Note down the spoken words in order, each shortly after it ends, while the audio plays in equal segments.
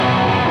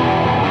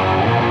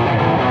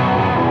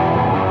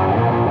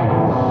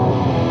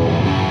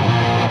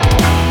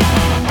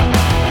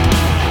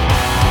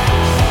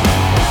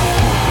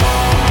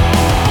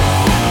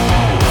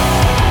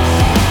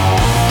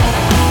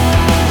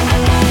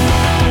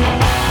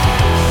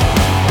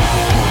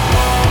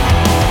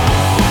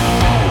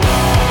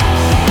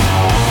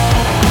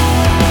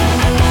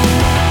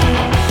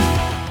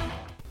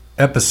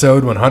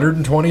episode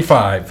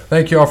 125.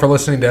 Thank you all for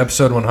listening to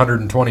episode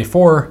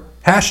 124.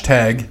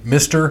 Hashtag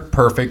Mr.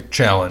 Perfect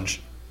Challenge,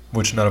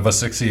 which none of us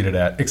succeeded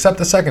at, except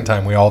the second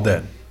time we all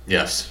did.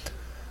 Yes.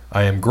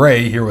 I am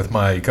Gray here with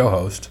my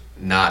co-host.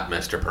 Not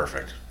Mr.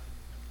 Perfect.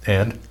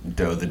 And?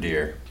 Doe the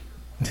deer.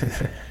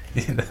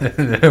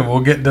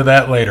 We'll get into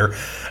that later.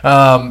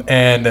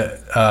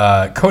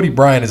 Cody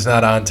Bryan is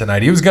not on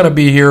tonight. He was going to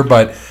be here,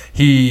 but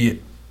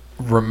he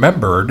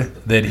remembered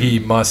that he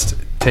must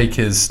take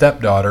his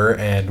stepdaughter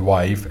and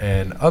wife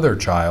and other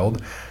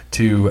child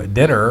to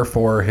dinner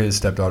for his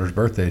stepdaughter's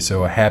birthday.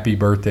 So a happy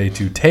birthday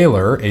to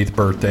Taylor, 8th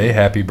birthday.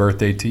 Happy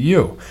birthday to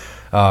you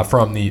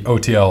from the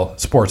OTL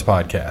Sports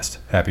Podcast.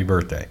 Happy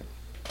birthday.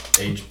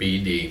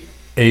 HBD.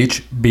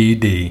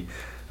 HBD.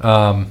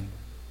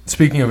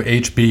 Speaking of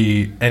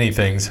HB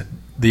anythings,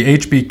 the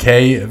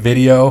HBK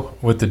video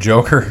with the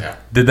Joker,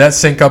 Did that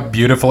sync up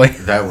beautifully?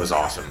 That was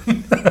awesome.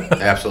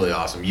 Absolutely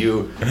awesome.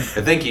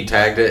 I think you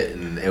tagged it,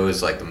 and it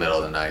was like the middle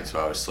of the night, so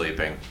I was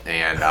sleeping.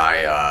 And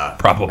I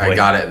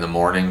got it in the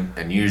morning,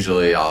 and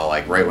usually I'll,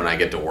 like, right when I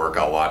get to work,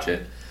 I'll watch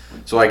it.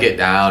 So I get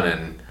down,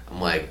 and I'm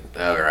like,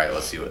 all right,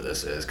 let's see what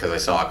this is. Because I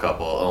saw a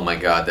couple, oh my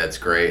God, that's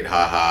great.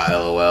 Ha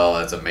LOL,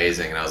 that's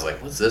amazing. And I was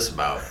like, what's this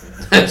about?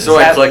 So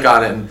I click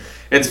on it, and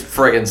it's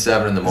friggin'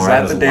 7 in the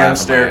morning. Is that the damn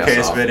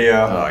staircase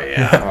video? Oh,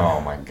 yeah.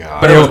 Oh, my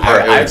God. But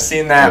I've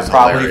seen that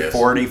probably hilarious.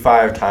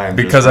 45 times.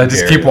 Because I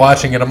just keep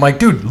watching it. I'm like,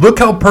 dude, look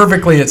how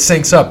perfectly it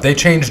syncs up. They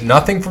changed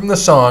nothing from the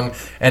song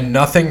and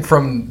nothing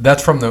from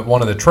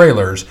one of the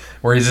trailers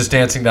where he's just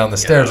dancing down the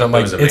stairs. I'm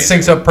like, it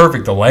syncs up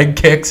perfect. The leg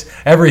kicks,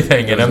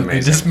 everything.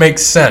 It just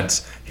makes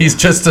sense. He's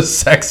just a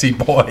sexy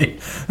boy.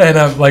 And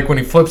I'm like, when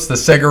he flips the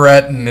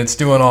cigarette and it's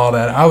doing all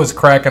that, I was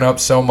cracking up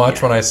so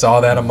much when I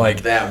saw that. I'm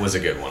like, that was a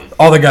good one.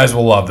 All the guys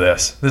will love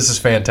this. This is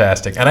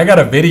fantastic. And I got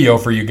a video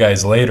for you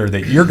guys later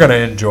that you're going to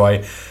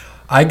enjoy.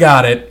 I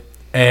got it,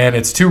 and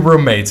it's two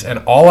roommates. And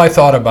all I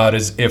thought about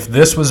is if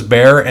this was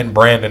Bear and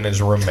Brandon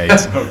as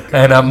roommates.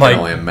 And I'm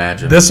like,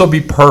 this will be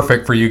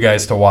perfect for you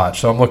guys to watch.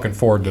 So I'm looking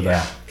forward to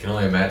that. Can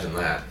only imagine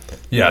that.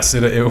 Yes,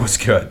 it was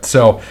good.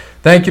 So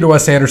thank you to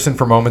Wes Anderson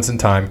for Moments in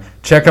Time.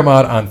 Check him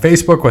out on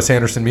Facebook, Wes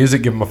Anderson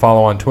Music. Give him a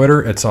follow on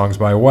Twitter at Songs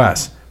by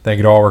Wes. Thank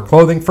you to All Wear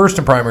Clothing, first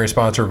and primary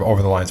sponsor of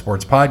Over the Line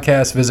Sports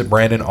Podcast. Visit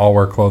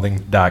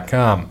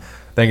BrandonAllwearClothing.com.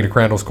 Thank you to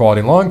Crandall's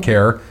Quality Lawn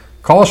Care.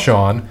 Call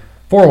Sean,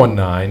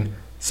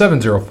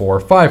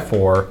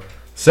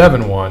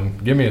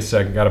 419-704-5471. Give me a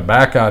second. Got to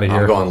back out of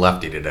here. I'm going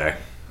lefty today.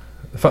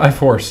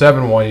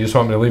 5471. You just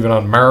want me to leave it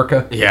on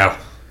America? Yeah.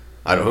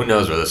 Who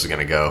knows where this is going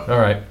to go. All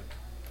right.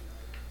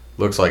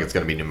 Looks like it's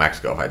going to be New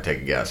Mexico if I had to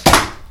take a guess.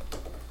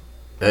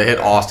 They hit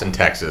Austin,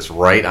 Texas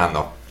right on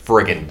the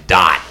friggin'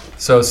 dot.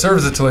 So it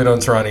serves the Toledo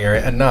and surrounding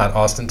area and not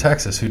Austin,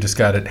 Texas, who just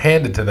got it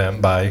handed to them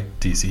by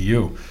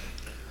TCU.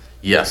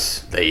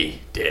 Yes,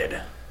 they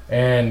did.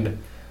 And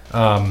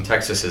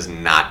Texas is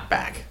not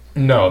back.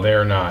 No,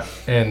 they're not.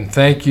 And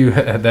thank you.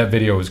 That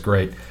video was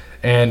great.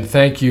 And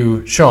thank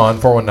you, Sean,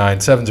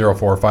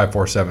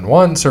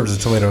 419-704-5471. Serves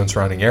the Toledo and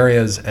surrounding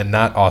areas and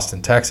not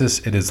Austin,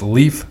 Texas. It is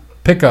leaf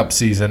pickup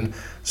season.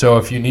 So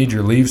if you need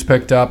your leaves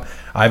picked up,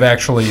 I've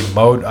actually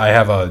mowed. I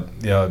have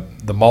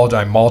the mulch.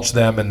 I mulch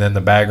them, and then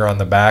the bagger on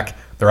the back.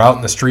 They're out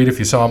in the street. If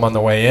you saw them on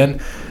the way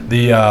in,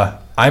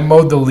 I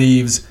mowed the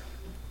leaves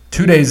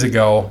 2 days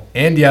ago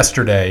and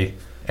yesterday.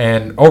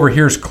 And over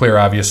here's clear,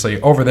 obviously.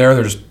 Over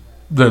there,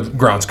 the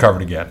ground's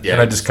covered again, and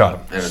I just cut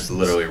them. And it's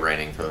literally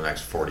raining for the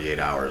next 48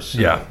 hours. So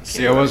yeah.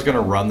 See, I was going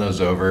to run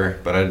those over,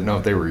 but I didn't know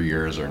if they were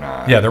yours or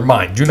not. Yeah, they're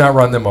mine. Do not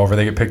run them over.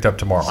 They get picked up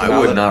tomorrow. I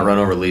would not run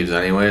over leaves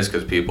anyways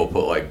because people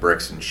put like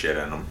bricks and shit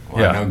in them.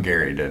 Well, I know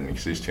Gary didn't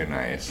because he's too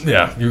nice.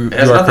 Yeah. It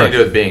has nothing to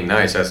do with being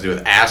nice. It has to do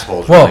with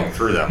assholes running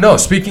through them. No,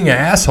 speaking of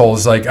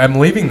assholes, like I'm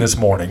leaving this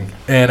morning,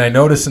 and I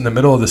noticed in the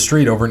middle of the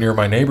street over near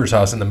my neighbor's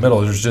house in the middle,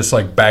 there's just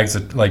like bags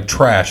of like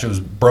trash. It was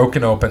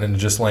broken open and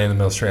just laying in the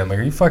middle of the street. I'm like,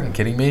 are you fucking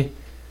kidding me?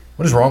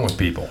 What is wrong with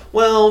people?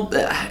 Well,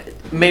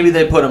 maybe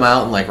they put them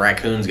out and like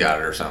raccoons got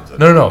it or something.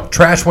 No.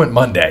 Trash went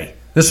Monday.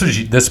 This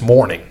was this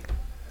morning.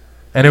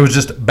 And it was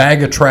just a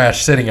bag of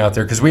trash sitting out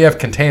there because we have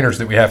containers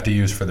that we have to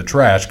use for the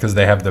trash because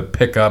they have the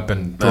pickup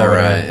and throw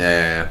it in.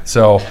 Yeah.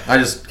 So I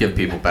just give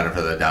people benefit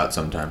of the doubt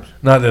sometimes.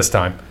 Not this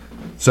time.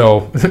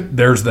 So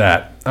there's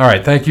that. All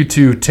right. Thank you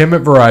to Tim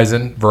at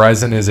Verizon.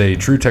 Verizon is a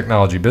true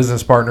technology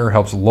business partner,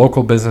 helps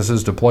local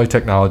businesses deploy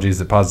technologies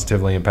that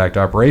positively impact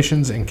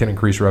operations and can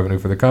increase revenue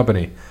for the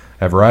company.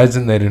 At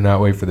Verizon, they do not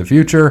wait for the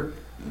future.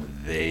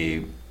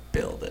 They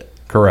build it.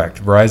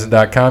 Correct.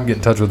 Verizon.com. Get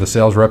in touch with a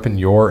sales rep in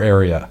your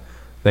area.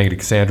 Thank you to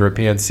Cassandra at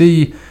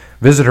PNC.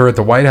 Visit her at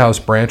the White House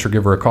branch or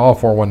give her a call,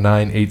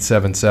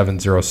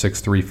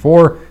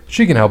 419-877-0634.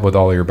 She can help with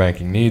all of your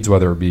banking needs,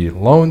 whether it be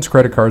loans,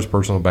 credit cards,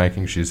 personal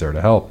banking. She's there to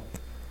help.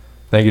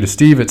 Thank you to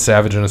Steve at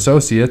Savage &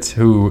 Associates,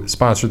 who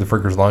sponsored the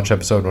Freakers Lunch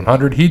episode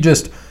 100. He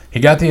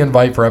got the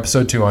invite for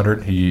episode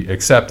 200. He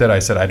accepted. I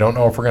said, I don't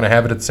know if we're going to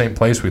have it at the same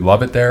place. We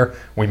love it there.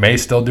 We may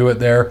still do it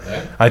there.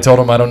 Okay. I told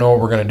him I don't know what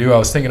we're going to do. I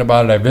was thinking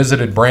about it. I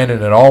visited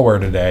Brandon at All Wear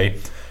today,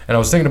 And I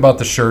was thinking about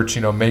the shirts,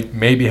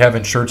 maybe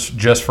having shirts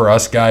just for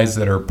us guys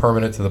that are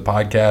permanent to the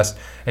podcast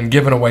and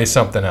giving away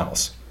something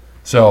else.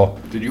 So,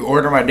 did you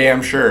order my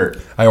damn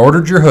shirt? I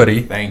ordered your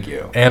hoodie. Thank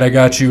you. And I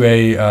got you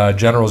a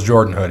Generals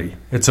Jordan hoodie.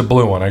 It's a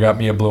blue one. I got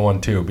me a blue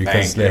one too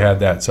because they had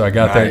that. So I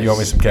got that. You owe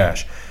me some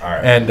cash. All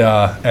right.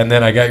 And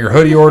then I got your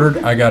hoodie ordered.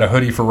 I got a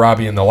hoodie for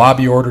Robbie in the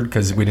lobby ordered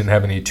because we didn't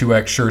have any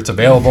 2X shirts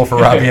available for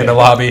Robbie in the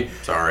lobby.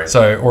 Sorry.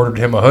 So I ordered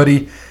him a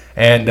hoodie.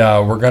 And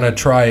we're going to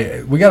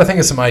try – we got to think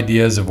of some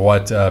ideas of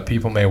what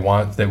people may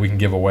want that we can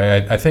give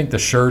away. I think the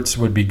shirts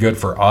would be good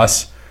for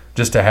us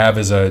just to have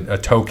as a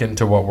token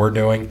to what we're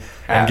doing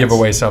and give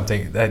away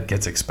something. That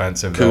gets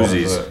expensive.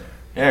 Koozies.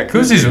 Yeah,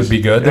 koozies would be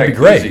good. That'd be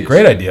great. Koozies.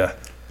 Great idea.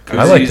 Koozies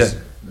I like that.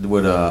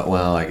 Would,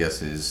 I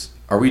guess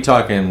are we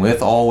talking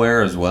with all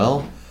wear as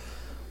well?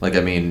 Like, I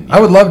mean, I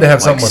would love to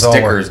have something with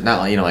stickers,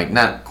 all wear.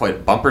 not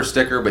quite bumper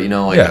sticker, but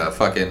a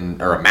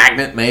fucking, or a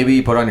magnet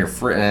maybe, put on your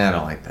fridge. I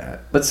don't like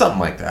that. But something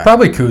like that.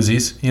 Probably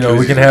koozies. Koozies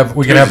we can have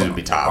would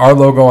be top. our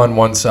logo on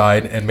one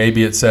side, and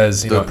maybe it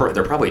says, they're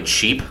probably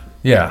cheap.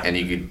 Yeah. And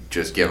you could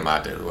just give them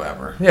out to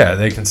whoever. Yeah,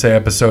 they can say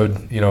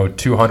episode,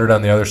 200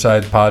 on the other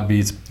side, Pod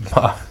Beats,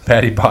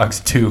 Patty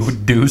Boggs 2,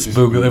 Deuce,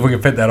 Boogaloo. If we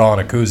can fit that all on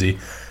a koozie.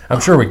 I'm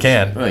sure we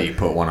can. Well, you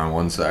put one on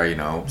one side,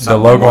 the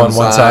logo on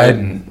one side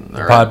and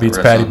Pod Beats,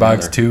 Patty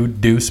Boggs 2,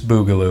 Deuce,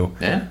 Boogaloo.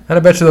 Yeah. And I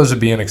bet you those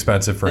would be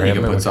inexpensive for him. You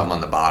can put something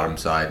on the bottom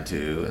side,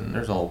 too, and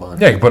there's a whole bunch.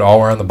 Yeah, you can put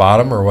all wear on the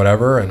bottom or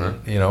whatever,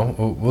 and,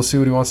 we'll see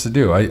what he wants to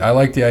do. I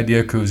like the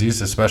idea of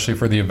koozies, especially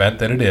for the event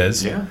that it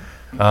is. Yeah.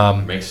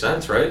 Makes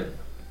sense, right?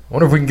 I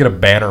wonder if we can get a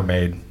banner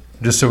made,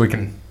 just so we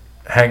can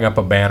hang up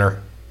a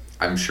banner.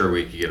 I'm sure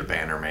we could get a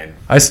banner made.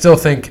 I still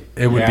think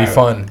it would be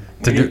fun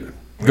to do.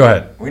 Go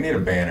ahead. We need a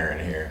banner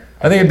in here.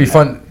 I think it'd be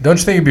fun. Don't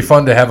you think it'd be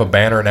fun to have a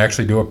banner and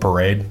actually do a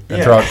parade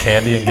and throw out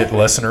candy and get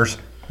listeners?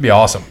 It'd be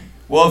awesome.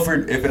 Well,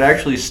 if it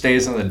actually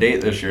stays on the date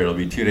this year, it'll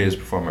be 2 days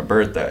before my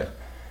birthday.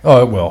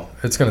 Oh, it will.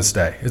 It's gonna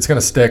stay. It's gonna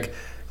stick.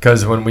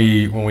 Because when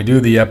we do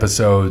the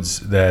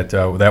episodes that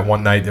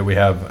one night that we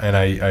have, and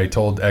I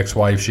told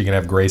ex-wife she can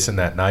have Grayson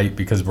that night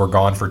because we're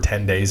gone for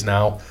 10 days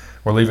now.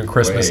 We're leaving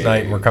Christmas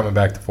night and we're coming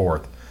back the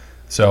 4th.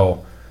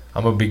 So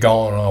I'm going to be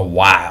gone a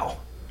while.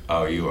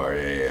 Oh, you are?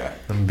 Yeah.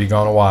 I'm going to be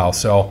gone a while.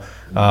 So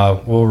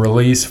we'll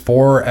release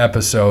 4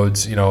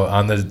 episodes,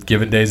 on the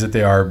given days that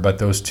they are. But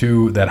those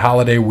 2, that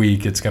holiday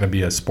week, it's going to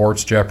be a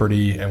sports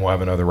Jeopardy and we'll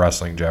have another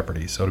wrestling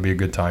Jeopardy. So it'll be a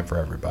good time for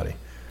everybody.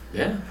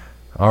 Yeah.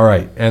 All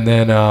right, and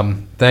then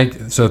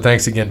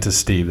thanks again to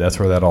Steve. That's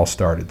where that all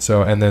started.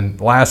 So, and then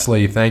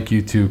lastly, thank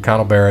you to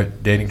Connell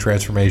Barrett,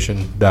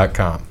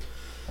 datingtransformation.com.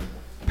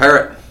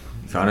 Parrot,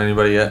 you found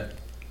anybody yet?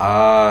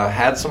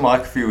 Had some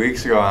luck a few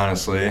weeks ago,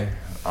 honestly.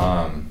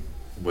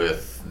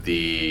 With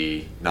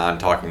the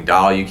non-talking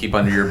doll you keep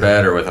under your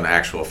bed, or with an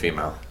actual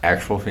female?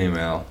 Actual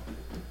female.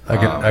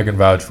 I can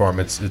vouch for him.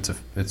 It's a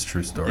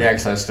true story. Yeah,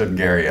 because I stood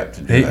Gary up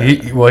to do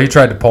that. He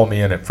tried to pull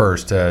me in at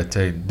first to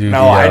do the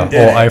whole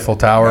Eiffel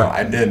Tower. No,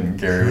 I didn't.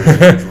 Gary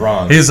was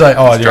drunk. He's like,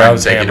 oh, dude, I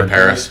was trying to take hammered. you to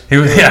Paris. He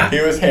was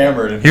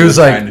hammered. And he was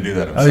like, trying to do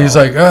that himself. He's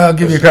like, oh, I'll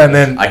give you a card. And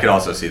then I could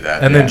also see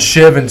that. And then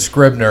Shiv and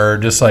Scribner are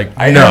just like,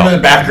 I know in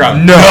the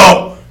background.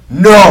 No.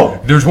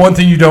 There's one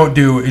thing you don't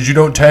do is you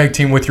don't tag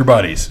team with your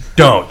buddies.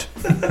 Don't.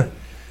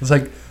 It's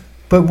like,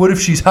 but what if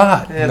she's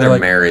hot? Yeah, they're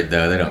like, married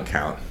though. They don't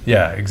count.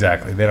 Yeah,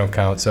 exactly. They don't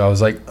count. So I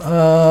was like,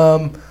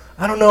 I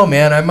don't know,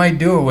 man. I might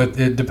do it with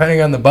it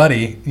depending on the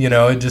buddy.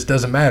 It just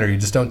doesn't matter. You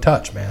just don't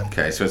touch, man.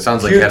 Okay, so it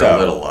sounds like you had a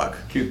little luck.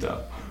 Cute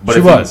though. But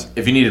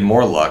if you needed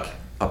more luck,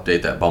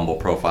 update that Bumble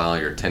profile,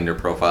 your Tinder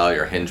profile,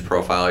 your Hinge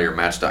profile, your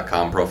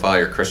Match.com profile,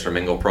 your Christopher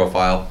Mingle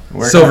profile.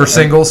 Silver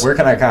Singles. Where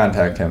can I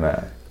contact him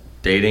at?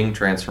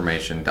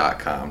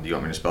 Datingtransformation.com. Do you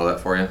want me to spell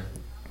that for you?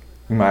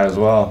 You might as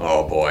well.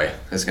 Oh boy,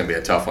 this is gonna be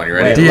a tough one. You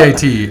ready?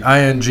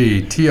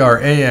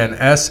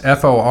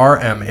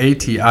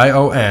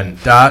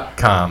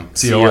 DATINGTRANSFORMATION.com.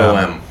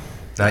 COM.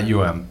 Not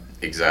UM.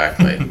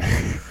 Exactly.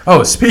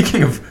 Oh,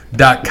 speaking of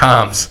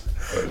 .coms,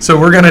 so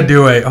we're gonna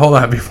do hold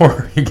on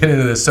before you get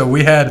into this. So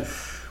we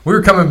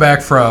were coming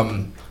back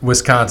from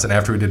Wisconsin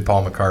after we did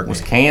Paul McCartney.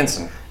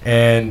 Wisconsin.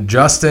 And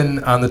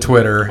Justin on the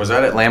Twitter. Was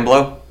that at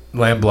Lamblow?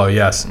 Lamblow,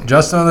 yes.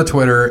 Justin on the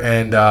Twitter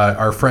and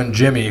our friend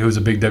Jimmy, who's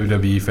a big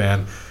WWE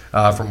fan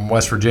from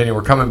West Virginia,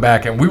 were coming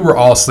back, and we were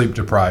all sleep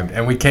deprived.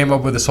 And we came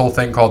up with this whole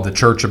thing called the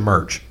Church of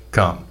Merch.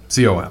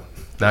 C-O-M,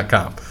 not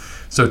com.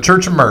 So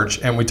Church of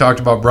Merch, and we talked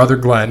about Brother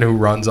Glenn, who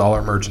runs all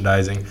our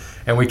merchandising,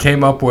 and we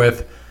came up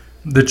with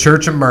the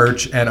Church of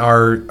Merch, and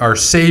our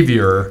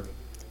savior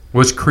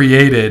was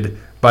created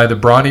by the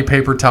brawny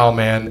paper towel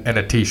man, and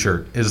a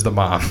T-shirt is the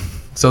mom.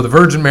 So the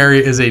Virgin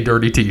Mary is a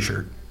dirty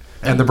T-shirt,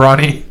 and the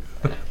brawny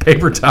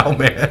paper towel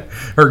man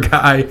or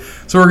guy.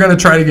 So we're going to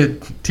try to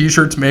get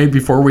T-shirts made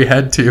before we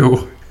head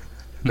to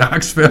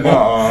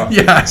Knoxville.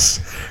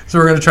 Yes. So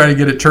we're going to try to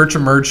get a Church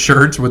of Merch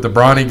shirts with the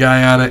brawny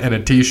guy on it and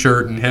a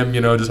T-shirt and him,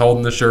 just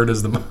holding the shirt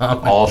as the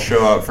mom. All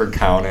show up for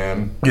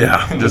count-in.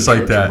 Yeah, just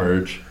like that.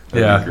 Merch.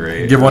 That'd be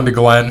great. Give one to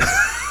Glenn.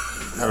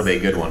 That'll be a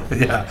good one.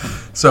 Yeah.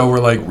 So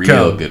we're like,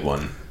 real good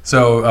one.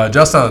 So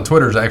Justin on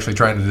Twitter is actually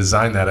trying to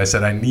design that. I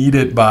said I need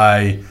it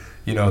by,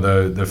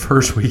 the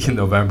first week in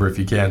November if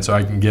you can, so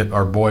I can get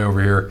our boy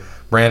over here,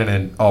 Brandon,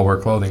 and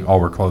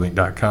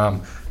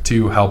allwearclothing.com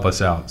to help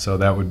us out. So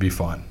that would be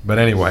fun. But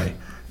anyway,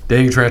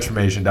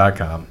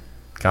 datingtransformation.com.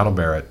 Connell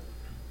Barrett.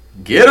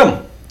 Get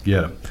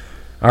him.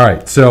 All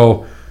right,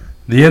 so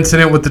the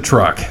incident with the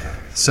truck.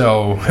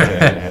 So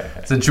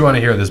since you want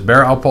to hear this,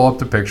 Barrett, I'll pull up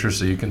the picture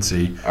so you can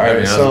see. All right, I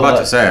was about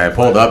to say, I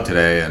pulled up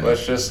today and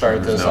let's just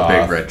start this no off.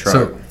 big red truck.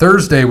 So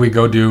Thursday we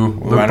go do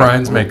Luke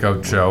Bryan's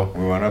makeup show.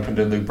 We went up and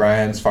did Luke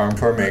Bryan's Farm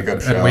Tour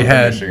makeup show And we in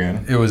had,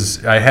 Michigan.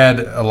 I had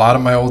a lot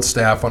of my old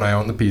staff when I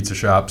owned the pizza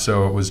shop.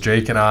 So it was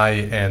Jake and I,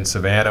 and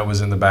Savannah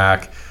was in the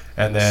back.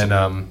 And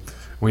then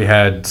we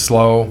had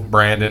Slow,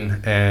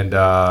 Brandon, and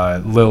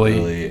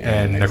Lily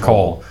and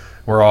Nicole.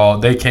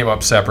 They came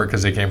up separate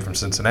because they came from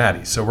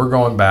Cincinnati. So we're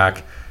going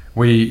back.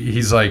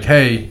 He's like,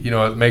 hey,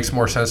 it makes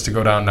more sense to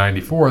go down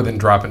 94 than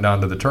dropping down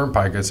to the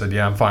turnpike. I said,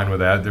 yeah, I'm fine with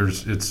that.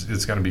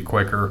 It's going to be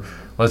quicker.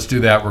 Let's do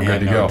that. We're good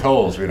to go.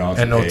 Tolls. We don't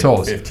have to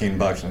pay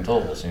 $15 in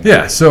tolls.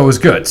 Yeah, so it was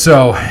good.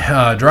 So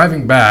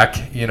driving back,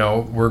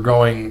 we're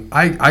going.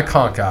 I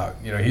conk out.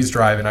 He's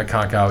driving. I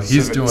conk out.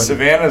 He's doing.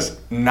 Savannah's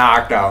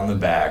knocked out in the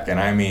back, and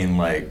I mean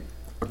like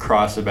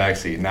across the back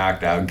seat,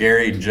 knocked out.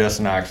 Gary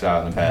just knocks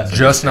out in the passenger.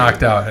 Just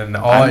knocked out, and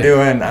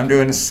I'm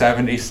doing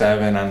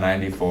 77 on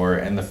 94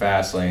 in the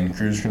fast lane,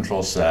 cruise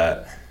control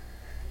set,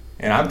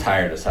 and I'm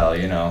tired as hell,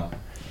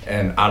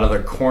 And out of the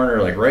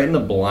corner, like right in the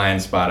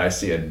blind spot, I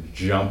see a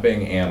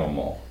jumping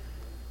animal.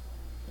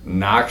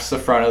 Knocks the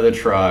front of the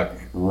truck,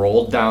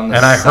 rolled down the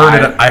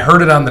side. And I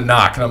heard it on the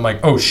knock, and I'm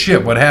like, oh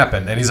shit, what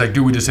happened? And he's like,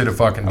 dude, we just hit a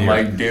fucking deer.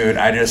 I'm like, dude,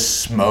 I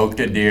just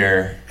smoked a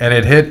deer. And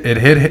it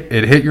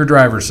hit your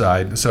driver's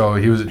side. So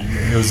it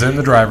was in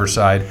the driver's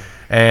side,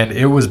 and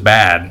it was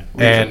bad.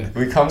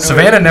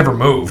 Savannah never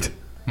moved,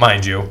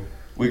 mind you.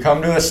 We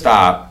come to a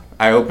stop.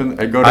 I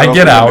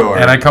get out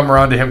and I come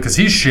around to him because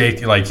he's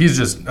shaking, like he's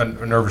just a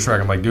nervous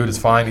wreck. I'm like, dude, it's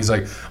fine. He's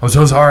like, I'm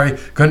so sorry.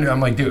 I'm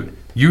like, dude,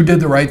 you did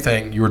the right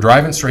thing. You were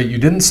driving straight. You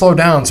didn't slow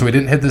down, so we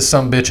didn't hit this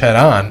sumbitch head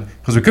on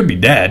because we could be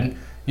dead.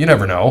 You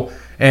never know.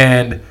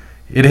 And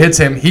it hits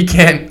him. He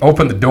can't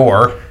open the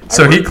door,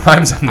 so he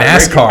climbs a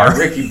NASCAR. I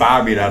Ricky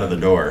Bobbied out of the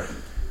door.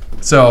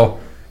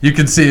 So you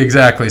can see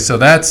exactly. So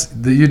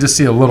you just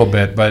see a little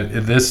bit,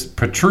 but this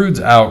protrudes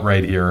out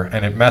right here,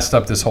 and it messed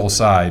up this whole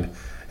side.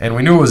 And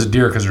we knew it was a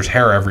deer because there's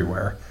hair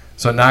everywhere.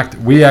 So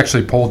we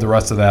actually pulled the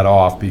rest of that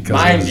off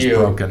because it was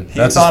broken.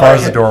 That's as far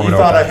as the door would open. He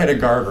thought I hit a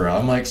guardrail.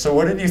 I'm like, so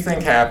what did you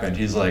think happened?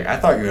 He's like, I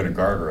thought you hit a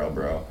guardrail,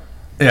 bro.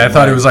 Yeah, I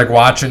thought he was like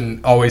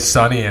watching Always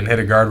Sunny and hit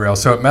a guardrail.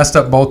 So it messed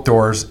up both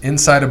doors.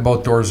 Inside of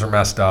both doors are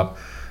messed up.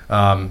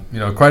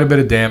 Quite a bit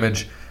of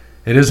damage.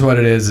 It is what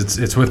it is.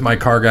 It's with my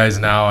car guys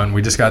now, and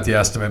we just got the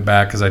estimate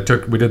back because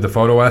we did the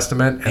photo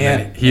estimate, and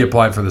then he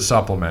applied for the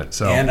supplement.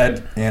 So and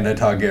I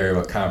taught Gary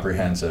about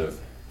comprehensive.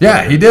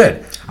 Yeah, he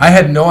did. I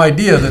had no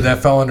idea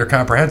that fell under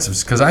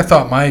comprehensives because I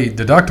thought my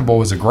deductible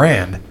was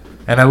 $1,000,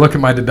 and I look at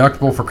my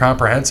deductible for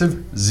comprehensive,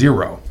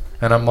 $0,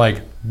 and I'm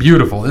like,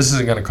 beautiful. This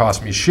isn't going to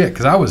cost me shit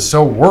because I was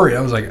so worried.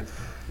 I was like,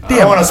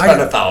 damn, I want to spend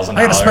 $1,000.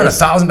 I got to spend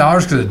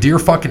 $1,000 because a deer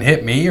fucking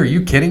hit me. Are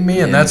you kidding me?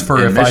 And that's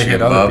for if I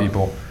hit other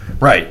people,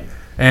 right?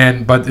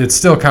 But it's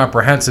still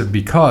comprehensive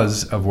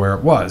because of where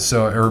it was,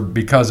 or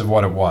because of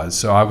what it was.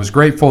 So I was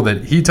grateful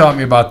that he taught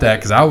me about that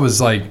because I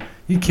was like,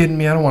 you kidding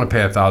me? I don't want to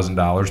pay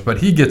 $1,000. But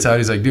he gets out.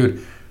 He's like,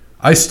 dude,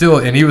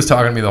 and he was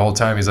talking to me the whole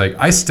time. He's like,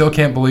 I still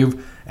can't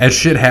believe as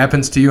shit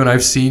happens to you, and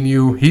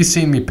he's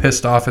seen me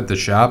pissed off at the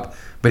shop,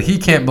 but he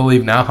can't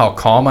believe now how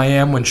calm I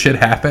am when shit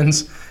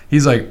happens.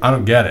 He's like, I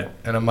don't get it.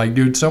 And I'm like,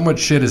 dude, so much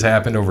shit has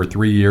happened over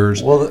 3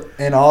 years. Well,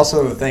 and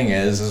also the thing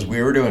is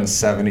we were doing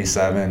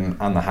 77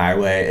 on the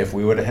highway. If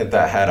we would have hit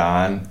that head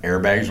on,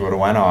 airbags would have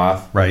went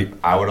off. Right.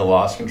 I would have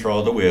lost control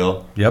of the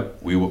wheel.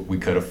 Yep. We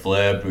could have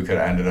flipped. We could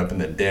have ended up in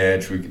the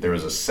ditch. There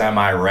was a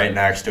semi right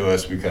next to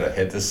us. We could have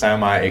hit the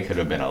semi. It could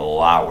have been a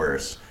lot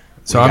worse.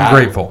 So I'm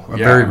grateful. I'm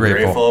very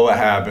grateful. Grateful of what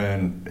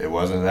happened. It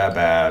wasn't that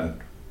bad.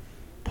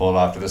 Pulled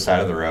off to the side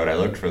of the road. I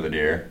looked for the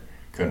deer.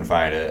 Couldn't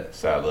find it,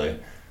 sadly.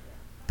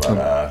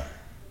 But,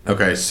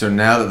 okay, so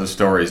now that the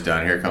story's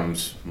done, here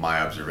comes my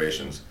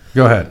observations.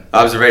 Go ahead.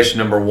 Observation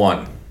number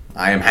 1.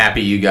 I am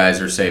happy you guys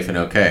are safe and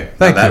okay.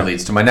 Thank you. That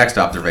leads to my next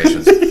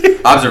observations.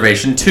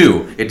 Observation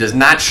 2. It does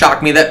not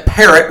shock me that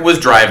Parrott was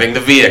driving the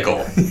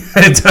vehicle.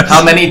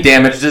 How many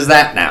damage does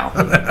that now?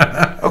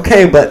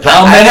 Okay, but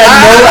I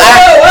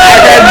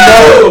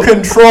had no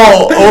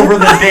control over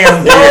the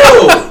damn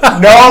deer.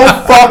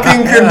 No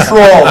fucking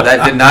control.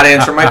 That did not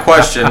answer my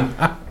question.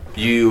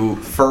 You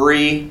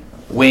furry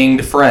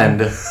winged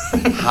friend,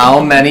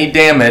 how many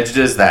damage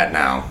is that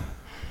now?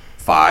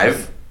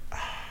 5.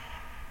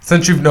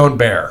 Since you've known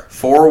Bear.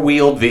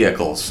 4-wheeled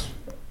vehicles.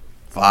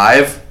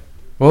 5.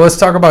 Well, let's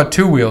talk about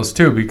 2 wheels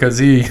too, because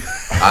he.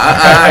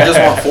 I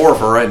just want 4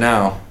 for right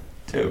now.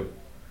 2.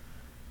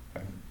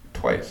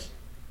 Twice.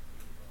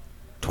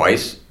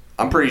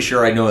 I'm pretty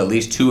sure I know at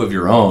least 2 of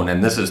your own,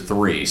 and this is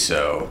 3.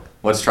 So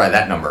let's try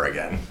that number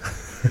again.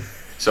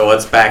 So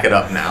let's back it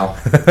up now.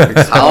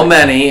 How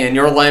many in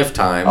your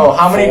lifetime? Oh,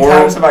 how many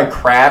times have I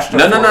crashed?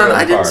 No.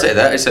 I didn't say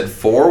that. I said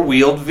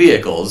 4-wheeled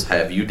vehicles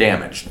have you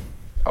damaged.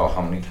 Oh,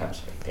 how many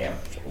times have I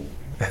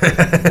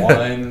damaged?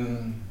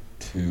 1,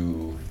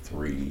 2,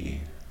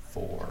 3,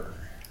 4.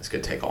 This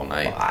could take all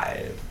night.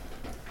 5.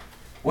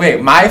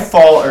 Wait, my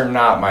fault or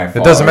not my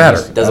fault? It doesn't matter.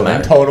 It doesn't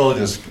matter. Total,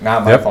 just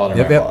not my fault or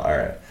my Yep. fault. All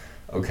right.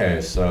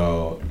 Okay,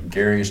 so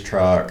Gary's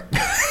truck.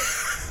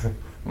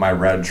 My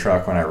red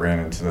truck when I ran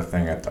into the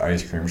thing at the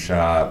ice cream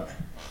shop.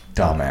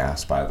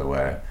 Dumbass, by the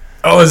way.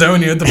 Oh, is that when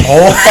you hit the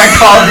pole? I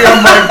called you.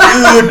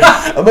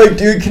 I'm like,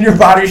 dude, can your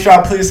body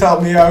shop please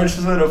help me? I was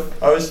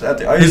at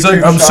the ice cream He's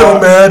like, shop. I'm so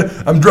mad.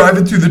 I'm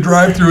driving through the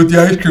drive-thru at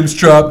the ice cream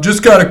shop.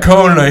 Just got a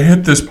cone and I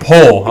hit this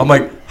pole. I'm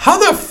like, how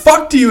the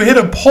fuck do you hit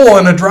a pole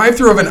in a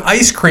drive-thru of an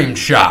ice cream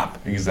shop?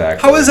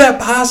 Exactly. How is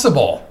that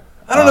possible?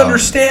 I don't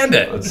understand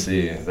it. Let's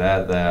see.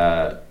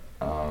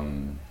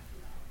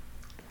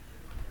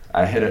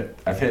 I've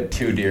hit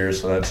 2 deer,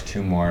 so that's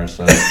 2 more,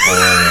 so that's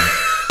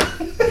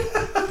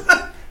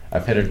 4.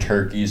 I've hit a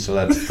turkey, so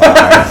that's 5.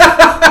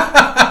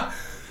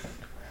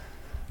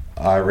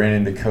 I ran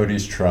into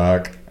Cody's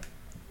truck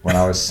when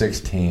I was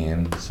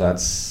 16, so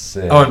that's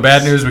 6. Oh, and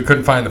bad news, we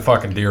couldn't find the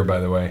fucking deer, by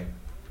the way.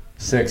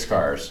 6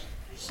 cars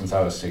since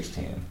I was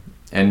 16.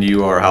 And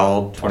you are how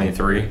old?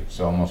 23?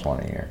 So almost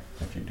 1 a year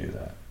if you do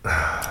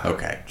that.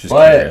 Okay. Just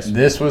But curious.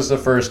 this was the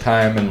first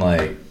time in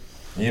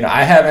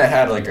I haven't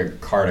had like a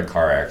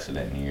car-to-car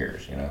accident in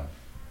years,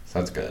 so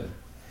that's good.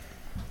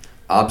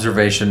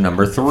 Observation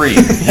number 3.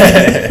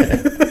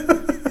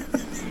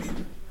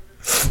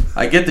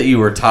 I get that you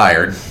were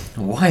tired.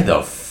 Why the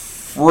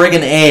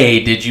friggin'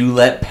 A did you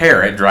let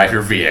Parrot drive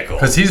your vehicle?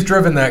 Because he's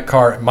driven that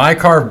car. My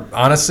car,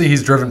 honestly,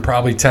 he's driven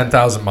probably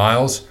 10,000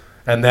 miles,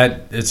 and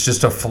that it's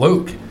just a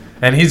fluke.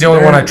 And he's the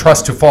only one I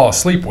trust to fall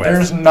asleep with.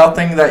 There's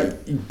nothing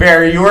that...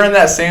 Barry, you were in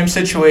that same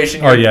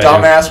situation. Your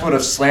dumbass would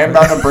have slammed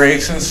on the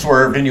brakes and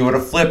swerved, and you would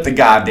have flipped the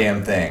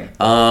goddamn thing.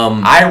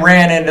 I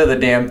ran into the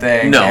damn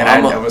thing. No, and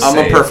I'm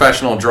a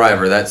professional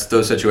driver. That's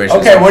those situations.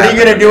 Okay, what are you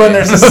gonna do when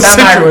there's a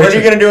semi? What are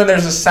you gonna do when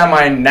there's a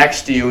semi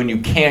next to you and you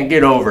can't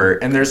get over,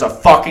 and there's a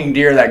fucking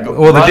deer that goes?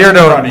 Well, the deer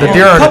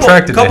aren't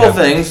attracted to him. Couple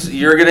things.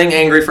 You're getting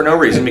angry for no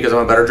reason because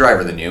I'm a better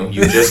driver than you.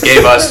 You just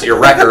gave us your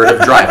record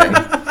of driving.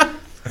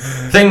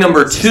 Thing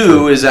number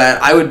 2 is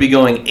that I would be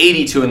going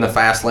 82 in the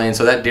fast lane,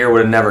 so that deer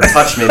would have never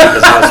touched me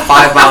because I was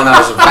 5 miles an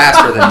hour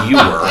faster than you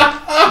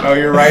were. No,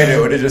 you're right.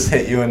 It would have just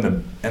hit you in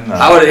the.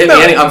 I would have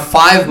hit me. I'm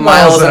 5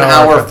 miles an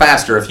hour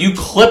faster. If you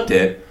clipped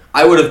it,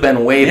 I would have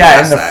been way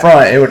past that. Yeah, in the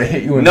front, it would have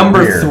hit you in the rear.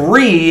 Number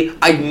 3,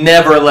 I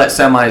never let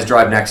semis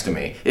drive next to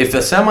me. If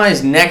the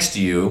semi's next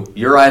to you,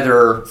 you're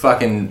either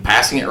fucking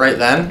passing it right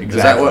then. Exactly.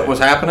 Is that what was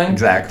happening?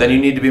 Exactly. Then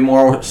you need to be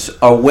more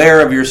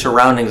aware of your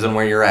surroundings and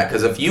where you're at.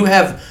 Because if you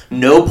have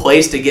no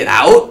place to get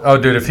out, oh,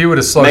 dude, if he would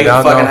have slowed make down,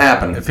 it fucking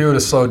happen. If he would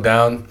have slowed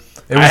down,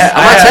 it was.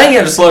 I'm not saying you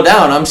have to slow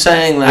down. I'm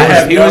saying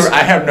that I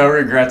have no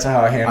regrets of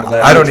how I handled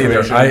that. I don't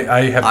either.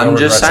 I have. I'm no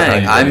just regrets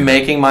saying. I'm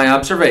making my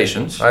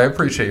observations. I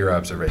appreciate your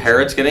observation.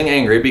 Parrot's getting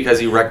angry because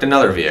he wrecked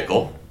another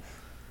vehicle.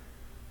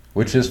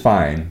 Which is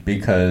fine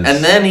because.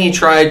 And then he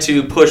tried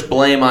to push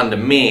blame onto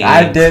me.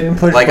 I didn't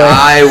push like blame.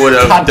 I would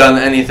have done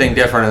anything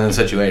different in the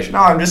situation. No,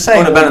 I'm just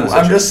saying.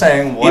 I'm just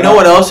saying. You know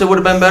what else it would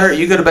have been better?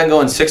 You could have been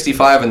going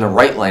 65 in the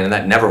right lane, and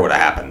that never would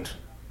have happened.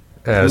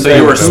 Yeah, so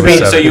you were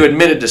speeding. So you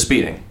admitted to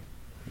speeding.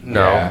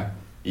 No. Yeah.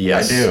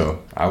 Yes. I do.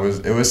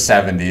 It was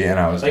 70 and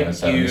I was doing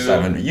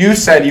 77. You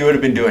said you would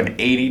have been doing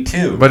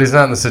 82. But he's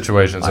not in the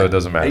situation, so it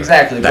doesn't matter.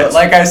 Exactly. But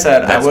like I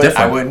said,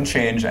 I wouldn't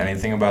change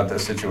anything about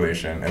this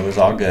situation. It was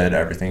all good.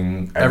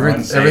 Everything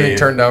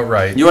turned out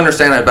right. You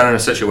understand I've been in a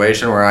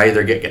situation where I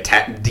either get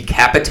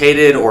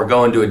decapitated or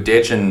go into a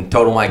ditch and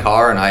total my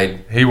car,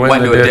 and he went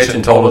into a ditch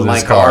and totaled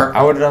my car.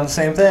 I would have done the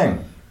same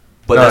thing.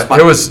 But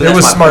it was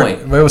smart.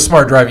 Point. It was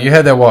smart driving. You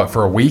had that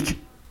for a week?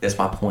 That's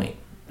my point.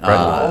 Right.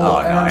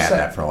 I had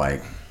that for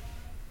like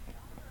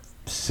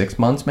 6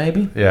 months,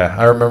 maybe. Yeah,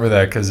 I remember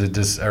that because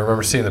I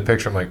remember seeing the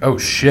picture. I'm like, oh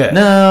shit.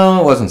 No,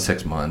 it wasn't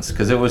 6 months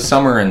because it was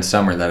summer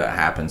that it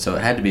happened. So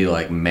it had to be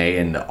like May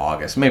into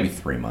August, maybe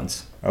 3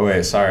 months. Oh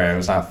wait, sorry, it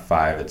was not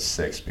 5. It's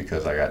 6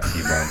 because I got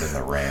T-boned in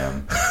the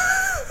Ram.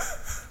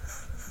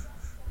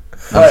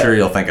 I'm sure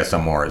you'll think of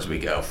some more as we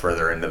go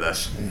further into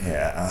this.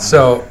 Yeah.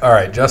 So, all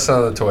right, Justin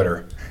on the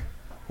Twitter.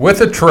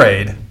 With a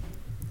trade,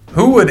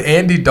 who would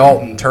Andy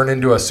Dalton turn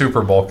into a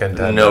Super Bowl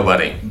contender?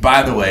 Nobody.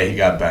 By the way, he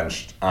got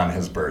benched on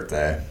his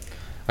birthday.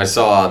 I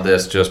saw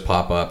this just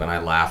pop up and I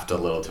laughed a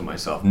little to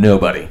myself.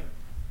 Nobody.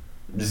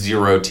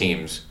 0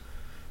 teams.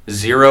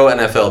 0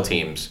 NFL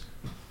teams.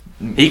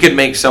 He could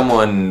make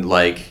someone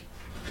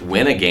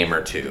win a game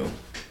or 2.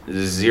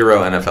 0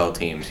 NFL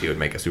teams he would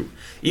make a Super.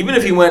 Even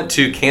if he went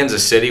to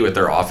Kansas City with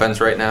their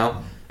offense right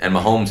now and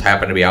Mahomes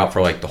happened to be out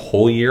for the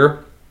whole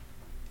year,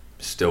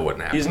 still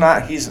wouldn't happen.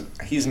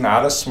 He's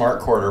not a smart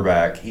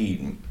quarterback.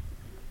 He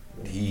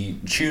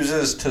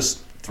chooses to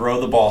throw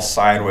the ball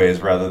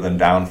sideways rather than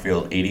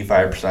downfield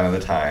 85% of the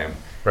time.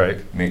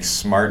 Right. Makes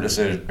smart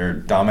decisions or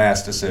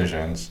dumbass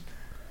decisions.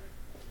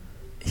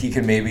 he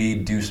could maybe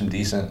do some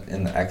decent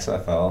in the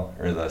XFL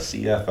or the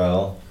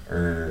CFL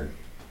or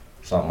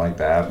something like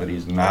that, but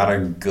he's not a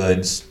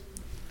good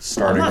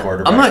starting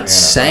quarterback.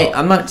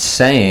 I'm not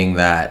saying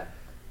that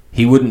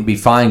he wouldn't be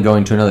fine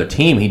going to another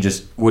team. He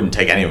just wouldn't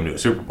take anyone to a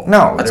Super Bowl.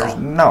 No, there's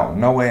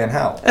no way in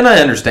hell. And I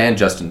understand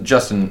Justin.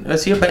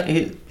 Is he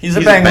he's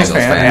a Bengals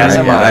fan, as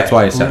am I. That's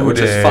why I said it, which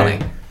is funny.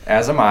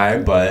 As am I,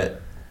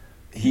 but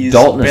he's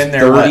Dalton been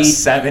there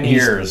 7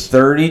 years.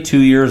 32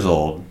 years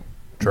old.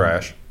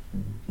 Trash.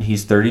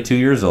 He's 32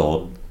 years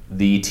old.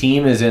 The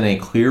team is in a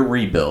clear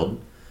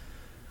rebuild.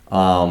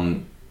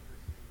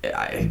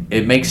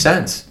 It makes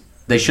sense.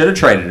 They should have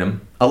traded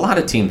him. A lot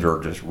of teams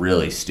were just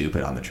really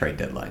stupid on the trade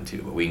deadline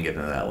too, but we can get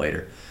into that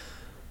later.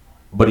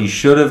 But they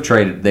should have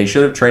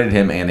traded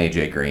him and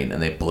AJ Green,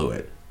 and they blew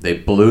it. They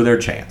blew their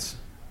chance.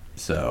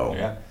 So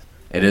yeah.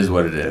 It is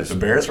what it is. The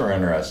Bears were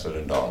interested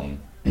in Dalton.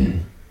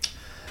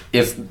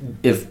 If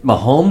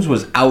Mahomes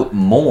was out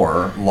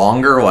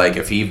longer, like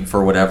if he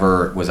for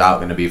whatever was out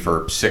going to be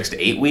for 6 to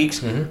 8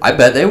 weeks, I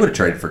bet they would have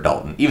traded for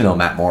Dalton, even though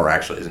Matt Moore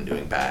actually isn't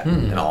doing bad,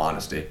 in all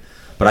honesty.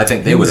 But I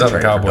think they would have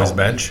traded for Dalton. He was on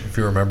the Cowboys bench, if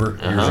you remember,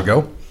 years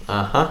ago.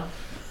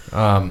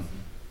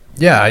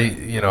 Yeah, I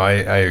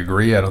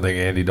agree. I don't think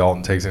Andy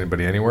Dalton takes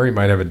anybody anywhere. He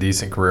might have a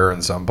decent career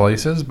in some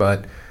places,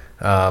 but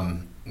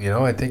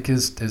I think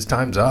his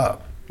time's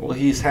up. Well,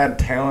 he's had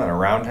talent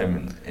around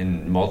him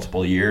in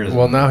multiple years.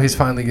 Well, now he's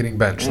finally getting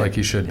benched like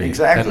he should be.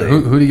 Exactly.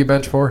 And who did he get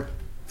benched for?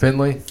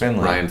 Finley.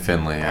 Ryan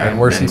Finley. And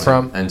where's he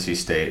from? NC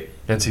State.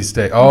 NC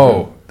Sate.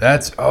 Oh,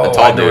 that's I know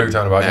what you're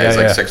talking about. Yeah, he's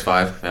like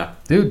 6'5". Yeah,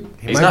 dude,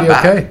 he's might not be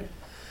bad. Okay.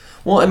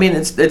 Well, I mean,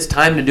 it's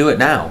time to do it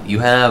now. You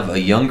have a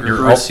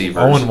younger receiver.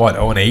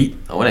 0-8?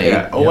 0-8.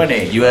 Yeah,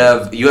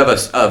 0-8. You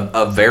have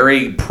a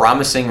very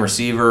promising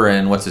receiver,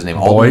 and what's his name?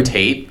 Alden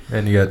Tate.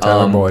 And you got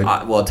Tyler Boyd.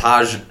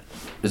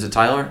 Is it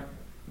Tyler?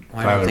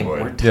 Tyler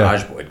Boyd. Where'd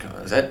Taj Boyd come?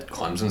 Is that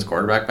Clemson's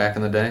quarterback back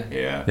in the day?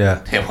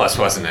 Yeah. It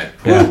wasn't it?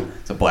 Yeah.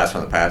 It's a blast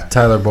from the past.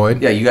 Tyler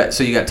Boyd. Yeah, you got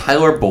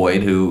Tyler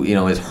Boyd, who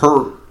is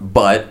hurt,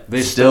 but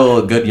still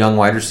a good young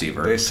wide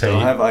receiver. They still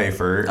have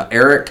Eifert.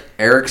 Eric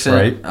Erickson.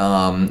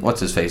 Right. What's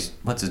his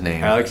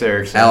name? Alex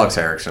Erickson. Alex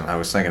Erickson. I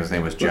was thinking his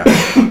name was Jeff.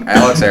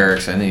 Alex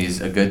Erickson.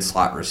 He's a good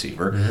slot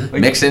receiver. Mm-hmm.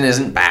 Mixon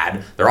isn't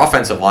bad. Their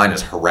offensive line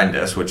is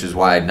horrendous, which is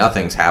why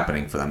nothing's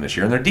happening for them this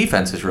year. And their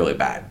defense is really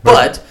bad.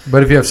 But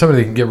if you have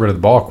somebody that can get rid of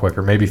the ball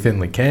quicker, maybe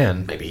Finley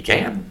can. Maybe he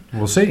can.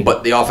 We'll see.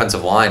 But the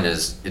offensive line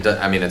it's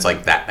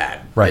like that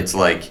bad. Right. It's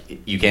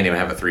like you can't even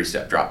have a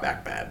 3-step drop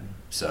back bad.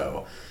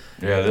 So.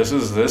 Yeah, this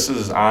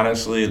is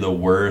honestly the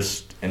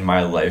worst in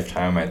my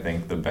lifetime. I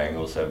think the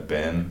Bengals have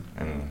been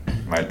in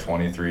my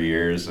 23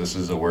 years. This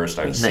is the worst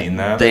I've seen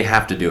them. They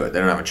have to do it. They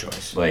don't have a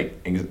choice.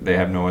 Like they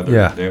have no other.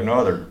 Yeah. They have no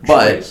other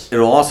but choice.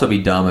 It'll also be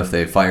dumb if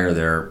they fire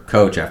their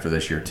coach after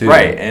this year too.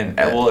 Right, and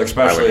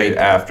especially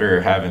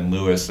after having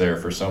Lewis there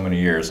for so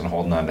many years and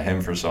holding on to him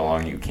for so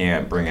long, you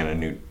can't bring in a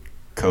new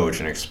coach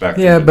and expect.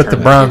 Yeah, but the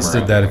Browns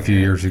did that a few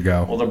years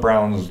ago. Well, the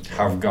Browns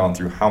have gone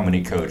through how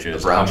many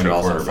coaches? The Browns should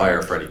also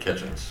fire Freddie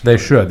Kitchens. They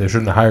should. They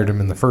shouldn't have hired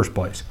him in the first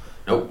place.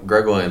 Nope,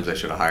 Greg Williams they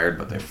should have hired,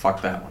 but they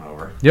fucked that one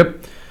over.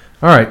 Yep.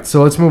 All right,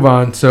 so let's move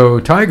on. So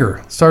Tiger,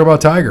 let's talk about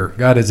Tiger.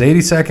 Got his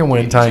 82nd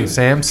win, tying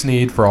Sam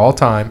Snead for all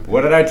time.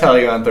 What did I tell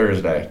you on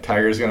Thursday?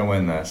 Tiger's going to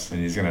win this, and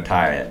he's going to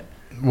tie it.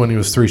 When he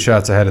was 3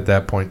 shots ahead at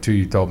that point, too,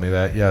 you told me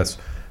that, yes.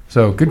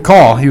 So good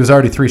call. He was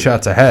already 3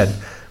 shots ahead.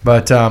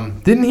 But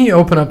didn't he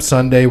open up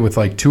Sunday with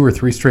like 2 or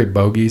 3 straight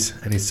bogeys,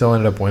 and he still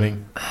ended up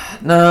winning?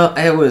 No,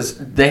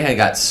 they had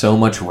got so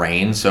much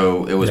rain,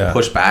 so it was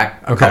pushed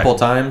back a couple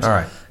times. All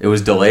right. It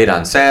was delayed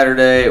on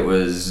Saturday. It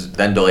was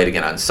then delayed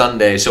again on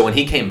Sunday. So when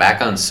he came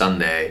back on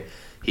Sunday,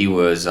 he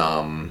was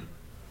I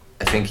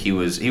think he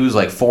was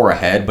like 4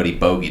 ahead, but he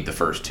bogeyed the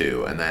first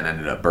 2, and then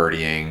ended up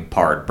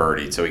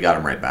birdied, so he got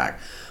him right back.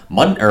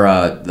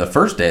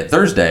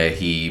 Thursday,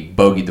 he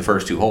bogeyed the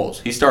first 2 holes.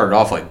 He started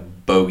off like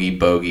bogey,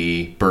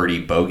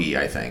 birdie, bogey,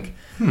 I think,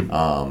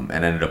 and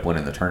ended up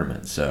winning the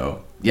tournament.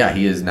 So, yeah,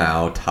 he is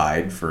now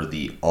tied for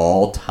the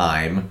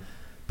all-time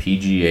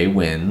PGA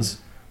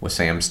wins with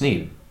Sam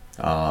Snead.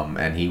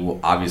 And he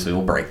obviously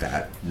will break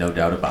that, no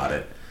doubt about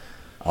it.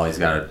 All he's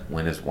got to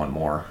win is one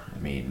more. I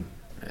mean,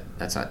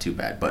 that's not too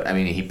bad. But, I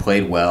mean, he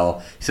played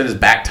well. He said his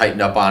back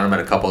tightened up on him at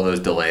a couple of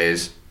those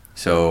delays.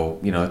 So,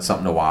 it's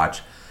something to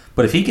watch.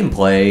 But if he can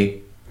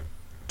play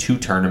 2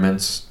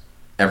 tournaments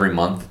every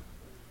month,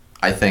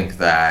 I think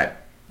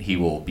that he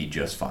will be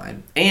just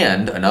fine.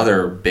 And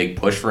another big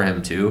push for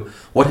him, too,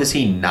 what has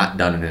he not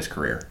done in his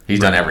career? He's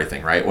done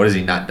everything, right? What has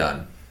he not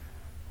done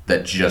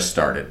that just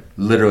started?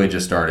 Literally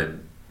just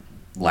started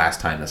last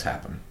time this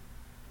happened.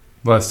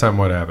 Last time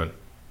what happened?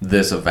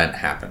 This event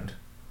happened.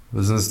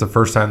 Wasn't this the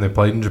first time they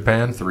played in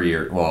Japan? 3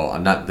 years. Well,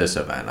 not this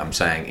event. I'm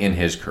saying in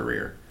his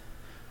career.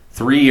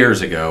 3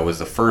 years ago was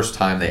the first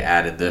time they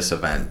added this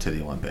event to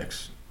the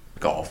Olympics.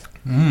 Golf.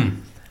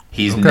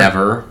 He's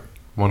never...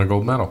 won a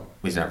gold medal.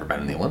 He's never been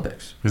in the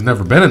Olympics. He's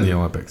never been in the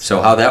Olympics.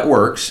 So how that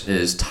works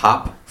is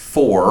top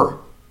 4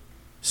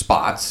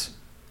 spots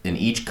in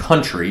each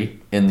country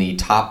in the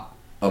top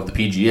of the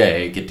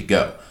PGA get to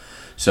go.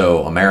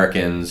 So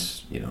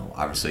Americans,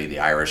 obviously the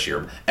Irish,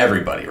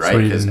 everybody, right?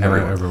 Because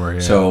everywhere. Yeah.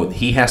 So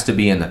he has to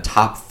be in the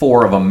top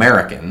 4 of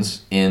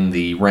Americans in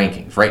the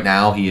rankings. Right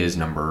now, he is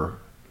number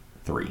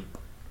 3.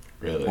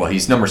 Really? Well,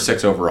 he's number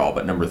 6 overall,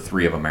 but number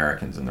 3 of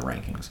Americans in the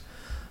rankings.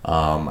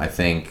 I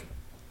think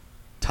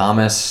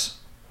Thomas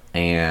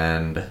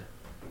and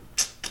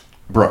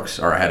Brooks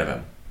are ahead of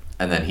him,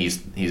 and then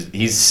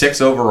he's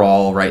 6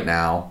 overall right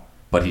now,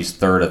 but he's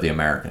 3rd of the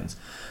Americans.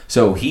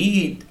 So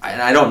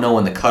I don't know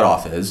when the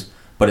cutoff is,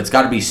 but it's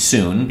got to be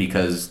soon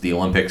because the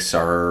Olympics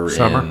are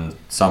in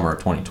summer of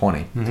 2020.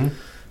 Mm-hmm.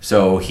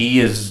 So he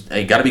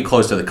got to be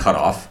close to the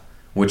cutoff,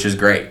 which is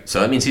great. So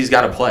that means he's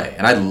got to play.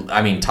 And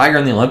I mean, Tiger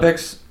in the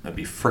Olympics, that'd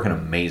be freaking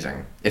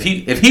amazing. If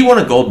he won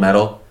a gold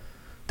medal,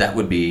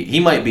 he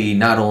might be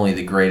not only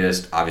the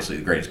greatest, obviously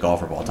the greatest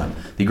golfer of all time,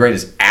 the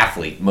greatest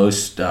athlete,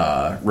 most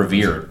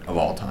revered of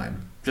all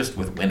time, just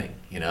with winning,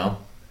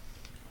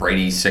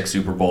 Brady, 6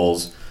 Super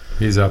Bowls.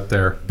 He's up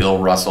there. Bill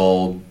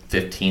Russell,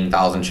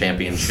 15,000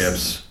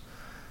 championships.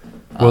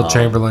 Will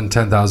Chamberlain,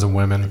 10,000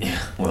 women. Yeah,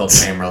 Will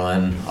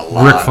Chamberlain, a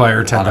lot. Ric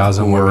Flair,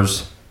 10,000 women.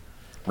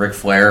 Ric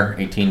Flair,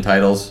 18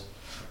 titles.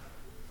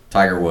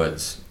 Tiger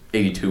Woods,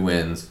 82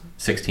 wins,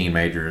 16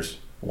 majors,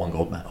 1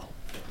 gold medal.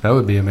 That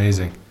would be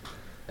amazing.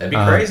 That'd be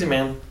crazy,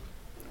 man.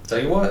 I'll tell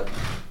you what.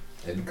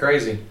 It'd be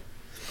crazy.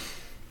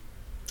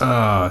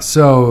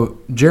 So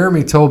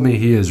Jeremy told me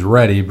he is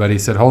ready, but he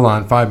said, hold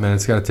on, 5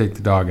 minutes, got to take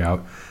the dog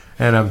out.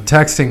 And I'm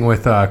texting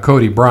with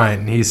Cody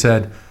Bryant,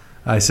 and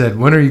I said,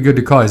 when are you good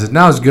to call? He said,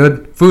 now it's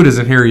good. Food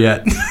isn't here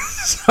yet.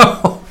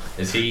 So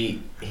is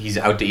he's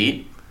out to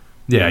eat?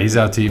 Yeah, he's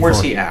out to eat. Where's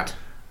he at?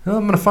 Well,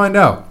 I'm going to find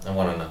out. I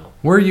want to know.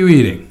 Where are you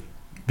eating?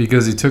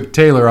 Because he took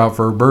Taylor out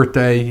for her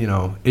birthday,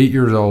 8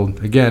 years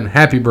old. Again,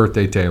 happy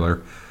birthday,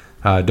 Taylor.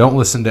 Don't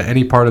listen to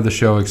any part of the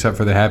show except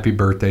for the happy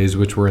birthdays,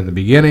 which were in the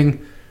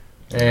beginning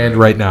and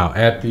right now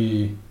at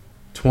the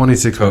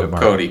 26-minute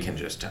mark. Cody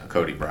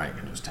Bryant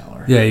can just tell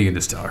her. Yeah, you can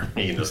just tell her.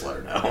 You can just let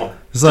her know.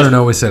 Just let her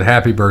know we said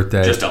happy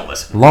birthday. Just don't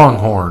listen.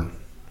 Longhorn.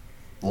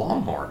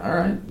 All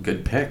right.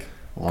 Good pick.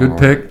 Good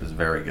pick. Is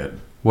very good.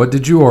 What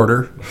did you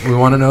order? We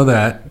want to know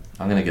that.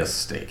 I'm going to guess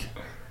steak.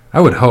 I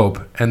would hope.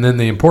 And then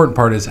the important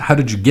part is, how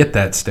did you get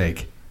that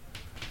steak?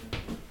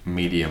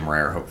 Medium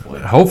rare, hopefully.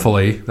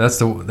 Hopefully. That's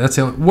the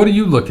what are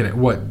you looking at?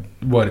 What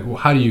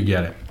how do you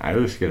get it? I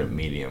always get a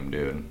medium,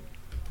 dude.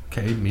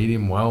 Okay,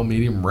 medium well,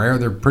 medium rare.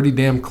 They're pretty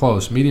damn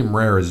close. Medium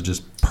rare is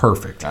just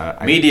perfect.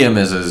 Medium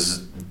is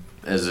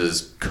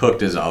as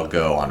cooked as I'll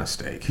go on a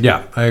steak.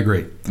 Yeah, I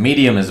agree.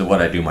 Medium is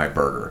what I do my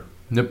burger.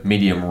 Yep.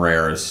 Medium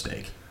rare is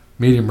steak.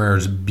 Medium rare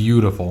is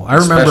beautiful. I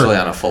remember, especially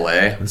on a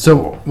fillet.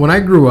 So when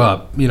I grew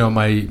up,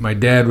 my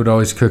dad would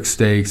always cook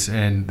steaks,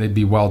 and they'd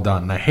be well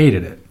done, and I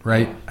hated it.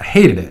 Right? I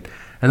hated it.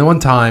 And then one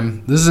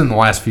time, this is in the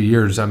last few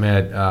years, I'm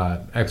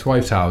at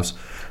ex-wife's house,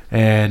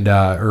 and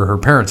or her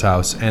parents'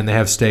 house, and they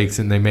have steaks,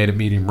 and they made it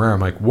medium rare.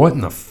 I'm like, what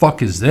in the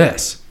fuck is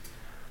this?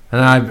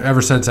 And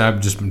ever since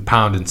I've just been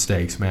pounding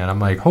steaks, man. I'm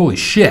like, holy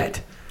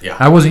shit. Yeah.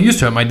 I wasn't used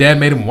to it. My dad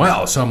made them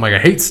well, so I'm like, I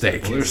hate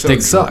steak. Well,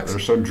 steak sucks. They're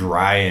so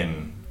dry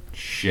and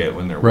shit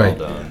when they're well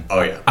done.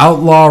 Oh yeah.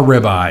 Outlaw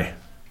ribeye.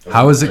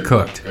 How is it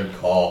cooked? Good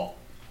call.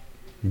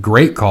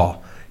 Great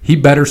call. He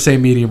better say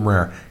medium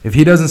rare. If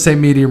he doesn't say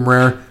medium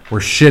rare, we're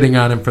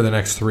shitting on him for the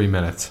next 3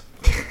 minutes.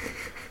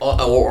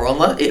 Or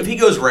if he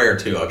goes rare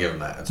too, I'll give him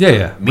that.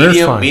 Yeah.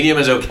 Medium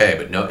is okay,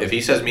 but no. If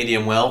he says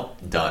medium well,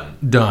 done.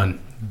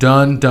 Done.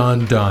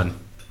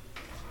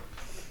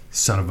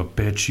 Son of a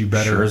bitch, you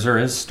better.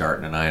 Scherzer is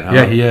starting tonight, huh?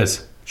 Yeah, he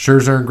is.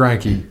 Scherzer and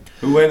Greinke.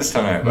 Who wins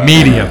tonight?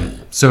 Medium.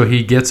 So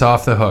he gets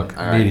off the hook.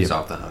 All right, medium. he's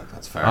off the hook.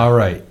 That's fair. All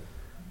right.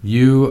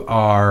 You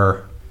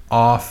are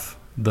off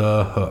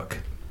the hook.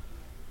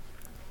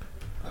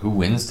 Who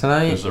wins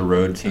tonight? There's a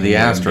road team. The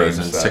Astros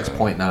in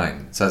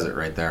 6.9. It says it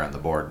right there on the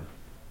board.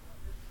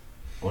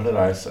 What did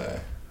I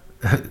say?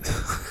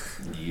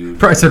 You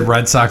probably said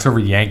Red Sox over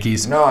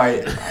Yankees. No, I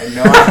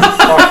know.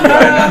 Fuck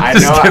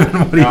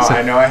you.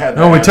 I know. I had.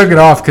 No, we took it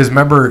off because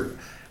remember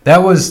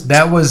that was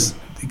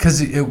because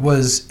it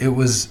was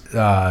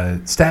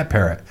Stat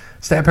Parrot.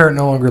 Stat Parrot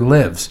no longer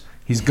lives.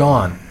 He's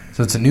gone.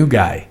 So it's a new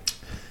guy.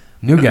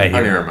 New guy here. I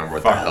don't even remember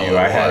what the hell it was.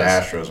 I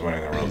had Astros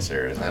winning the World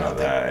Series. I know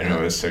that. I know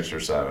it was 6 or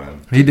 7.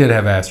 He did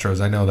have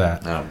Astros. I know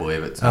that. I don't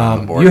believe it. It's not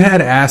on the board. You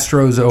had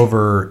Astros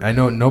over. I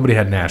know nobody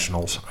had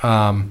Nationals.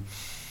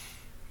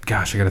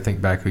 Gosh, I got to think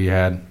back who you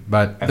had.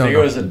 But I think it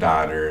was the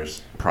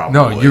Dodgers. Probably.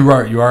 No,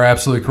 you are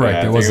absolutely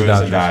correct. Yeah, it was the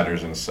Dodgers. The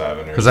Dodgers in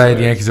 7. Because I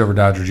had Yankees over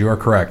Dodgers. You are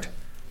correct.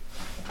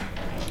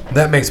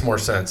 That makes more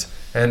sense.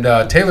 And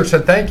Taylor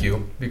said thank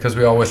you because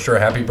we all wished her a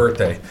happy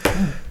birthday.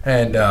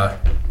 And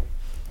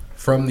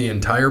from the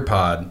entire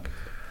pod.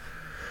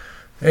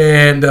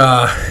 And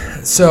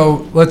so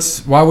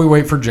while we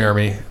wait for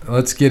Jeremy,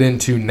 let's get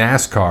into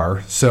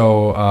NASCAR.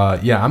 So,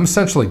 I'm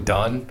essentially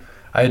done.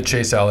 I had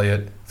Chase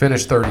Elliott,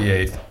 finished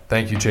 38th.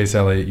 Thank you, Chase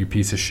Elliott, you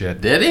piece of shit.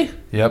 Did he?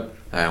 Yep.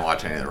 I didn't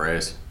watch any of the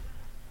race.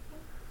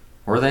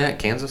 Where were they at?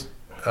 Kansas?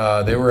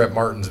 They were at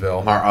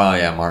Martinsville.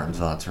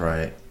 Martinsville, that's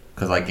right.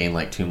 Because I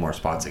gained 2 more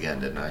spots again,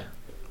 didn't I?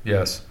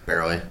 Yes.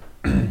 Barely.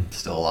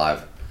 Still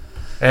alive.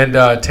 And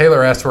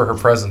Taylor asked where her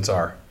presents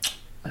are.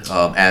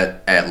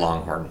 At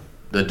Longhorn.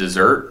 The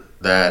dessert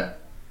that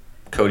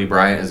Cody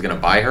Bryant is going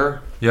to buy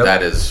her, Yep.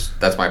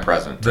 that's my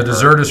present. The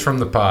dessert is from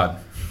the pod.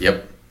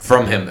 Yep.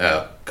 From him.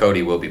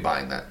 Cody will be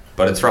buying that.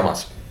 But it's from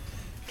us.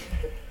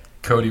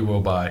 Cody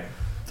will buy.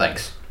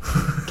 Thanks.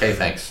 Okay,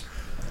 thanks.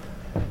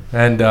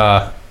 And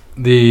all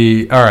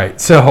right,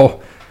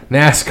 so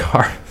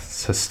NASCAR,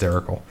 it's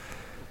hysterical.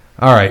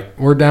 All right,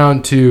 we're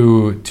down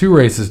to 2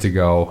 races to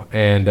go,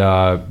 and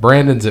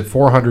Brandon's at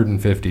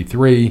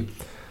 453,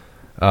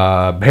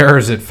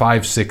 Bear's at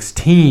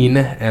 516,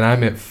 and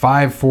I'm at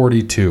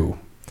 542.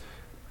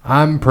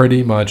 I'm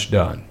pretty much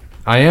done.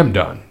 I am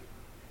done,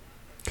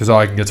 because all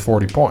I can get is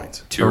 40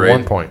 points.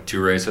 1 point.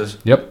 2 races?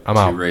 Yep, I'm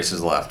out. 2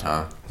 races left,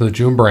 huh? So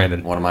June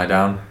Brandon. What am I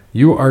down?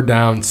 You are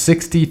down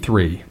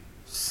 63.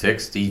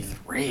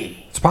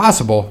 63. It's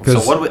possible. So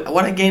what did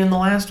I gain in the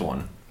last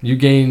one? You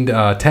gained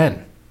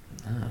 10.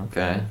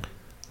 Okay.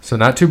 So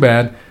not too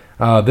bad.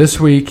 This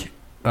week,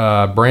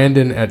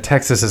 Brandon at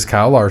Texas is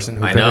Kyle Larson,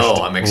 who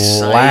I'm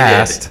excited.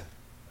 last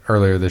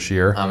earlier this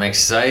year. I'm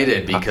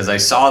excited because I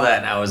saw that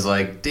and I was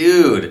like,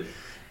 dude.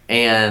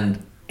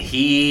 And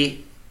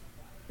he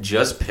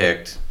just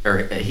picked,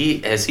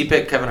 has he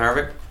picked Kevin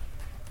Harvick?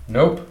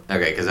 Nope.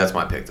 Okay, because that's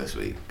my pick this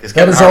week.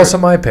 That is also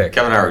my pick.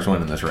 Kevin Harvick's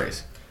winning this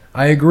race.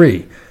 I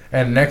agree.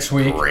 And next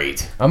week,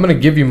 Great. I'm going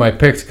to give you my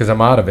picks because I'm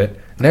out of it.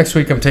 Next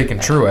week, I'm taking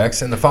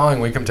Truex, and the following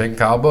week, I'm taking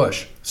Kyle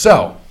Busch.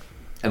 So.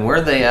 And where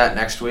are they at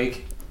next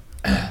week?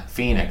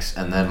 Phoenix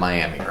and then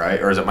Miami,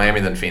 right? Or is it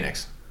Miami then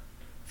Phoenix?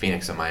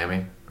 Phoenix and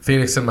Miami?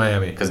 Phoenix and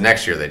Miami. Because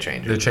next year they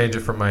change it. They change it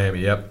from Miami,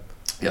 yep.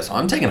 Yeah, so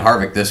I'm taking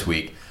Harvick this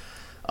week.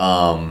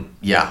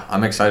 Yeah,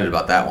 I'm excited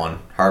about that one.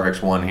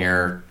 Harvick's won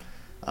here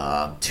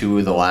 2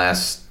 of the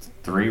last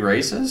 3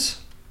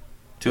 races.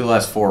 2 of the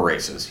last 4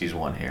 races he's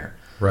won here.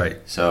 Right.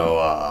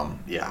 So,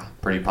 yeah,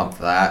 pretty pumped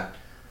for that.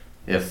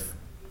 If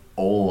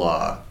old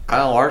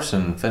Kyle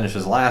Larson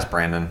finishes last,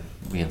 Brandon,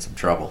 we'll be in some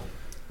trouble.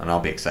 And I'll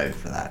be excited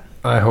for that.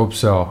 I hope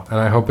so. And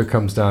I hope it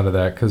comes down to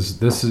that because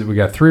we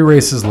got 3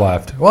 races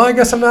left. Well, I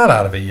guess I'm not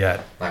out of it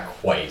yet. Not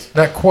quite.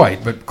 Not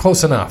quite, but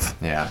close enough.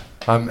 Yeah.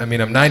 I'm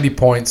 90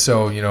 points,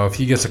 so, if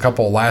he gets a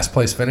couple of last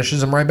place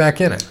finishes, I'm right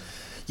back in it.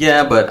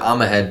 Yeah, but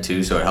I'm ahead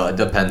too, so it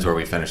depends where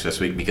we finish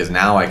this week because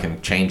now I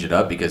can change it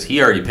up because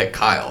he already picked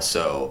Kyle,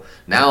 so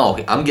now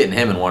I'm getting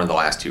him in one of the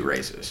last 2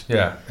 races.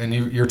 Yeah, and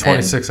you're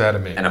 26 ahead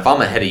of me. And if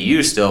I'm ahead of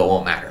you still, it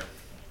won't matter.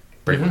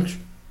 Pretty much.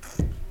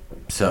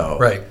 So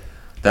right.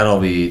 That'll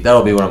be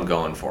what I'm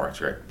going for. It's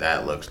great.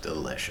 That looks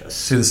delicious.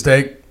 See the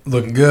steak?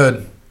 Looking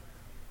good.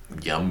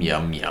 Yum,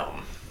 yum,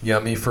 yum.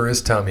 Yummy for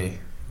his tummy.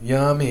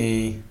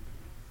 Yummy.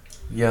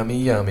 Yummy,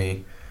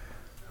 yummy.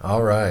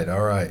 All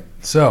right.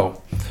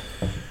 So,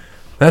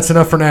 that's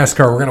enough for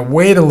NASCAR. We're going to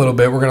wait a little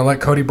bit. We're going to let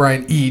Cody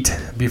Bryant eat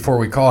before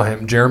we call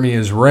him. Jeremy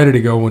is ready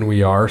to go when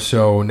we are.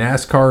 So,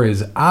 NASCAR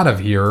is out of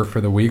here for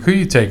the week. Who are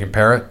you taking,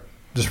 Parrot?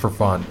 Just for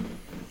fun.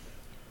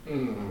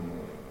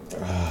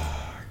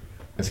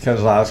 Is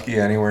Keselowski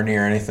anywhere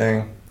near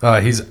anything?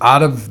 He's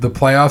out of the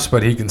playoffs,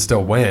 but he can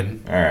still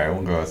win. All right,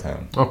 we'll go with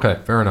him. Okay,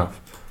 fair enough.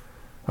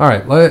 All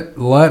right,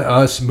 let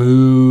us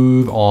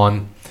move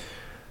on.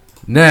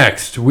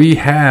 Next, we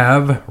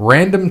have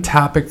random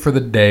topic for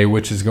the day,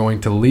 which is going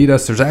to lead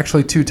us. There's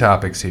actually 2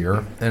 topics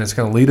here, and it's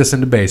going to lead us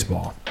into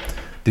baseball.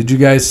 Did you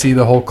guys see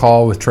the whole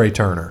call with Trey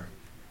Turner?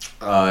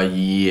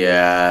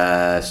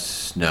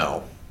 Yes.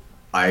 No.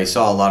 I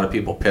saw a lot of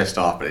people pissed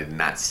off, but I did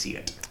not see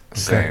it.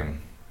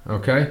 Same.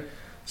 Okay.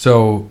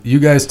 So you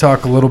guys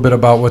talk a little bit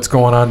about what's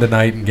going on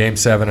tonight in Game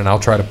 7, and I'll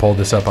try to pull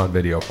this up on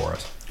video for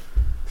us.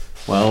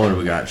 Well, what do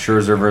we got?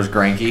 Scherzer versus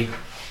Greinke.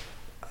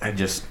 I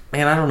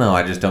don't know.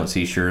 I just don't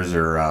see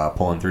Scherzer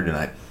pulling through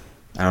tonight.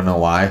 I don't know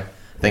why.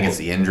 I think it's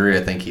the injury.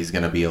 I think he's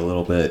going to be a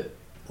little bit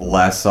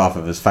less off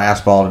of his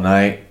fastball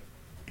tonight.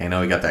 I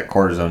know he got that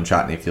cortisone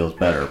shot and he feels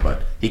better,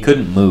 but he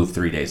couldn't move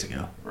 3 days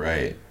ago.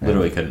 Right.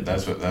 Literally couldn't.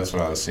 That's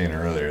what I was seeing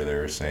earlier. They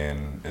were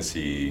saying, is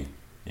he,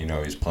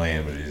 he's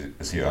playing, but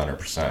is he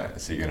 100%?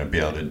 Is he going to be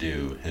able to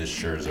do his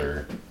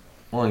Scherzer?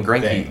 Well, and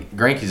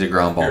Greinke's a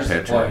ground ball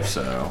pitcher,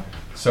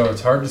 so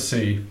it's hard to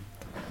see.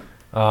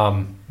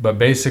 But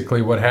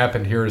basically what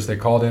happened here is they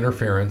called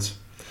interference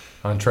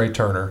on Trey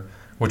Turner,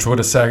 which would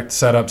have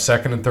set up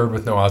second and third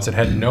with no outs. It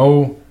had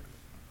no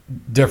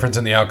difference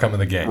in the outcome of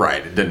the game.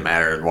 Right. It didn't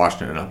matter.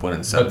 Washington ended up winning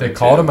 7-2. But they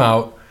called him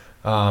out.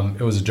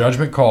 It was a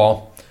judgment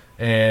call.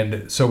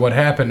 And so what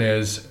happened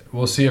is,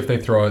 we'll see if they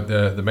throw it.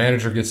 The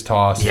manager gets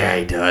tossed. Yeah,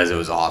 he does. It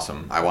was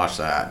awesome. I watched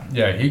that.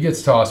 Yeah, he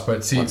gets tossed.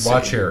 But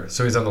watch here.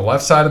 So he's on the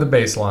left side of the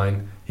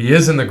baseline. He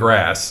is in the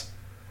grass.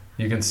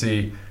 You can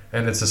see.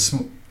 And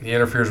he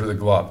interferes with a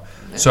glove.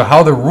 Yeah. So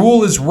how the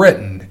rule is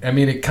written,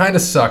 it kind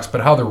of sucks,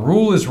 but how the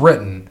rule is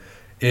written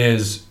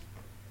is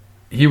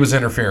he was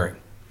interfering.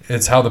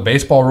 It's how the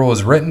baseball rule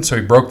is written, so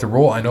he broke the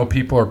rule. I know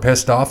people are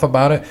pissed off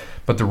about it,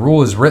 but the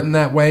rule is written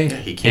that way. Yeah,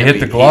 he hit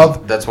the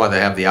glove. That's why they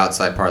have the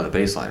outside part of the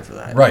baseline for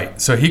that. Right.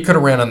 So he could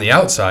have ran on the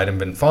outside and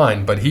been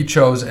fine, but he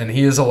chose, and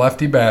he is a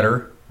lefty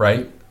batter,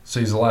 right? So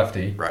he's a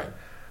lefty. Right.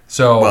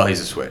 So well,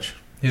 he's a switch.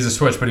 He's a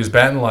switch, but he's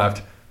batting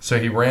left. So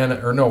he ran,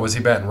 or no, was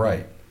he batting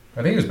right?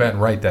 I think he was batting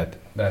right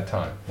that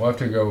time. We'll have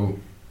to go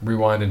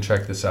rewind and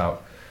check this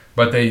out.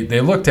 But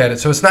they looked at it,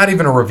 so it's not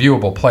even a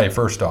reviewable play,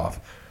 first off.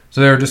 So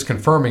they were just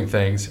confirming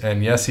things,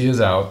 and yes, he is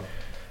out.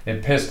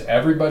 It pissed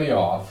everybody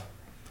off.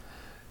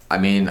 I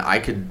mean, I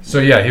could... So,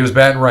 yeah, he was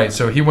batting right.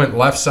 So he went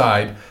left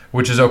side,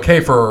 which is okay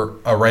for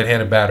a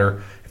right-handed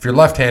batter. If you're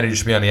left-handed, you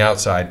should be on the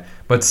outside.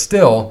 But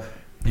still,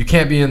 you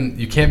can't be in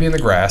the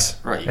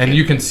grass. Right, and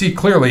you can see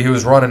clearly he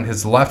was running,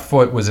 his left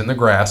foot was in the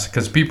grass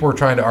because people were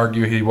trying to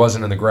argue he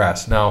wasn't in the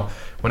grass. Now,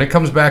 when it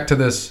comes back to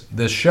this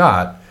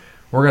shot,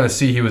 we're going to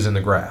see he was in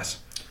the grass.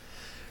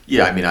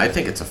 Yeah, I mean, I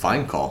think it's a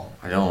fine call.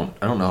 I don't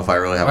know if I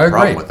really have a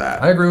problem with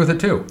that. I agree with it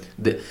too.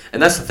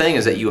 And that's the thing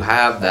is that you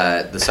have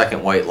the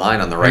second white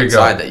line on the right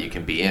side that you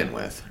can be in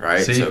with,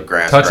 right? See? So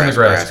grass, touching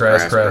grass,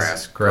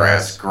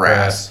 the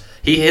grass.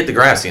 He hit the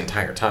grass the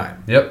entire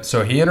time. Yep.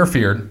 So he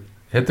interfered,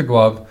 hit the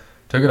glove,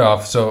 took it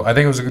off. So I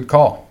think it was a good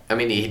call. I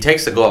mean, he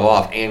takes the glove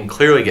off and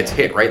clearly gets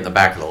hit right in the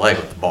back of the leg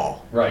with the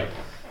ball. Right.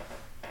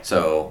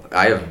 So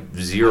I have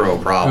zero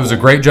problem. It was a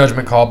great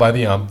judgment call by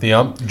the ump.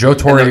 Joe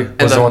Torre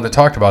was the one that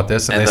talked about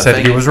this, and they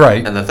said he was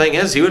right. And the thing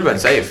is, he would have been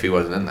safe if he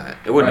wasn't in that.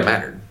 It wouldn't have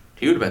mattered.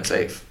 He would have been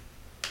safe.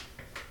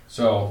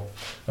 So,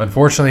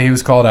 unfortunately, he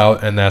was called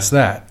out, and that's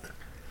that.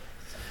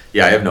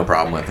 Yeah, I have no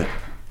problem with it.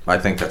 I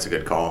think that's a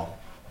good call.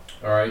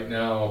 All right,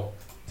 now,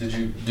 did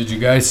you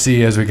guys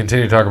see, as we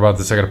continue to talk about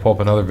this, I got to pull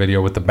up another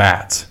video with the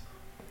bats.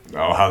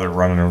 Oh, how they're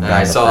running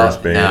down to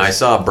first base. I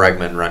saw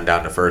Bregman run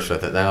down to first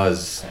with it. That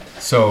was...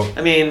 So...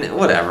 I mean,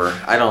 whatever.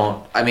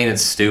 I mean,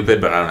 it's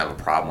stupid, but I don't have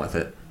a problem with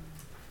it.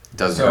 It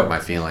doesn't hurt my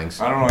feelings.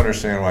 I don't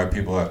understand why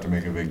people have to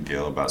make a big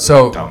deal about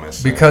the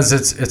dumbest because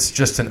thing. It's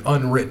just an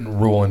unwritten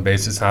rule in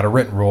base. It's not a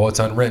written rule. It's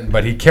unwritten.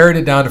 But he carried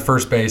it down to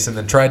first base and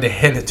then tried to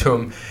hit it to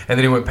him, and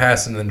then he went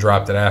past and then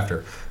dropped it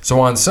after. So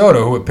Juan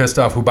Soto, who had pissed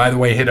off, who, by the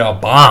way, hit a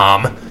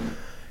bomb...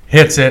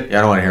 hits it. Yeah,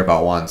 I don't want to hear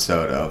about Juan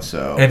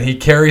Soto. And he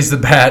carries the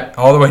bat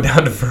all the way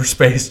down to first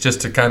base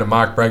just to kind of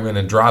mock Bregman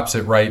and drops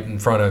it right in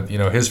front of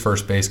his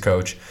first base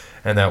coach,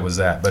 and that was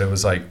that. But it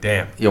was like,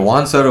 damn. Yeah,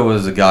 Juan Soto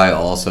was a guy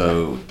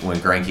also when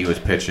Greinke was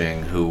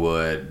pitching who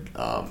would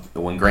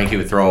when Greinke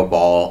would throw a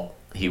ball,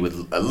 he would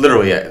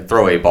literally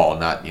throw a ball,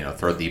 not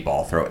throw the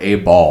ball, throw a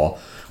ball.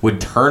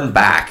 Would turn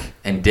back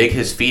and dig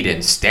his feet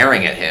in,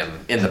 staring at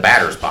him in the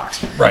batter's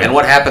box. Right. And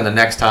what happened the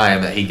next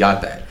time that he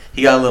got that?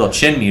 He got a little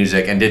chin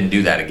music and didn't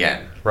do that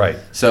again. Right.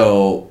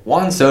 So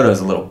Juan Soto's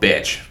a little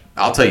bitch.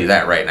 I'll tell you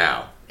that right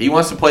now. He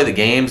wants to play the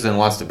games and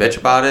wants to bitch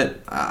about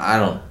it. I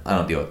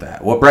don't deal with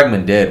that. What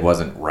Bregman did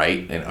wasn't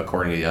right,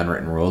 according to the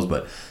unwritten rules.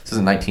 But this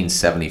isn't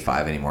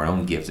 1975 anymore. No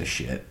one gives a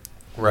shit.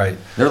 Right.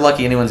 They're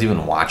lucky anyone's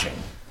even watching.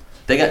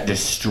 They got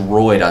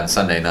destroyed on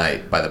Sunday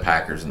night by the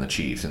Packers and the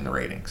Chiefs in the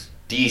ratings.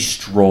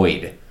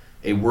 Destroyed.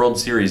 A World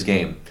Series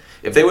game.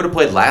 If they would have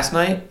played last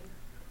night.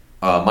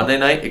 Monday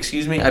night,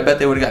 I bet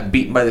they would have gotten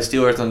beaten by the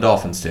Steelers and the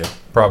Dolphins too.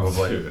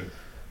 Probably.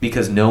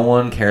 Because no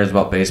one cares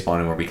about baseball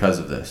anymore because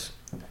of this.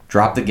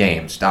 Drop the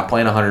game. Stop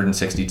playing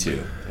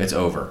 162. It's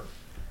over.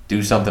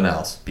 Do something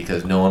else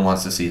because no one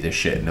wants to see this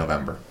shit in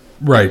November.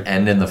 Right.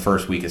 End in the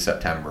first week of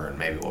September and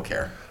maybe we'll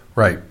care.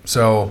 Right.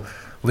 So,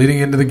 leading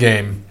into the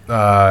game,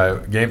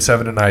 Game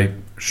 7 tonight,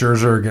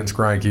 Scherzer against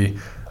Greinke.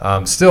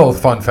 Still,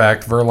 fun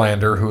fact,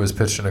 Verlander, who has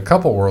pitched in a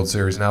couple World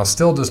Series now,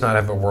 still does not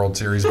have a World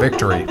Series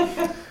victory.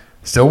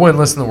 Still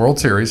winless in the World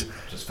Series.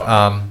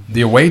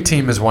 The away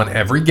team has won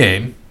every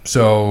game.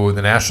 So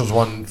the Nationals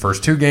won the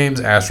first 2 games.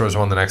 Astros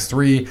won the next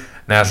 3.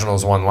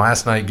 Nationals won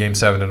last night, Game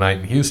 7 tonight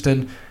in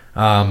Houston.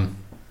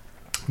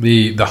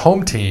 The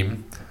home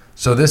team,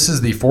 so this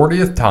is the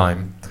 40th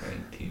time.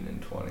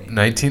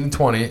 19 and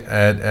 20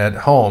 at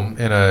home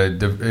in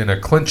a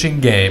clinching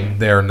game.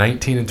 They are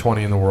 19 and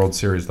 20 in the World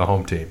Series, the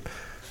home team.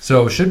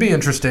 So it should be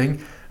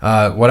interesting.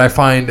 What I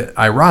find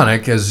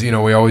ironic is,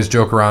 we always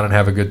joke around and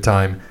have a good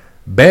time.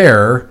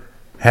 Bear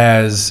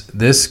has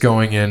this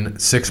going in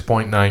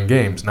 6.9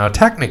 games. Now,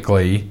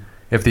 technically,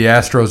 if the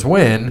Astros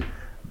win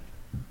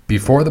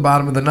before the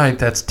bottom of the 9th,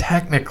 that's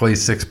technically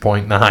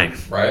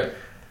 6.9. Right.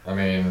 I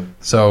mean...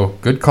 So,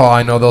 good call.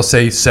 I know they'll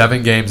say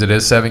 7 games. It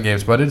is 7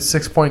 games, but it's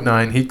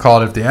 6.9. He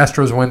called it. If the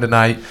Astros win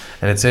tonight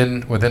and it's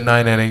within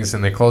 9 innings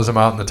and they close them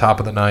out in the top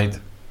of the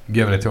 9th, I'm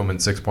giving it to him in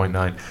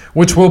 6.9,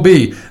 which will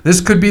be, this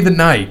could be the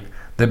night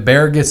that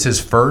Bear gets his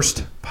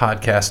first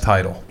podcast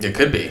title. It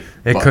could be.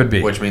 Could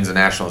be. Which means the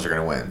Nationals are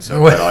going to win.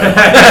 So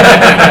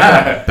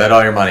bet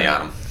all your money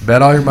on them.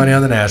 Bet all your money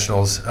on the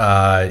Nationals.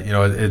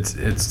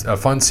 It's a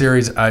fun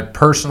series. I'm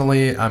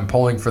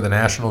pulling for the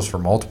Nationals for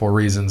multiple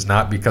reasons,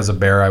 not because of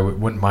Bear. I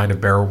wouldn't mind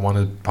if Bear won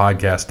a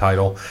podcast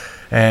title.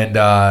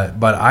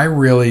 But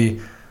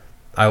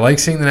I like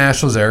seeing the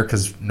Nationals there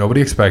because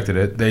nobody expected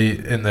it. They,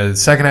 in the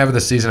second half of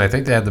the season, I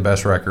think they had the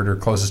best record or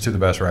closest to the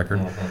best record.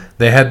 Mm-hmm.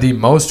 They had the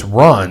most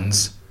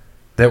runs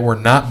that were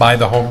not by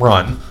the home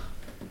run.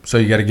 So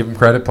you got to give them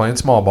credit playing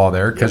small ball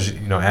there because,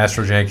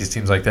 Astros, Yankees,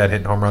 teams like that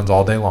hitting home runs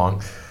all day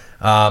long.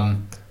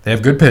 They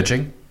have good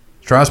pitching.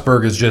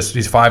 Strasburg is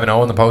he's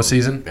 5-0 in the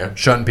postseason,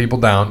 shutting people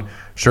down.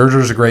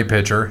 Scherzer's a great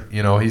pitcher.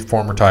 He's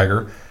former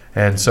Tiger.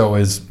 and so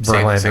is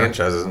Verlander.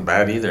 Sanchez isn't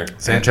bad either.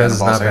 Sanchez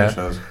is not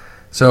bad.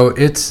 So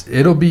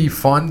it'll be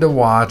fun to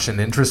watch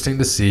and interesting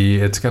to see.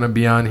 It's going to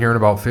be on here in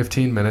about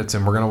 15 minutes,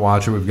 and we're going to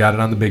watch it. We've got it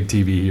on the big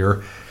TV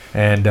here,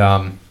 and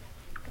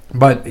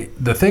but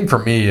the thing for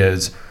me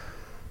is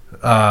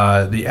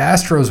the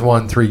Astros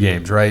won 3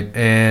 games, right?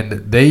 And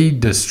they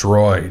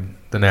destroyed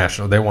the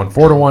Nationals. They won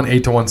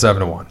 4-1, 8-1,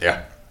 7-1.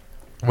 Yeah.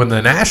 When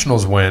the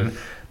Nationals win,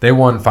 they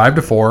won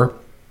 5-4,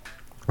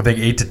 I think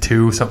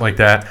 8-2, something like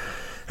that,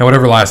 and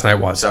whatever last night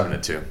was.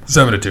 7-2.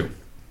 7-2.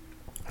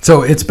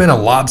 So it's been a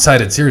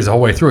lopsided series the whole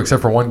way through,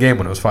 except for one game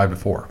when it was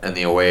 5-4. And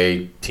the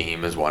away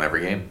team has won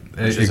every game,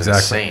 which is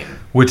insane.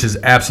 Which is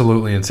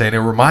absolutely insane. It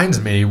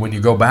reminds me when you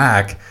go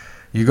back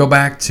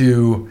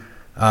to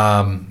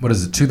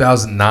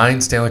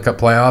 2009 Stanley Cup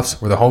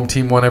playoffs, where the home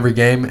team won every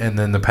game, and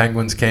then the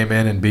Penguins came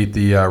in and beat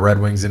the Red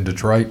Wings in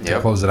Detroit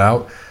to close it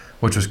out,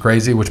 which was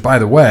crazy. Which, by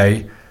the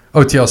way,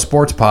 OTL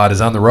Sports Pod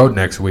is on the road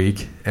next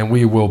week, and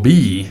we will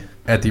be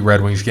at the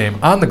Red Wings game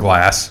on the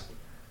glass.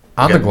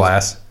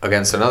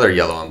 Against another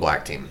yellow and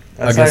black team.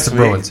 Against the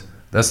Bruins.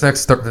 That's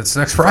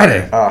next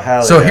Friday. Oh,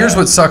 hell so yeah. Here's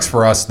what sucks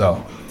for us,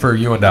 though, for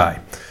you and I.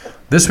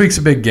 This week's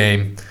a big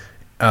game.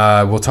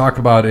 We'll talk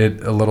about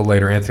it a little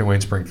later. Anthony Wayne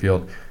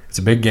Springfield. It's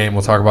a big game.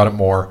 We'll talk about it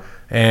more.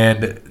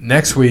 And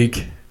next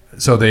week,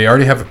 so they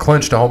already have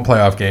clinched a home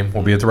playoff game.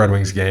 We'll be at the Red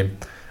Wings game.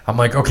 I'm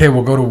like, okay,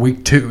 we'll go to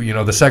week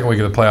 2, the second week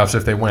of the playoffs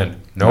if they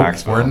win. Nope,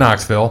 we're in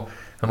Knoxville.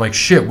 I'm like,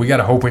 shit, we got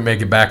to hope we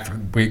make it back.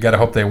 We got to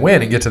hope they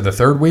win and get to the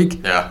third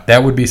week. Yeah.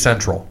 That would be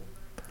Central.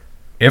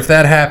 If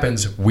that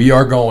happens, we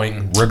are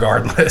going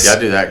regardless. Yeah,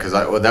 do that because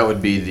that would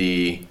be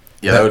the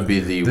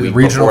week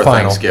regional before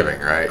final. Thanksgiving,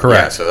 right?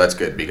 Correct. Yeah, so that's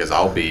good because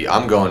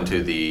I'm going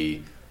to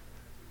the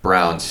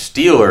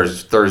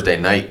Browns-Steelers Thursday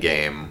night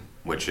game,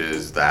 which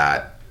is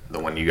the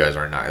one you guys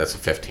are not. That's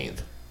the 15th.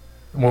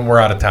 When we're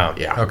out of town.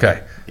 Yeah.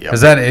 Okay. Yep.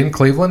 Is that in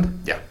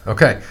Cleveland? Yeah.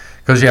 Okay.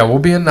 Because, we'll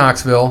be in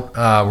Knoxville.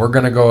 We're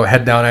going to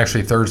head down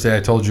actually Thursday.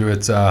 I told you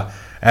it's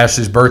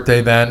Ashley's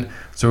birthday then.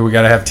 So we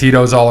got to have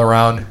Tito's all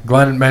around.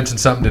 Glenn mentioned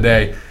something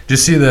today. Did you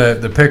see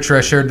the picture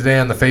I shared today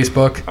on the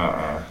Facebook?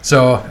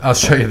 So I'll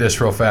show you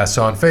this real fast.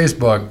 So on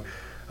Facebook,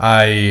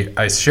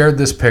 I shared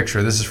this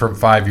picture. This is from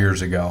 5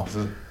 years ago.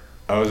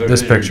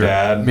 This picture.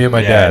 Dad? Me and my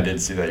I dad.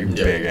 did see that. You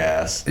big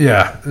ass.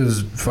 Yeah, it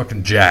was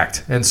fucking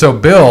jacked. And so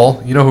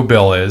Bill, you know who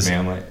Bill is?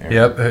 Manley.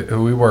 Yep,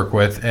 who we work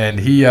with. And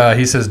he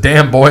says,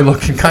 damn, boy,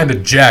 looking kind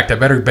of jacked. I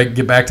better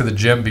get back to the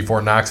gym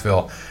before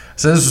Knoxville.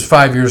 So this was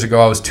 5 years ago.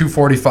 I was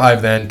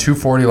 245 then,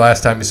 240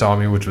 last time he saw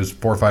me, which was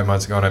 4 or 5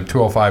 months ago, and I'm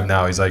 205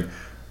 now. He's like,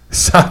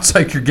 sounds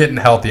like you're getting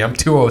healthy. I'm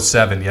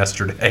 207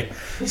 yesterday.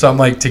 So I'm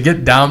like, to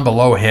get down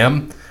below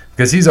him,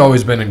 because he's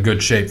always been in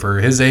good shape. For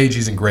his age,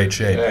 he's in great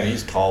shape. Yeah,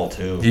 he's tall,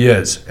 too. He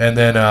is. And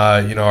then,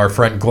 our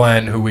friend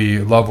Glenn, who we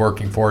love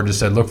working for, just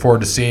said, look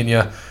forward to seeing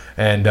you.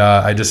 And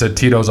I just said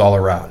Tito's all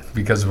around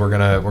because we're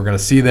gonna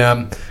see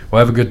them. We'll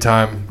have a good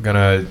time.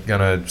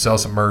 Gonna sell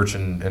some merch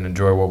and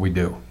enjoy what we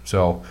do.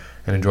 So,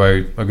 and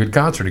enjoy a good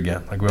concert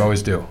again, like we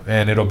always do.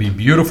 And it'll be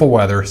beautiful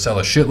weather. Sell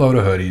a shitload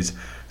of hoodies.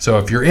 So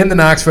if you're in the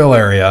Knoxville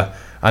area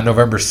on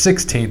November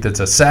 16th, it's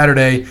a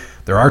Saturday.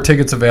 There are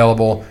tickets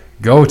available.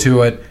 Go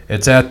to it.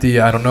 It's at the,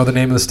 I don't know the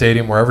name of the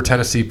stadium, wherever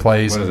Tennessee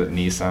plays. What is it,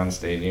 Nissan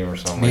Stadium or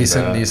something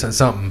Nissan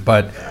something.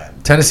 But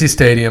Tennessee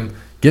Stadium,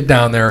 get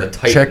down there,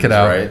 Titans, check it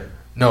out. Right?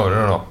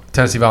 No.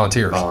 Tennessee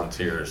Volunteers.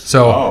 Volunteers.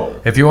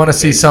 So if you want to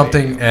see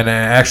something and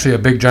actually a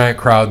big giant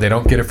crowd, they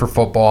don't get it for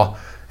football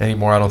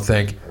anymore, I don't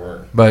think.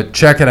 But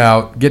check it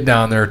out. Get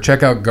down there.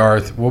 Check out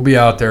Garth. We'll be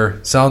out there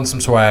selling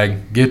some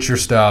swag. Get your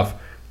stuff.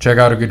 Check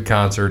out a good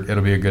concert.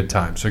 It'll be a good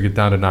time. So get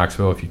down to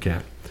Knoxville if you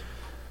can.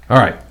 All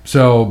right,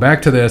 so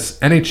back to this.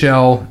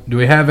 NHL, do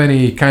we have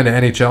any kind of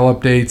NHL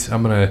updates?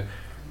 I'm going to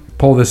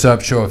pull this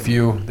up, show a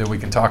few that we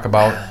can talk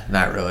about.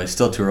 Not really.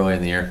 Still too early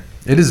in the year.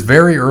 It is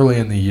very early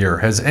in the year.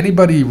 Has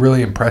anybody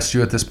really impressed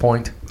you at this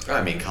point?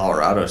 I mean,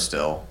 Colorado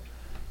still.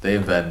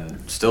 They've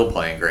been still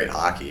playing great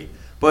hockey.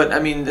 But, I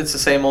mean, it's the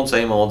same old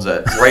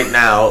that right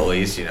now, at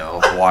least,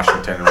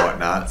 Washington and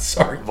whatnot.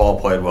 Sorry. Have all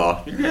played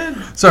well. You're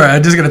good. Sorry,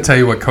 I'm just going to tell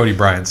you what Cody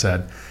Bryant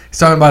said. He's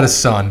talking about his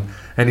son.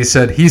 And he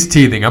said, he's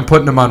teething. I'm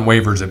putting him on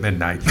waivers at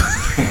midnight.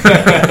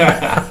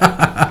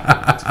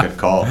 That's a good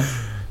call.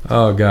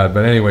 Oh, God.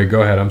 But anyway,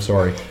 go ahead. I'm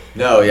sorry.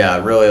 No,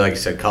 yeah, really, like I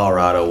said,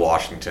 Colorado,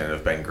 Washington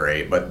have been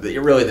great. But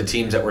really, the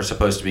teams that were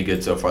supposed to be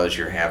good so far this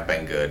year have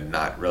been good.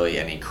 Not really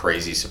any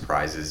crazy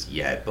surprises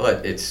yet,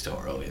 but it's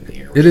still early in the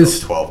year. It is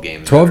 12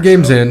 games 12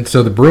 games in.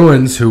 So the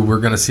Bruins, who we're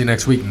going to see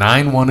next week,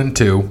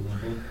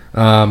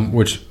 9-1-2,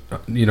 which,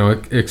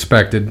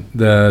 expected.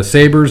 The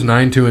Sabres,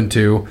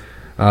 9-2-2.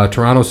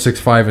 Toronto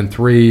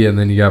 6-5-3, and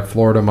then you got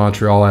Florida,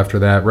 Montreal after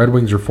that. Red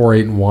Wings are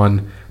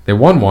 4-8-1. They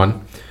won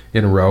one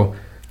in a row.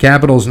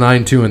 Capitals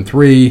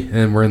 9-2-3,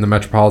 and we're in the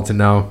Metropolitan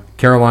now.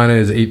 Carolina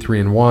is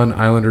 8-3-1.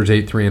 Islanders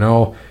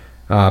 8-3-0.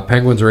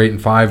 Penguins are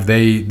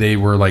 8-5. They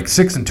were like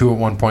 6-2 at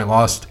one point,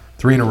 lost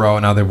 3 in a row,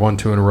 and now they've won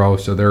 2 in a row.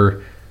 So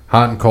they're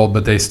hot and cold,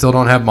 but they still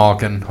don't have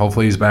Malkin.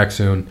 Hopefully he's back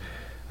soon.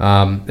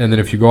 And then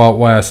if you go out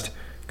west,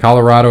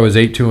 Colorado is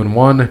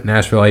 8-2-1.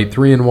 Nashville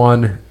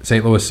 8-3-1.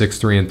 St. Louis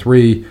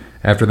 6-3-3.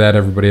 After that,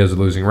 everybody has a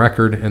losing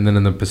record. And then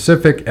in the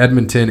Pacific,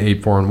 Edmonton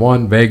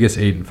 8-4-1. Vegas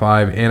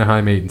 8-5.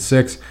 Anaheim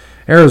 8-6.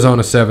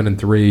 Arizona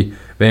 7-3.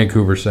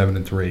 Vancouver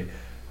 7-3.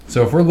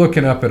 So if we're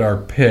looking up at our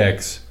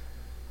picks,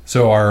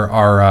 so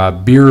our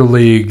beer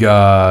league,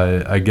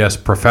 I guess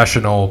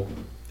professional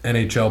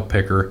NHL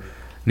picker,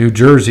 New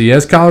Jersey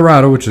has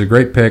Colorado, which is a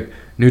great pick.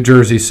 New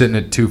Jersey sitting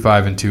at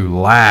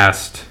 2-5-2,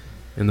 last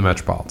in the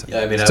Metropolitan. Yeah,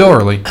 I mean, still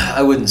early.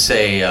 I wouldn't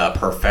say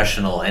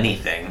professional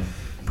anything.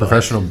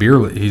 Professional beer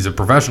league. He's a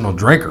professional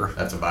drinker.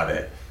 That's about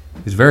it.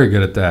 He's very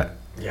good at that.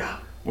 Yeah.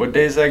 What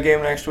day is that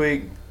game next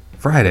week?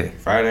 Friday.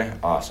 Friday?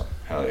 Awesome.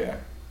 Hell yeah.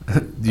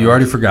 You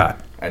already forgot.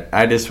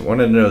 I just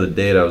wanted to know the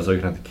date. I was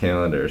looking at the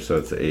calendar, so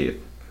it's the 8th.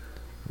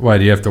 Why,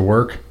 do you have to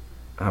work?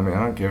 I mean,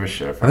 I don't give a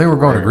shit. I think we're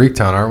going to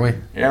Greektown, aren't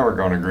we? Yeah, we're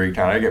going to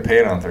Greektown. I get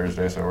paid on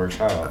Thursday, so it works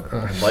out.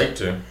 I'd like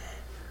to.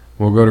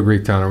 We'll go to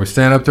Greektown. Are we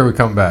staying up there or we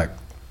come back?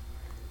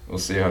 We'll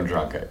see how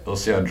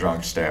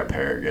drunk Stat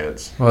Parrot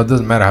gets. Well, it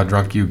doesn't matter how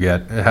drunk you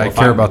get. I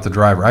care about the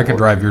driver. I can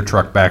drive your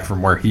truck back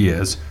from where he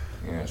is.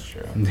 Yeah, that's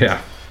true.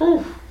 Yeah.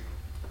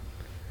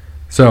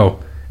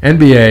 So,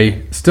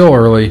 NBA, still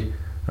early.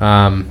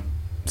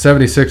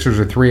 76ers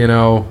are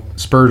 3-0.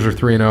 Spurs are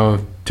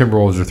 3-0.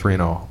 Timberwolves are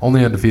 3-0.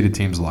 Only undefeated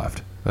teams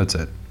left. That's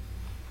it.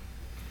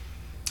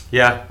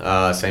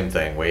 Yeah, same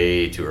thing.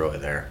 Way too early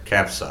there.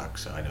 Caps suck,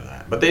 so I know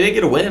that. But they did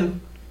get a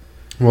win.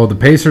 Well, the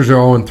Pacers are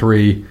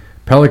 0-3.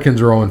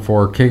 Pelicans are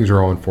 0-4. Kings are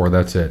 0-4.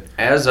 That's it.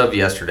 As of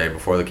yesterday,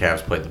 before the Cavs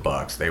played the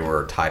Bucks, they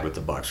were tied with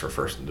the Bucks for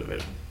first in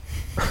division.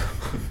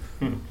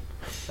 And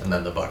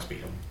then the Bucks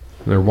beat them.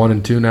 They're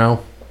 1-2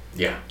 now.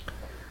 Yeah.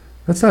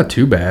 That's not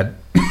too bad.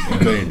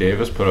 Anthony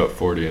Davis put up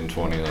 40 and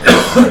 20.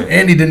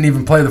 And he didn't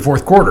even play the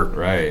fourth quarter.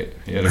 Right.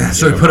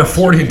 So he put up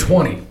 40 and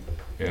 20.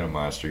 He had a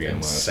monster game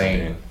Insane.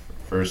 last night.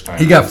 First time.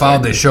 He got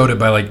fouled. They showed it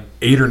by like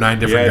 8 or 9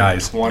 different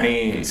guys.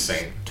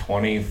 Insane.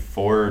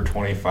 24 or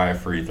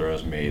 25 free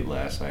throws made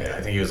last night. Yeah,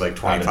 I think he was like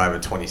 25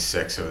 and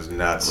 26. It was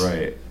nuts.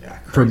 Right. Yeah,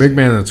 crazy. For a big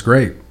man, that's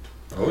great.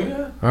 Oh,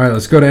 yeah. All right,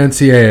 let's go to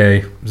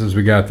NCAA since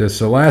we got this.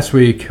 So last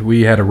week,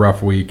 we had a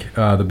rough week.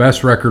 The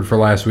best record for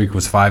last week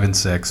was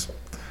 5-6,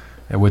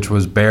 which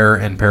was Bear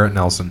and Parrot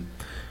Nelson.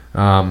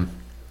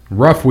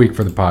 Rough week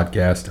for the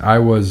podcast.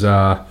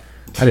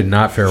 I did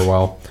not fare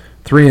well.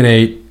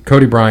 3-8.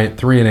 Cody Bryant,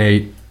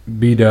 3-8.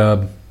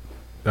 B-Dub,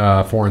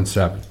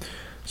 4-7.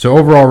 So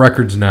overall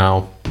records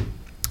now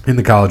in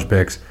the college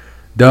picks: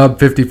 Dub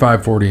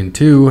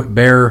 55-40-2,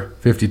 Bear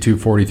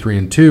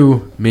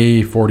 52-43-2,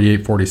 me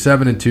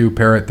 48-47-2,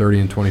 Parrot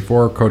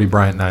 30-24, Cody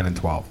Bryant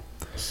 9-12.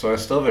 So I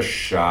still have a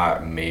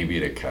shot maybe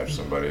to catch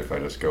somebody if I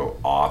just go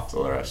off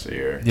the rest of the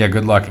year. Yeah,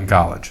 good luck in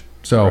college.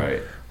 So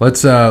Right.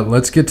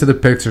 let's get to the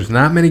picks. There's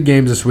not many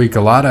games this week.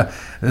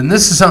 And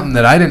this is something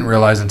that I didn't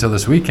realize until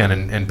this weekend.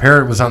 And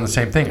Parrot was on the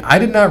same thing. I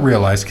did not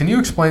realize. Can you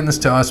explain this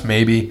to us?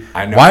 Maybe.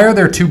 I know. Why are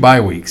there 2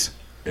 bye weeks?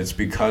 It's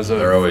because of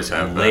There always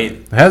have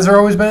late. Has there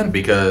always been?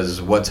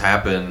 Because what's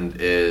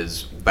happened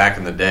is back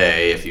in the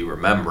day, if you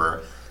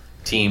remember,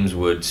 teams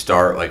would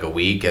start like a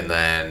week and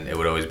then it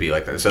would always be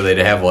like that. So they'd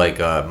have like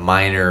a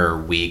minor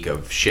week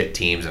of shit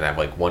teams and have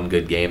like one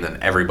good game, then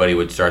everybody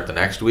would start the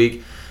next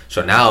week.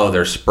 So now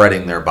they're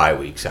spreading their bye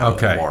weeks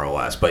out more or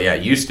less. But yeah,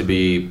 it used to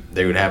be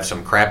they would have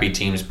some crappy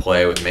teams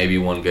play with maybe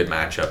one good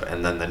matchup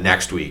and then the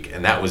next week,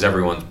 and that was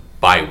everyone's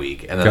bye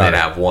week, and then they'd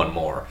have one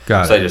more.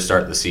 So they just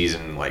start the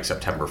season like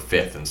September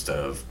 5th instead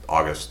of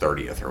August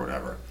 30th or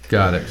whatever.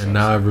 Got it. And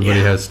now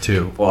everybody has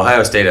 2. Well,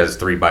 Ohio State has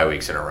 3 bye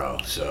weeks in a row,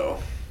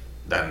 so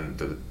then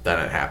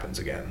it happens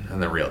again, and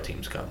the real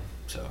teams come.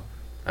 So,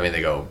 I mean,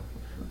 they go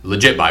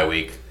legit bye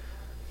week,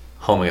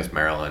 home against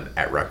Maryland,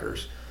 at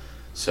Rutgers.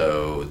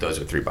 So those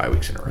are 3 bye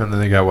weeks in a row. And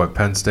then they got what?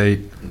 Penn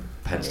State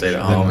at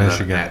home,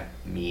 Michigan. and then at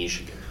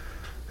Michigan.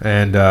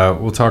 And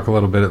we'll talk a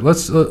little bit.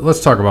 Let's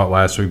talk about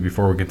last week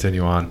before we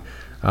continue on.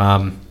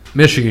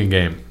 Michigan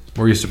game.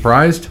 Were you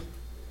surprised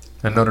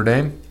at Notre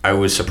Dame? I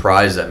was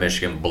surprised that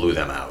Michigan blew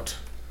them out.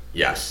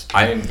 Yes,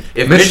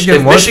 if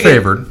Michigan was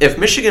favored. If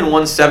Michigan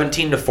won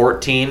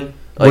 17-14,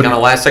 like on the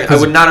last second, I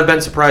would not have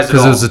been surprised at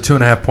all. Because it was a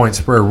 2.5 point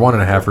spread,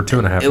 1.5 or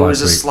 2.5 last week. It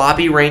was a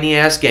sloppy, rainy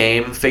ass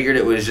game. Figured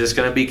it was just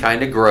going to be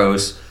kind of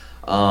gross.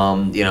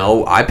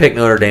 I picked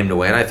Notre Dame to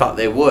win. I thought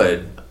they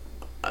would.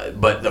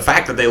 But the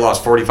fact that they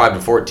lost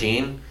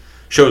 45-14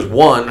 shows,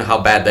 1, how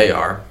bad they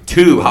are.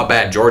 2, how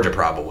bad Georgia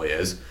probably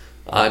is.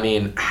 I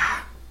mean,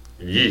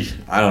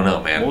 I don't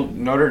know, man. Well,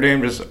 Notre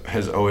Dame just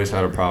has always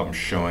had a problem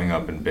showing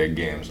up in big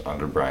games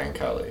under Brian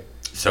Kelly.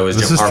 So is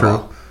Jim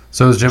Harbaugh. True.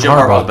 So is Jim Harbaugh. Jim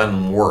Harbaugh's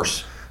been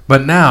worse.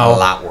 But now, a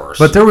lot worse.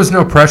 But there was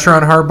no pressure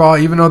on Harbaugh,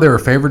 even though they were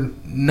favored.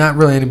 Not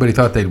really anybody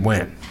thought they'd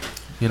win.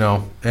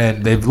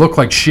 And they've looked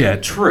like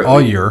shit all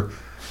year.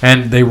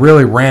 And they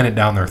really ran it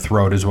down their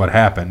throat is what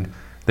happened.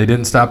 They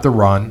didn't stop the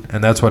run,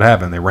 and that's what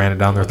happened. They ran it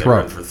down their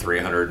throat. They ran for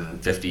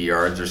 350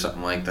 yards or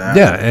something like that.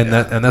 Yeah,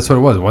 and that's what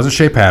it was. It wasn't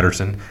Shea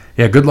Patterson.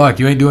 Yeah, good luck.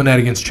 You ain't doing that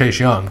against Chase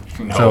Young.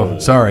 No. So,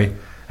 sorry.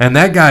 And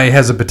that guy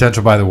has a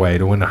potential, by the way,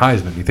 to win the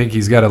Heisman. You think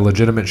he's got a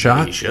legitimate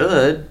shot? He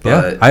should.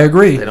 Yeah, But I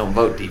agree. They don't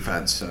vote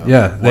defense. So.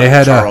 Yeah, they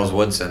had Charles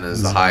Woodson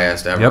is the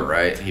highest ever, Yep.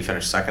 right? He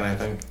finished second, I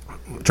think.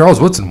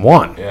 Charles Woodson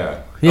won.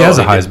 Yeah. He has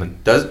a He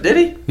Heisman. did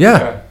he?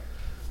 Yeah.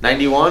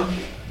 91?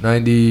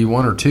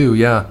 91 or 2,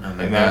 yeah. And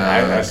then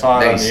I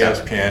saw it on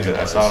 97, ESPN.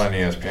 I saw it on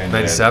ESPN.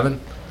 97?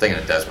 Thinking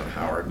of Desmond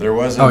Howard. There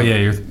was Oh,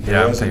 yeah,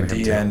 there I'm was a thinking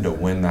him too. DN to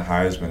win the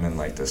Heisman in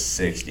like the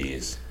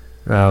 60s.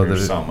 Oh, Or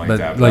something like but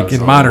that, but like that was in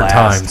the modern last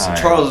times. time.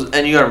 Charles,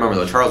 and you got to remember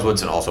though, Charles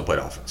Woodson also played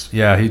offense.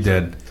 Yeah, he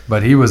did.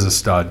 But he was a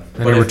stud.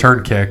 And But he if-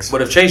 returned kicks.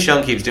 But if Chase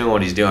Young keeps doing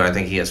what he's doing, I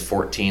think he has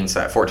 14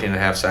 and a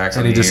half sacks.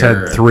 And on he the just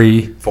year. had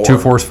 3, Four. 2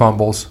 forced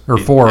fumbles. Or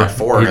 4. Yeah,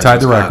 4 He against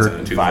tied the Wisconsin record.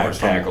 and 2 5 forced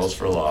tackles fumbles.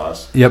 for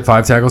loss. Yep,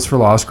 5 tackles for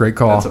loss. Great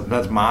call.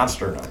 That's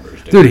monster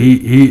numbers, Dude,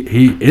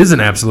 he is an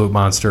absolute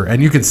monster.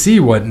 And you can see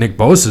what Nick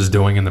Bosa is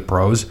doing in the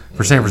pros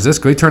for San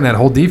Francisco. He turned that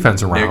whole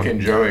defense around. Nick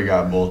and Joey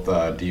got both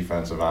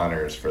defensive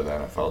honors for the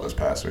NFL this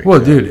past week. Well,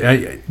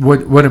 dude,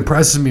 what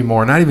impresses me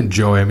more, not even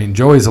Joey. I mean,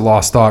 Joey's a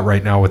lost thought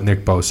right now with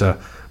Nick Bosa.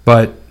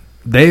 But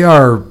they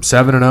are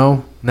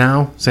 7-0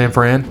 now, San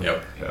Fran.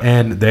 Yep.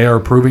 And they are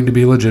proving to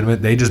be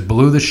legitimate. They just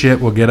blew the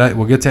shit. We'll get to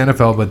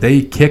NFL, but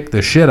they kicked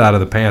the shit out of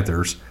the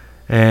Panthers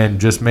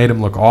and just made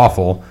them look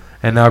awful.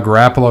 And now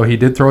Garoppolo, he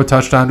did throw a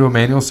touchdown to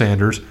Emmanuel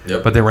Sanders,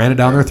 Yep. but they ran it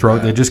down their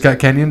throat. They just got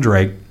Kenyon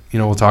Drake.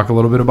 We'll talk a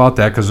little bit about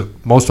that because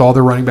most all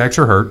their running backs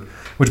are hurt.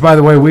 Which, by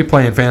the way, we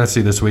play in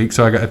fantasy this week,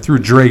 so I threw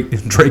Drake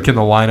in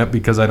the lineup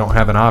because I don't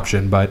have an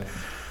option. But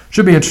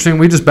should be interesting.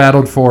 We just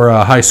battled for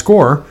a high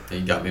score.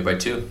 He got me by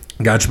 2.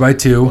 Got you by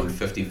 2.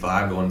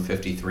 155 to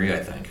 153, I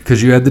think.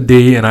 Because you had the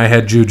D and I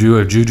had Juju.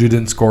 If Juju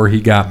didn't score,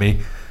 he got me.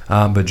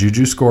 But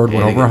Juju scored,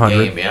 went He had over a good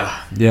 100. game,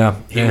 yeah. Yeah.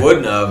 He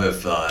wouldn't have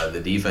if the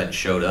defense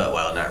showed up.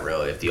 Well, not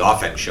really. If the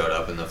offense showed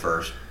up in the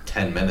first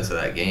 10 minutes of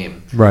that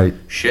game. Right.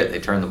 Shit, they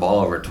turned the ball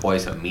over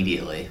twice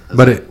immediately. I was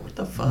But like, what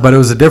the fuck? But it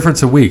was a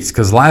difference of weeks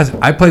because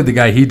I played the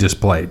guy he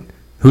just played,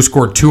 who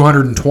scored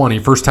 220,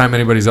 first time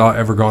anybody's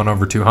ever gone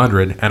over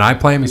 200, and I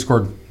play him. He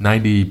scored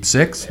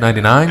 96,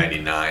 99,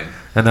 99.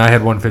 and I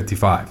had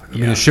 155. I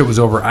mean, the shit was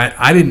over.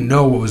 I didn't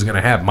know what was going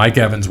to happen. Mike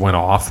Evans went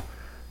off,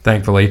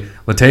 thankfully.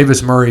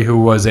 Latavius Murray, who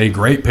was a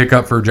great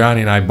pickup for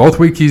Johnny and I, both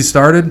weeks he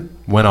started,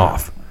 went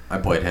off. I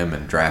played him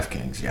in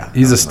DraftKings, yeah.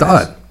 He's a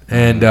stud,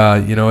 and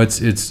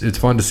it's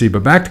fun to see.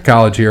 But back to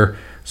college here.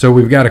 So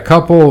we've got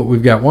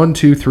 1,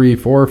 2, 3,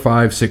 4,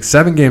 5, 6,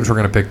 7 games we're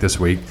going to pick this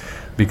week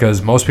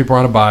because most people are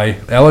on a bye.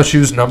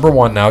 LSU's number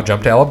 1 now,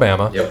 jumped to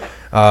Alabama.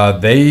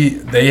 Yep.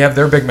 They have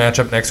their big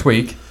matchup next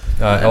week.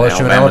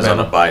 LSU and Alabama's on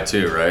Alabama. a bye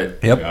too, right?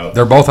 Yep,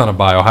 they're both on a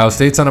bye. Ohio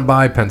State's on a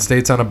bye. Penn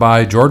State's on a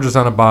bye. Georgia's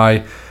on a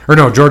bye. Or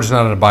no, Georgia's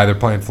not on a bye. They're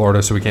playing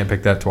Florida, so we can't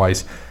pick that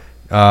twice.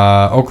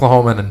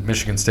 Oklahoma and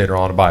Michigan State are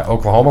all on a bye.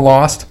 Oklahoma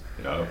lost.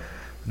 No.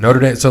 Notre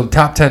Dame. So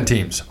top 10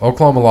 teams.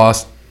 Oklahoma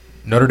lost.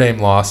 Notre Dame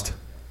lost.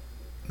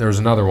 There was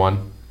another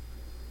one.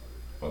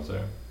 What's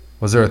there?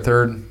 Was there a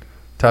third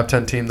top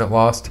 10 team that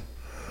lost?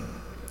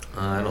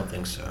 I don't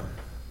think so.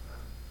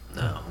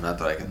 No, not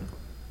that I can.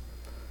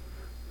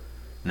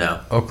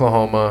 No,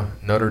 Oklahoma,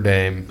 Notre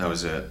Dame. that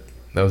was it.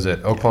 That was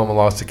it. Oklahoma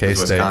lost to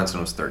K-State.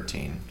 Wisconsin was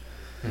 13.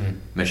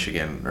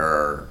 Michigan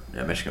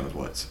was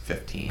what?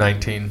 15.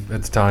 19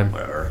 at the time.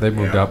 Whatever. They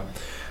moved Yeah. up.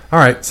 All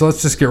right, so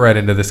let's just get right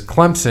into this.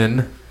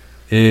 Clemson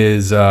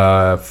is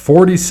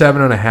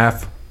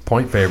 47.5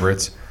 point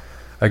favorites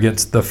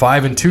against the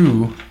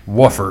 5-2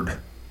 Wofford.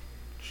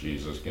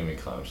 Jesus, give me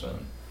Clemson.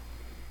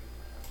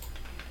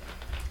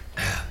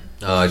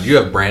 Do you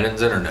have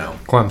Brandon's in or no?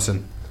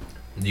 Clemson.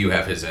 Do you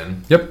have his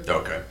in? Yep.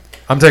 Okay.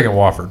 I'm taking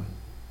Wofford.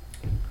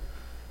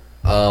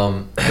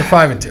 Um, They're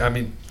 5-2. I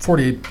mean,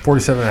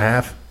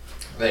 47.5.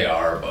 they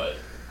are, but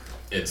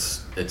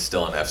it's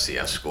still an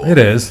FCS school. It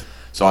is.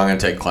 So I'm going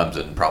to take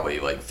Clemson probably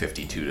like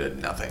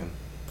 52-0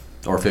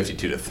 or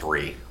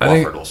 52-3.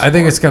 I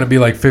think it's going to be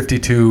like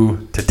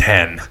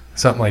 52-10,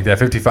 something like that.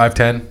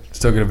 55-10.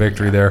 Still get a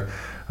victory there.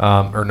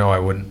 Or no, I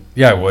wouldn't.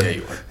 Yeah, I would. Yeah,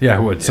 you would. Yeah, I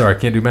would. Sorry, I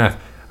can't do math.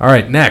 All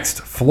right,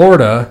 next,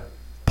 Florida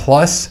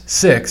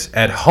 +6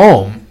 at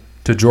home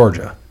to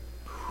Georgia.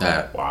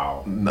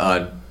 Wow.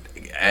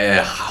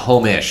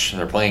 Home-ish.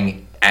 They're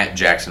playing at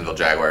Jacksonville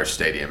Jaguars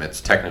Stadium.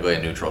 It's technically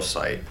a neutral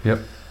site. Yep.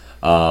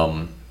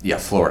 Yeah,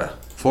 Florida.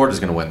 Florida's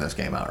going to win this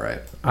game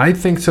outright. I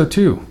think so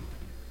too.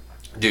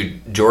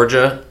 Dude,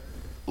 Georgia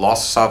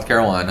lost to South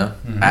Carolina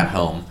at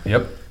home.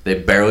 Yep. They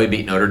barely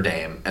beat Notre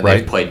Dame, and Right.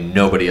 they've played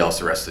nobody else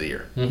the rest of the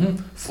year.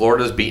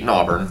 Florida's beaten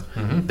Auburn.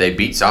 They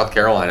beat South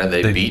Carolina.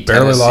 They beat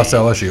barely Tennessee. lost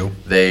LSU.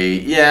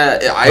 Like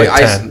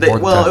 10, more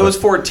than 10. it was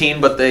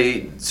 14, but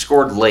they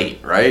scored late,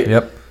 right?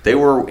 Yep. They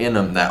were in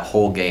them that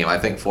whole game. I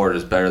think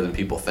Florida's better than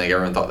people think.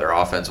 Everyone thought their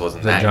offense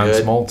wasn't Is that that John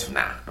good. Smoltz?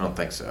 Nah, I don't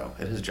think so.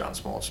 It is John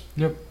Smoltz.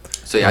 Yep.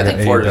 So yeah, I think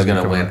Yeah, Florida's AEW going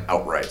to coming win up.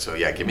 outright. So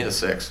yeah, give me the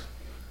 6.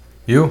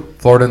 You?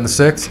 Florida in the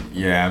 6?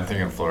 Yeah, I'm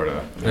thinking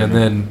Florida. And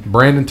then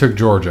Brandon took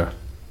Georgia.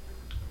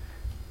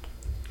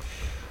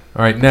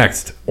 All right,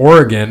 next.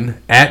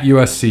 Oregon at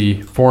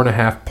USC,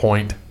 4.5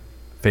 point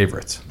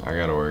favorites. I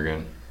got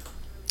Oregon.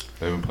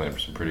 They've been playing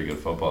some pretty good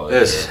football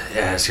this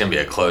year. It's going to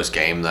be a close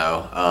game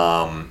though.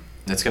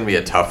 It's going to be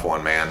a tough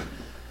one, man.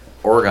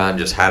 Oregon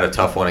just had a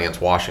tough one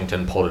against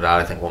Washington, pulled it out,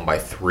 I think, won by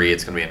 3.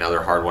 It's going to be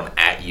another hard one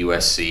at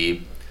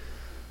USC.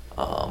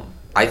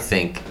 I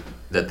think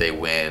that they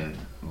win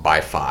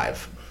by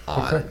 5.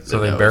 Okay. So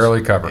they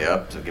barely cover.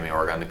 Yep, so give me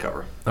Oregon to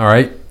cover. All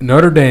right.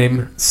 Notre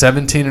Dame,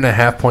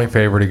 17.5-point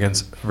favorite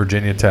against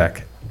Virginia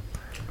Tech.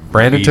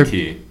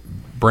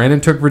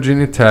 Brandon took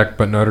Virginia Tech,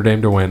 but Notre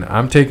Dame to win.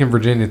 I'm taking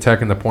Virginia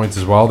Tech in the points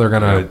as well. They're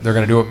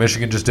gonna do what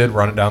Michigan just did,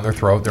 run it down their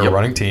throat. They're a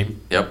running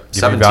team. Yep.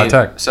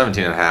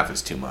 17.5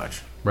 is too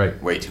much.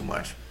 Right. Way too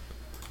much.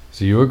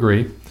 So you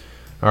agree.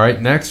 All right,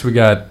 next we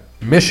got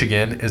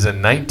Michigan is a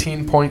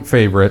 19-point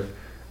favorite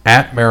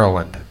at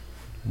Maryland.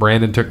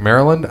 Brandon took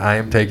Maryland. I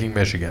am taking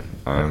Michigan.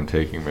 I'm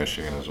taking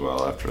Michigan as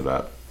well after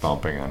that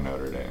thumping on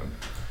Notre Dame.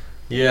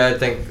 Yeah, I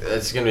think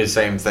it's going to be the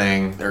same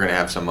thing. They're going to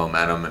have some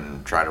momentum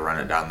and try to run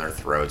it down their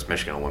throats.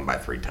 Michigan will win by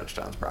 3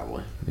 touchdowns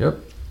probably. Yep.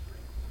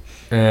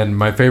 And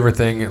my favorite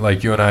thing,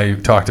 like you and I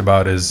talked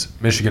about, is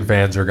Michigan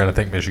fans are going to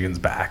think Michigan's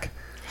back.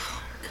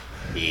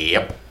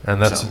 Yep.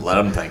 And that's so let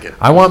them think it.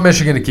 I want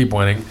Michigan to keep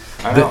winning.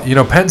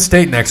 Penn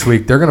State next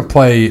week, they're going to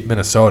play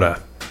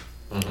Minnesota.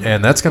 Mm-hmm.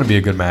 And that's going to be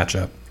a good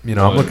matchup.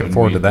 I'm looking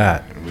forward to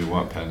that. And we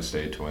want Penn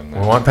State to win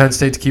that. We want Penn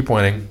State to keep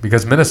winning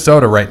because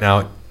Minnesota right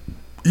now,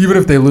 even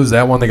if they lose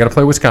that one, they got to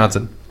play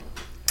Wisconsin.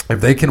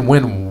 If they can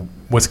win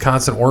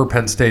Wisconsin or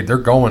Penn State, they're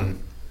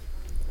going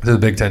to the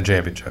Big Ten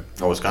championship.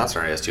 Well, Wisconsin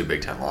already has 2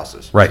 Big Ten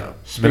losses. Right.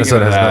 So.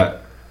 Minnesota has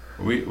that.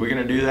 We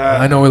gonna do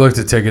that? I know we looked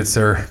at tickets.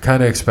 They're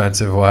kind of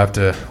expensive. We'll have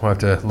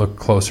to look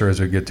closer as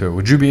we get to it.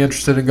 Would you be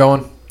interested in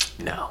going?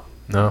 No.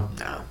 No.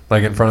 No.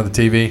 Like in front of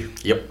the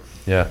TV? Yep.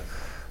 Yeah. I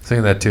was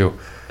thinking that too.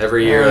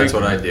 Every year, that's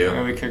what I do.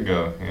 Yeah, we could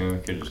go. Yeah, we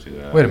could just do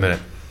that. Wait a minute.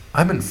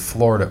 I'm in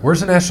Florida.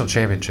 Where's the national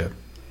championship?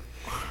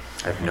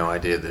 I have no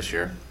idea this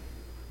year.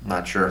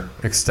 Not sure.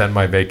 Extend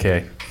my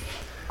vacay.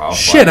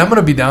 Shit, I'm going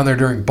to be down there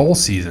during bowl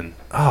season.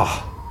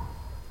 Oh.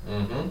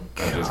 Mm-hmm.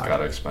 That just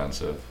got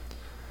expensive.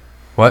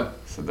 What?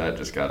 So that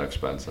just got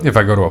expensive. If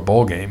I go to a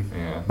bowl game.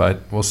 Yeah.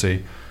 But we'll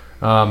see.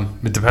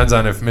 It depends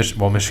on if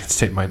Michigan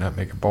State might not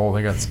make a bowl.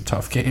 They got some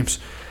tough games.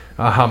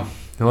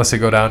 Unless they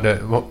go down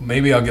to, well,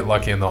 maybe I'll get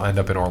lucky and they'll end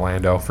up in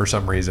Orlando for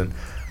some reason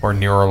or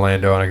near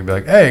Orlando, and I can be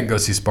like, hey, I can go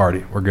see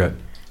Sparty. We're good.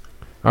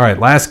 All right,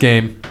 last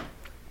game,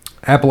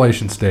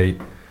 Appalachian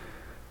State,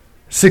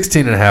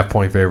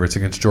 16.5-point favorites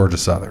against Georgia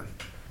Southern.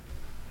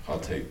 I'll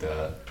take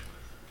that.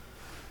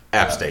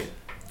 App State.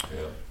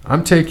 Yeah.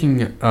 I'm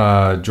taking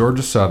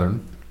Georgia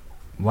Southern.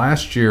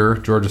 Last year,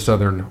 Georgia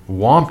Southern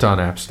whomped on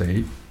App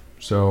State,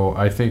 so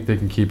I think they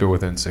can keep it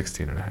within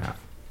 16.5.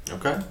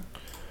 Okay.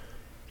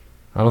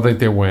 I don't think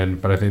they win,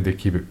 but I think they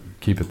keep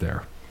it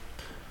there.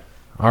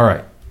 All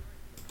right.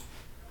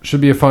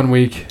 Should be a fun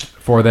week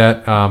for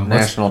that.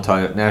 National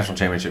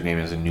championship game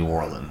is in New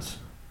Orleans.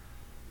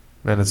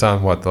 And it's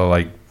on what,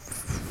 the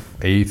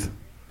 8th?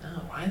 No,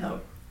 why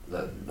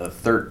the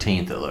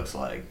 13th? It looks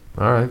like.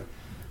 All right.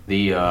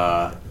 The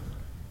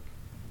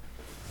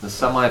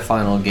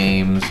semifinal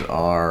games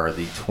are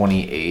the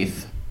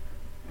 28th,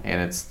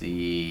 and it's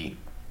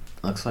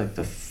looks like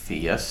the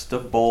Fiesta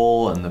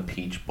Bowl and the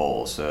Peach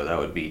Bowl. So that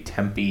would be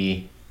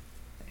Tempe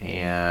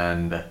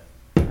and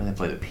where do they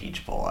play the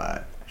Peach Bowl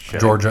at?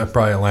 Georgia,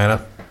 probably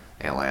Atlanta.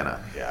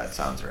 Atlanta. Yeah, that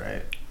sounds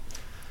right.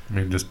 I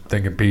mean, just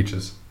thinking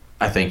peaches.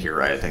 I think you're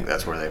right. I think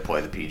that's where they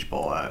play the Peach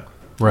Bowl at.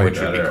 Right. Which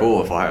would be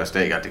cool if Ohio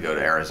State got to go to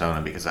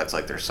Arizona because that's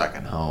like their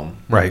second home.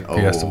 Right.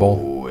 Fiesta Bowl.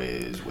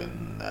 Always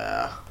win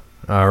there.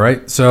 All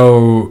right.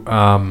 So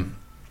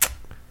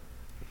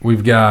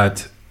we've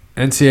got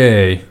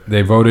NCAA.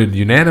 They voted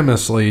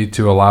unanimously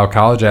to allow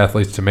college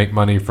athletes to make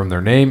money from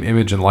their name,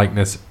 image, and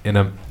likeness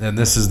and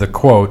this is the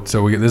quote.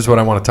 So this is what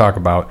I want to talk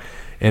about.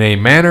 In a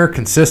manner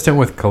consistent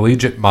with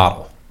collegiate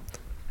model.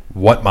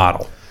 What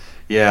model?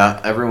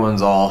 Yeah,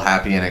 everyone's all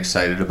happy and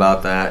excited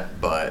about that,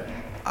 but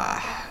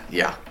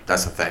yeah,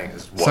 that's the thing.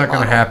 It's not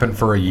going to happen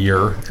for a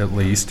year at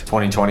least.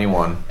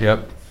 2021.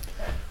 Yep.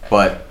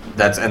 But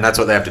that's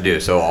what they have to do.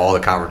 So all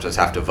the conferences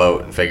have to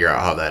vote and figure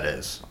out how that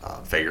is.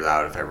 Figure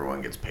out if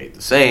everyone gets paid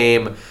the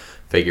same.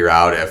 Figure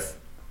out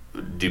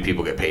do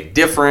people get paid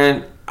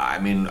different. I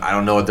mean, I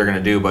don't know what they're going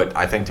to do, but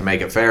I think to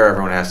make it fair,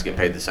 everyone has to get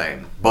paid the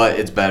same. But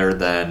it's better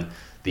than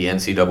the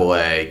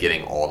NCAA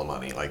getting all the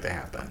money like they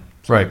have been.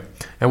 Right.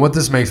 And what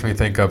this makes me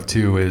think of,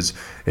 too, is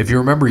if you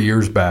remember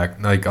years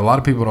back, like a lot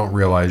of people don't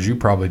realize, you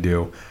probably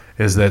do,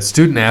 is that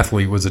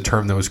student-athlete was a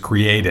term that was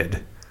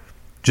created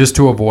just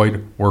to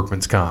avoid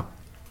workman's comp.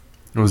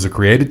 It was a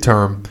created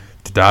term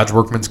to dodge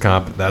workman's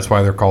comp. That's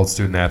why they're called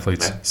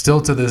student-athletes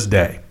still to this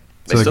day.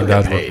 So they can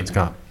dodge workman's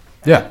comp.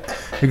 Yeah,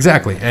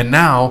 exactly. And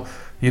now,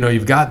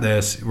 you've got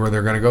this where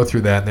they're going to go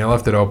through that, and they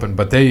left it open.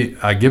 But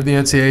I give the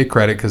NCAA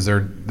credit because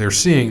they're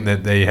seeing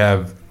that they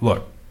have,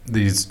 look,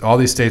 all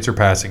these states are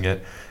passing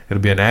it.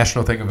 It'll be a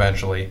national thing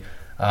eventually.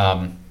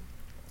 They're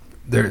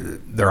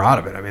out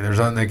of it. I mean, there's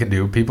nothing they can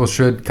do.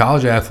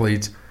 College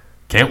athletes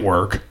can't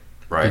work,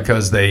 right?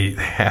 Because they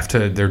have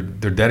to. They're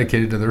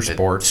dedicated to their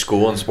sport.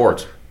 School and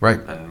sports, right?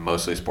 And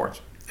mostly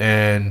sports.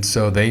 And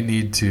so they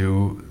need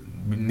to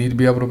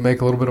be able to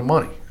make a little bit of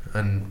money.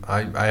 and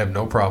I have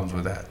no problems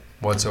with that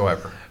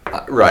whatsoever.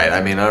 Right.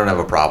 I mean, I don't have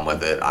a problem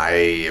with it. I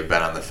have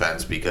been on the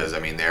fence because, I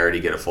mean, they already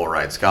get a full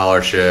ride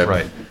scholarship.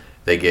 Right.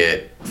 They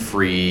get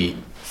free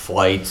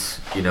flights,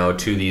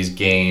 to these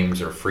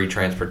games, or free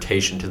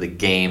transportation to the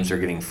games. They're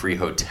getting free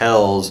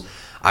hotels.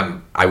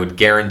 I would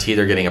guarantee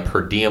they're getting a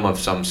per diem of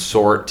some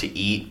sort to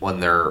eat when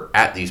they're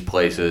at these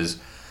places.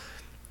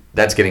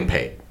 That's getting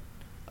paid.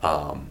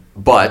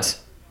 But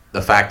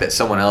the fact that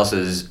someone else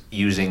is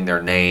using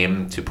their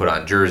name to put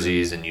on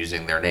jerseys and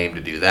using their name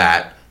to do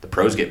that, the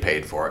pros get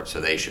paid for it,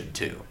 so they should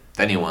too. If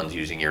anyone's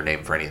using your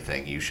name for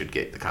anything, you should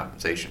get the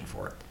compensation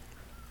for it.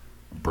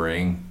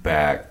 Bring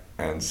back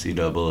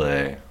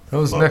NCAA. That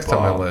was next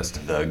on my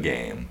list. The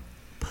game.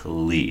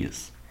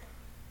 Please.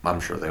 I'm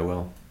sure they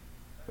will.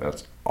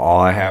 That's all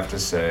I have to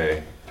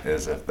say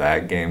is if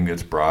that game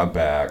gets brought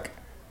back,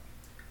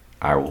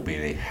 I will be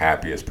the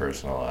happiest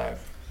person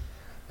alive.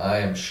 I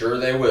am sure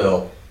they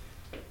will.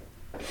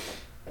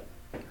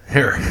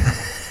 Here.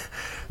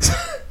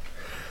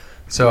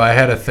 So I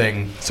had a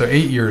thing. So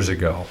 8 years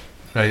ago,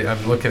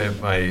 I'm looking at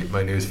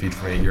my news feed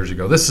from 8 years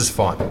ago. This is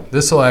fun.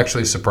 This will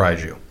actually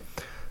surprise you.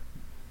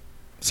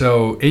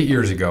 So 8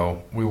 years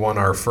ago, we won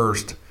our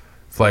first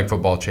flag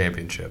football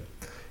championship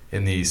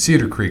in the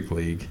Cedar Creek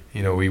League.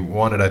 We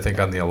won it, I think,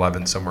 on the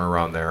 11th, somewhere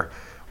around there.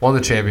 Won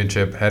the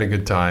championship, had a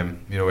good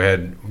time. We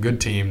had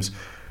good teams.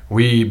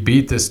 We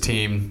beat this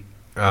team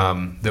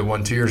that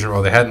won 2 years in a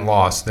row. They hadn't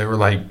lost. They were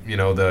like,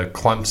 the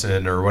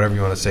Clemson or whatever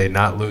you want to say,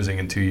 not losing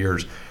in 2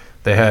 years.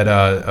 They had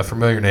a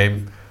familiar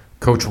name,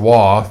 Coach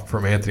Waugh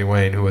from Anthony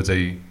Wayne, who was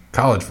a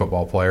college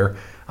football player,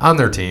 on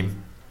their team.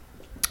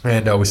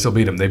 And we still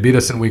beat them. They beat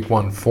us in week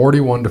 1,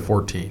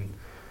 41-14.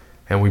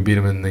 And we beat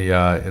them in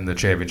the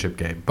championship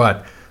game.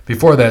 But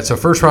before that, so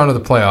first round of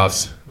the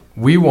playoffs,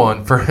 we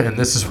won, and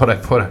this is what I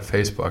put on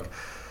Facebook.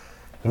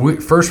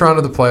 First round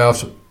of the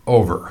playoffs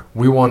over.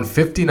 We won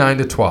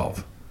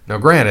 59-12. Now,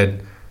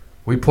 granted,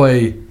 we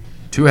play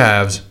 2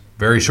 halves,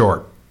 very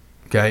short.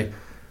 Okay?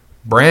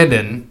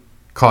 Brandon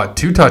caught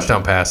 2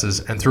 touchdown passes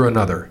and threw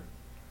another.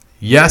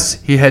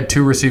 Yes, he had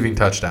 2 receiving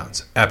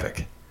touchdowns.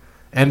 Epic.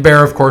 And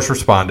Bear, of course,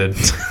 responded,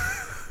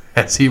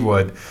 as he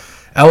would.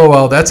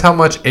 LOL, that's how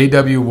much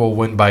AW will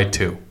win by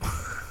 2.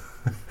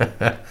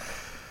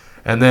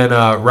 And then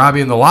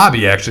Robbie in the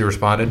lobby actually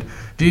responded,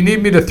 do you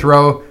need me to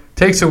throw?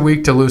 Takes a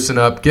week to loosen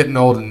up. Getting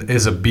old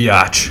is a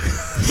biatch.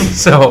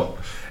 So,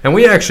 and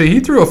he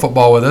threw a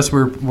football with us.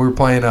 We were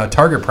playing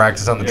target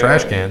practice on the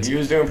trash cans. He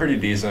was doing pretty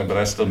decent, but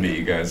I still beat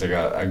you guys.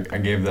 I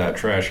gave that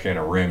trash can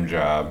a rim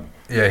job.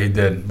 Yeah, he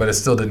did, but it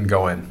still didn't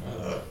go in.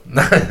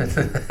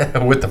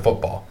 With the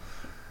football.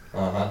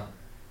 Uh-huh.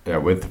 Yeah,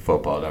 with the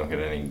football. Don't get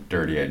any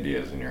dirty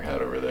ideas in your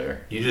head over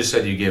there. You just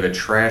said you gave a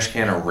trash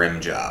can a rim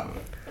job.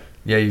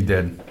 Yeah, you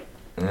did.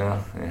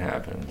 Yeah, it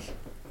happens.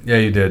 Yeah,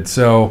 you did.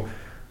 So,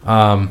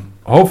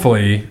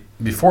 hopefully,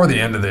 before the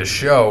end of this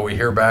show, we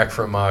hear back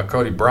from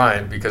Cody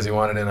Bryant because he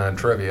wanted in on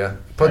trivia.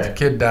 Put the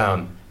kid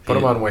down. Put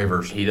him on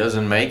waivers. He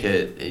doesn't make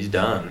it. He's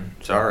done.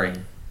 Sorry.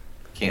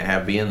 Can't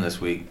have be in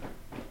this week.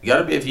 You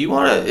gotta be if you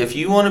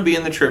wanna be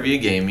in the trivia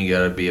game, you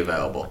gotta be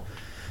available.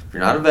 If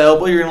you're not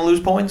available, you're gonna lose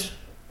points.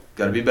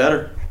 Gotta be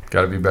better.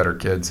 Gotta be better,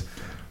 kids.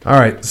 All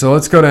right, so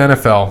let's go to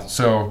NFL.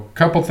 So, a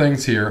couple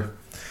things here.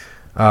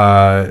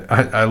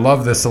 I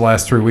love this the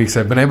last 3 weeks.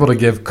 I've been able to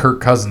give Kirk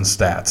Cousins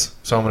stats,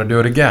 so I'm going to do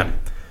it again.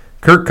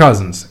 Kirk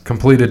Cousins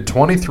completed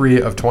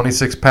 23 of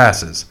 26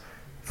 passes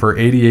for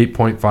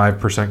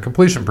 88.5%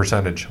 completion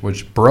percentage,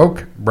 which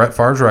broke Brett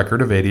Favre's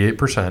record of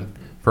 88%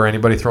 for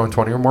anybody throwing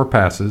 20 or more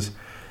passes.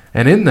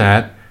 And in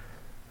that,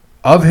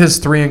 of his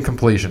 3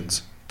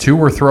 incompletions, 2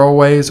 were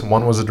throwaways,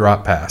 1 was a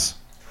drop pass.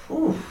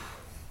 Whew.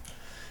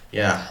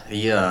 Yeah,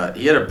 he had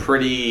a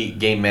pretty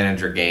game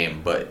manager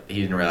game, but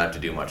he didn't really have to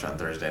do much on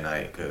Thursday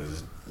night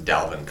because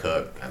Dalvin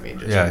Cook,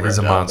 he's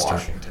a monster.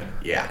 Washington.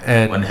 Yeah,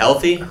 and when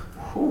healthy,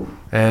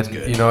 and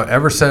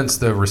ever since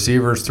the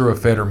receivers threw a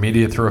fit or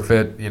media threw a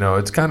fit,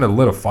 it's kind of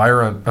lit a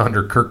fire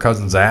under Kirk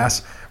Cousins'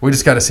 ass. We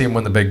just got to see him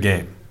win the big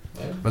game.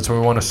 Yeah. That's what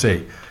we want to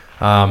see.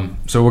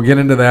 So we'll get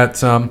into that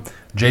some.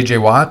 J.J.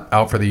 Watt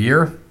out for the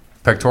year,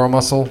 pectoral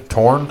muscle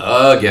torn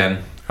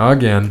again.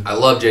 I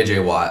love J.J.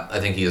 Watt. I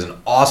think he is an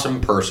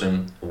awesome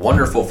person,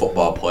 wonderful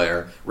football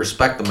player.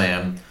 Respect the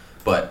man,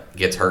 but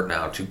gets hurt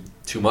now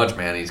too much,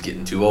 man. He's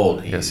getting too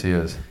old. Yes, he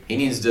is. He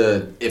needs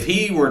to. If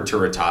he were to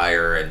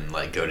retire and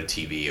go to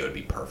TV, it would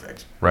be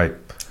perfect. Right.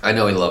 I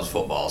know he loves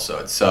football, so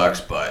it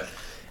sucks, but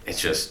it's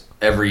just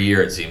every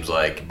year it seems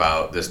like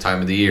about this time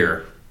of the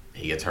year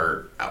he gets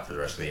hurt out for the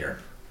rest of the year.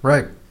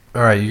 Right.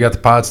 All right. You got the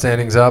pod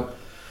standings up.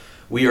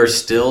 We are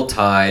still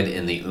tied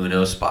in the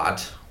Uno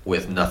spot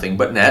with nothing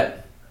but net.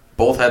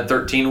 Both had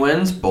 13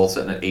 wins, both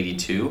sitting at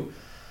 82.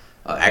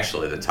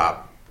 Actually, the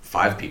top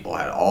 5 people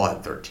all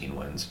had 13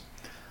 wins.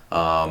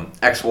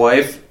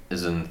 Ex-wife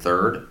is in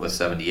 3rd with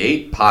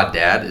 78. Pod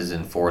Dad is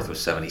in 4th with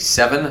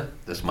 77.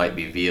 This might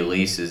be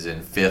Vialise is in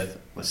 5th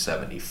with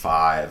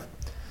 75.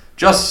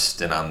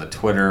 Justin on the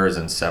Twitter is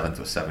in 7th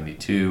with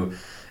 72.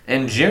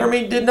 And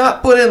Jeremy did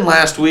not put in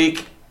last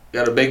week.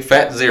 Got a big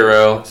fat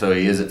 0, so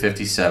he is at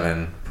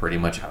 57. pretty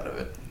much out of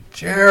it.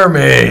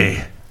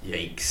 Jeremy.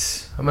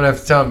 Yikes. I'm going to have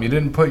to tell him you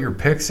didn't put your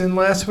picks in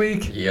last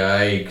week?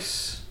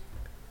 Yikes.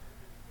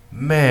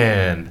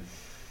 Man.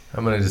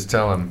 I'm going to just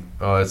tell him,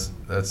 oh,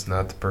 that's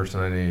not the person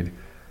I need.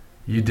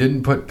 You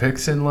didn't put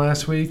picks in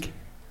last week?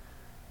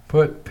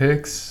 Put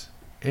picks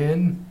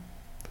in?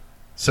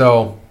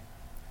 So,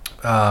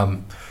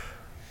 that's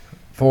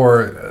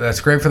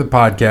great for the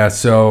podcast.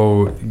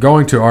 So,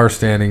 going to our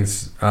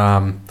standings,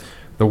 the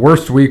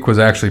worst week was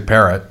actually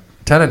Parrott,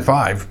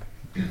 10-5.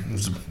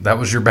 That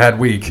was your bad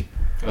week.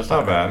 That's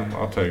not bad.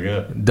 I'll take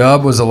it.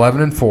 Dub was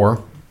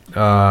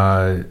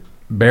 11-4.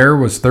 Bear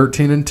was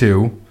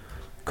 13-2.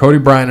 Cody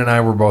Bryant and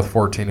I were both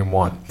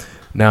 14-1.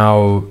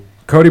 Now,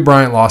 Cody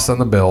Bryant lost on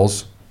the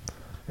Bills,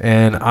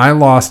 and I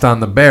lost on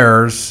the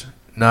Bears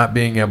not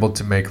being able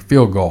to make a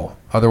field goal.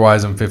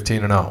 Otherwise, I'm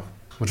 15-0,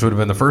 which would have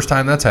been the first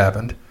time that's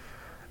happened.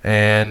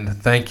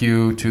 And thank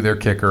you to their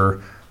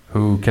kicker,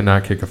 who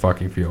cannot kick a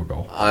fucking field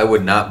goal. I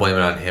would not blame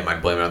it on him.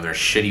 I'd blame it on their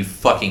shitty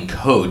fucking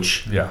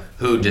coach,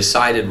 who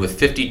decided with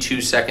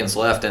 52 seconds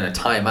left and a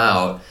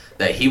timeout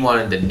that he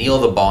wanted to kneel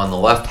the ball on the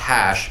left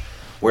hash,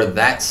 where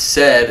that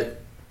said,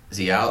 is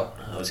he out?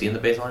 Oh, is he in the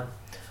baseline?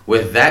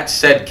 With that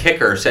said,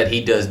 kicker said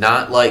he does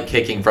not like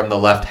kicking from the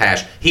left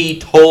hash. He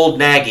told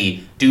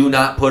Nagy, do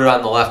not put it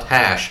on the left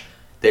hash.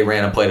 They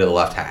ran a play to the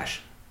left hash.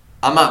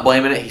 I'm not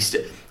blaming it.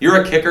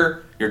 You're a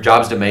kicker. Your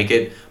job's to make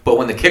it. But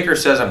when the kicker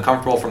says I'm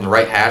comfortable from the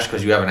right hash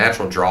because you have a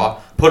natural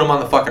draw, put him on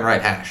the fucking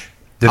right hash.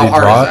 Did he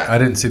draw it? I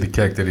didn't see the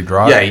kick. Did he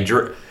draw it? Yeah, he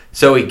drew.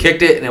 So he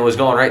kicked it, and it was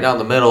going right down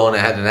the middle, and it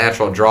had a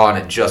natural draw, and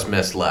it just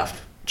missed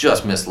left.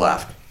 Just missed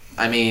left.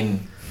 I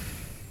mean,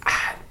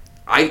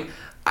 I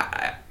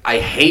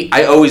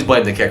always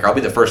blame the kicker. I'll be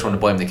the first one to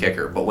blame the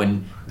kicker. But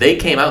when they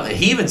came out,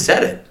 he even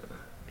said it.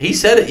 He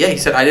said it. Yeah, he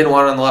said, I didn't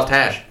want it on the left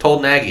hash.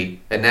 Told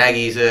Nagy. And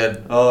Nagy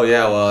said, oh,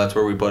 yeah, well, that's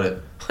where we put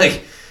it.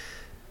 Like,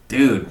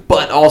 dude.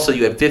 But also,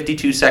 you had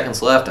 52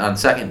 seconds left on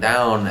second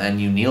down, and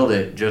you kneeled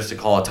it just to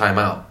call a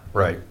timeout.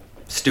 Right.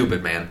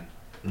 Stupid, man.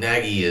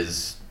 Nagy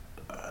is,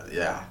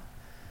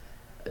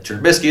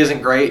 Trubisky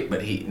isn't great,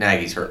 but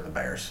Nagy's hurting the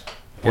Bears.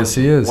 Yes,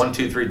 he is. 1,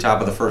 2, 3, top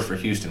of the first for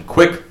Houston.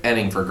 Quick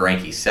inning for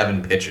Greinke.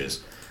 7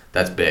 pitches.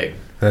 That's big.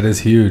 That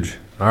is huge.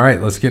 All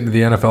right, let's get into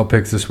the NFL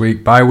picks this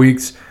week. Bye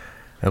weeks.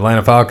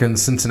 Atlanta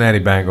Falcons, Cincinnati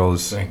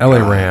Bengals,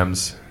 LA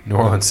Rams, New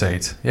Orleans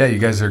Saints. Yeah, you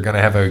guys are going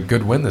to have a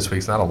good win this week.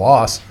 It's not a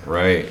loss.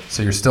 Right.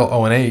 So you're still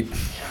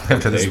 0-8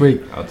 after this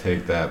week. I'll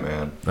take that,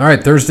 man. All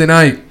right, Thursday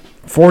night,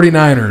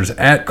 49ers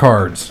at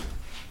Cards.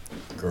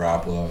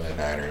 Garoppolo and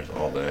Niners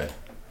all day.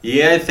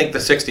 Yeah, I think the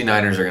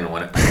 69ers are going to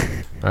win it.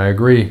 I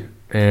agree.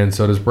 And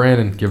so does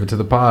Brandon. Give it to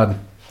the pod.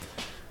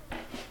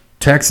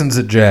 Texans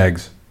at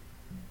Jags.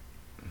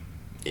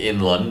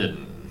 In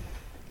London.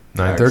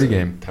 9:30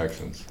 game.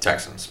 Texans.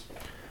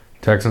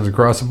 Texans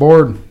across the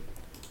board.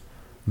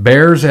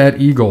 Bears at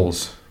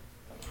Eagles.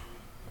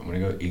 I'm going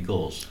to go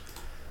Eagles.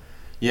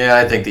 Yeah,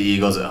 I think the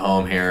Eagles at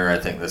home here. I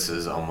think this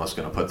is almost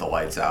going to put the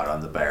lights out on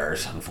the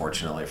Bears,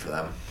 unfortunately for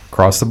them.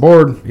 Across the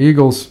board,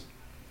 Eagles.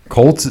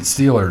 Colts at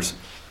Steelers.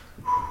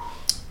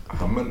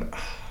 I'm going to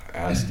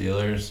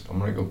Steelers. I'm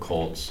going to go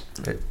Colts.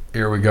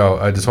 Here we go.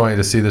 I just want you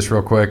to see this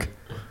real quick.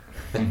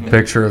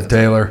 Picture of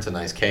Taylor. It's a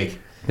nice cake.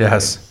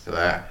 Yes. Look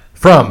at that.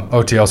 From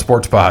OTL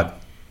Sports Pod.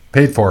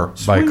 Paid for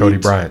by Cody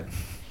Bryant.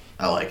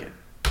 I like it.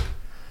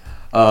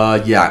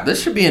 Yeah,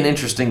 this should be an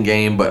interesting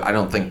game, but I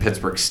don't think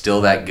Pittsburgh's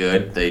still that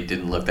good. They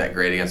didn't look that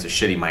great against a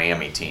shitty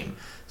Miami team.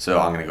 So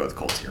I'm going to go with the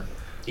Colts here.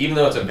 Even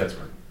though it's in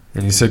Pittsburgh.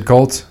 And you said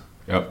Colts?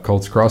 Yep.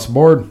 Colts across the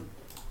board.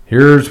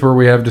 Here's where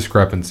we have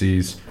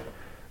discrepancies.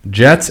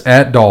 Jets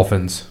at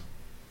Dolphins.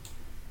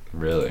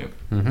 Really?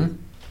 Mm-hmm.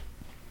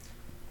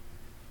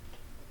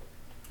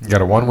 You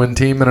got a 1-win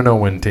team and a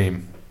no-win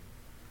team.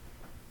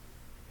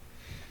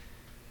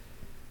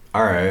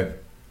 All right.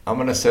 I'm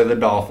going to say the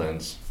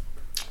Dolphins.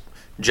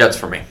 Jets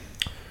for me.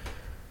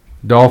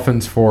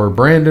 Dolphins for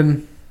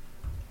Brandon.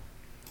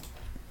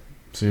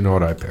 So you know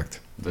what I picked.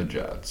 The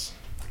Jets.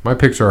 My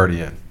picks are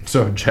already in.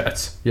 So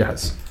Jets,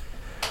 yes.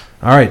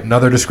 All right,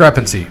 another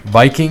discrepancy.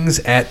 Vikings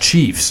at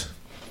Chiefs.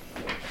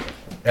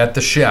 At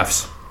the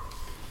Chefs.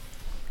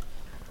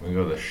 We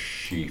go the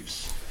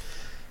Chiefs.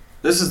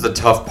 This is the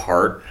tough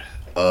part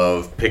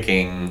of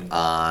picking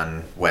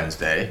on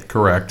Wednesday.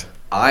 Correct.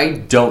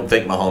 I don't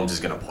think Mahomes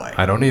is going to play.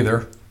 I don't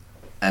either.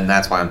 And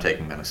that's why I'm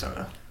taking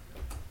Minnesota.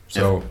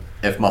 So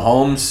if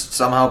Mahomes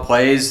somehow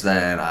plays,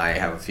 then I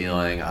have a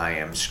feeling I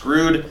am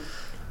screwed.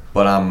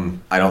 But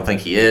I don't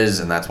think he is,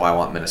 and that's why I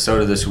want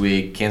Minnesota this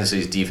week. Kansas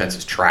City's defense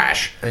is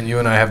trash. And you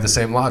and I have the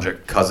same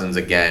logic. Cousins,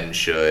 again,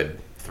 should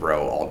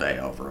throw all day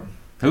over him.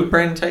 Who did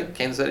Brandon take?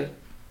 Kansas City?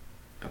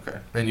 Okay.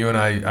 And you and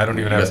I don't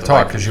even have to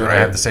talk because you and I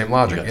have the same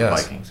logic. You got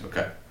the Vikings,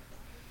 okay.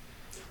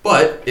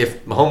 But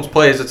if Mahomes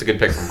plays, it's a good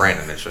pick from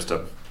Brandon. It's just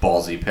a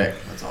ballsy pick.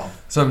 That's all.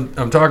 So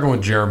I'm talking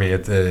with Jeremy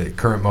at the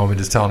current moment,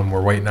 just telling him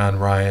we're waiting on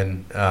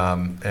Ryan,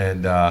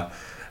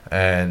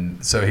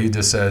 and so he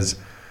just says,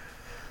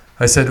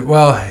 I said,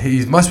 well,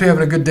 he must be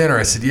having a good dinner.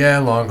 I said, yeah,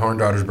 Longhorn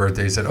daughter's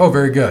birthday. He said, oh,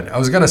 very good. I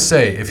was going to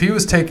say, if he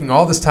was taking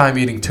all this time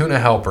eating tuna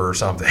helper or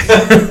something.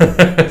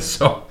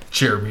 So,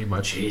 cheer me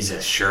much.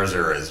 Jesus,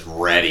 Scherzer is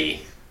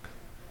ready.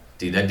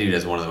 Dude, that dude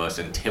has one of the most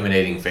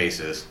intimidating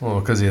faces.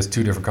 Well, because he has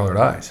 2 different colored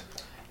eyes.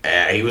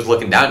 He was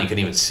looking down. You couldn't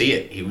even see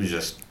it. He was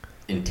just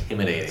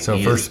intimidating. So,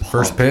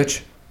 first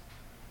pitch?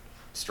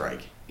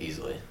 Strike,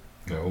 easily.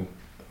 Nope.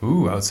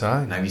 Ooh,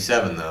 outside.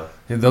 97, though.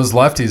 Yeah, those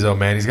lefties, though,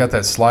 man, he's got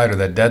that slider,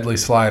 that deadly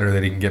slider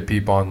that he can get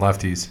people on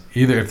lefties.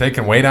 Either if they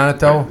can wait on it,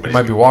 though, he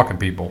might be walking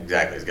people.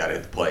 Exactly. He's got to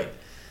hit the plate.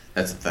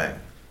 That's the thing.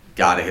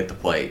 Got to hit the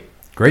plate.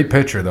 Great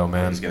pitcher, though,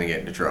 man. He's going to get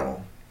into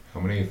trouble.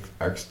 How many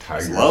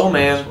ex-Tigers Slow, in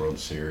man. this World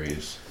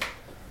Series?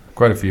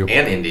 Quite a few.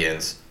 And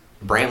Indians.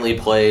 Brantley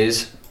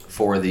plays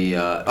for the...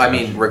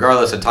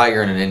 regardless, a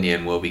Tiger and an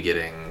Indian will be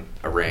getting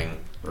a ring.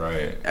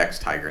 Right.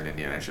 Ex-Tiger and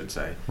Indian, I should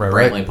say. Right.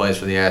 Brantley plays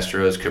for the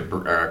Astros.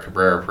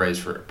 Cabrera plays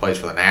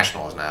for the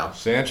Nationals now.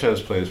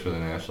 Sanchez plays for the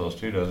Nationals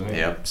too, doesn't he?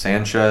 Yep.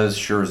 Sanchez,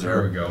 Scherzer.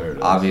 There we go. There it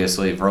is.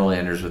 Obviously,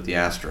 Verlander's with the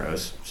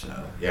Astros.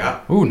 So, yeah.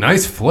 Ooh,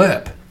 nice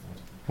flip.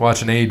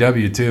 Watching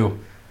AEW, too.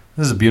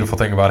 This is a beautiful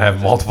thing about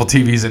having multiple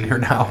TVs in here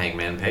now.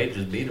 Hangman Page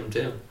just beat him,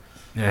 too.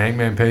 Yeah,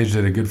 Hangman Page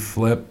did a good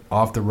flip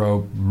off the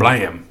rope.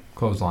 Blam.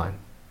 Clothesline.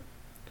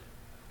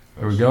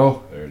 There we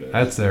go. There it is.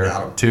 That's there.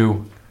 Got him.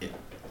 2.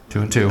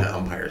 2 and 2. The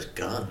umpire's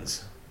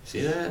guns. See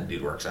that?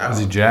 Dude works out. Is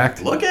he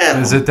jacked? Look at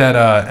him. Is it that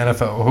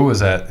NFL? Who was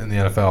that in the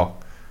NFL?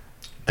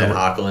 And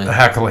Hockley.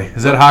 Hockley.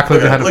 Is that Hockley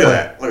behind the Look plate?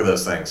 at that. Look at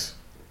those things.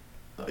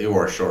 He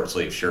wore a short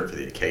sleeve shirt for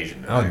the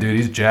occasion. Oh, dude,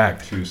 he's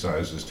jacked. 2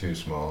 sizes too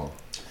small.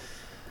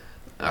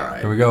 All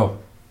right. Here we go.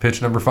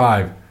 Pitch number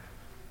 5.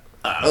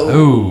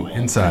 Oh,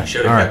 inside. He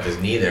should have All kept his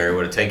knee there. He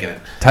would have taken it.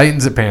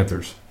 Titans at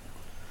Panthers.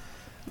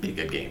 Be a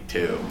good game,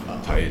 too.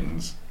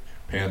 Titans.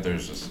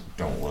 Panthers just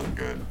don't look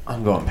good.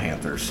 I'm going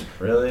Panthers.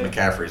 Really?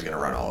 McCaffrey's going to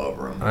run all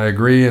over him. I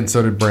agree, and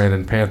so did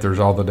Brandon. Panthers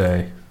all the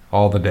day.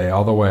 All the day.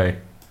 All the way.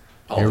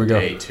 Here we go.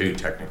 Day, too,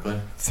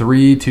 technically.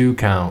 3-2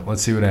 count.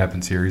 Let's see what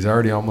happens here. He's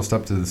already almost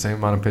up to the same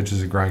amount of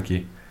pitches as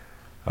Greinke.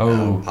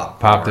 Oh, popcorn.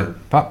 popped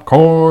it.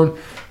 Popcorn.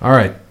 All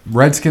right.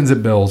 Redskins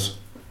at Bills.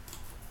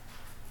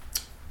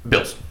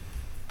 Bills.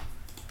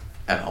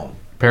 At home.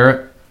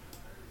 Parrot.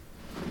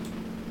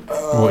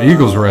 Well,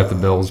 Eagles were at the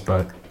Bills,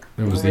 but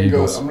it was the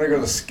Eagles. I'm going to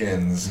go the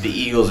Skins. The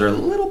Eagles are a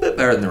little bit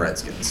better than the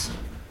Redskins.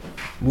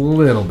 A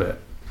little bit.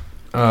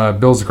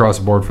 Bills across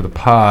the board for the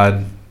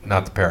pod,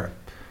 not the Parrot.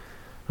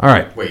 All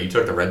right. Wait, you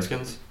took the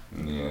Redskins?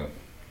 Yeah.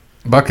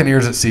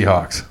 Buccaneers at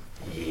Seahawks.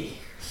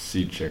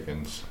 Sea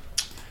chickens.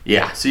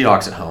 Yeah,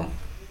 Seahawks at home.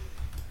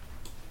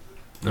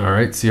 All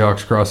right.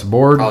 Seahawks across the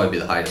board. Probably be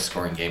the highest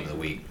scoring game of the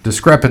week.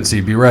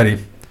 Discrepancy. Be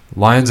ready.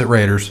 Lions at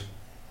Raiders.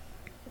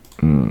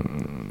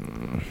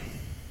 I'm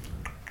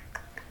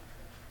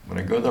going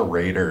to go the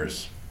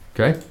Raiders.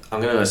 Okay.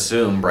 I'm going to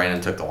assume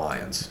Brandon took the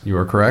Lions. You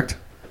are correct.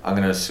 I'm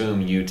going to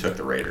assume you took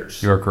the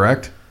Raiders. You are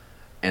correct.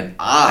 And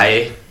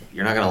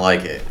you're not going to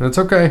like it, That's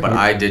okay. but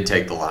I did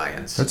take the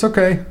Lions. That's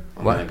okay.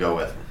 I'm going to go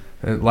with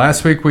them.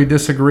 Last week we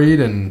disagreed,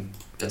 and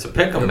It's a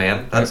pick 'em,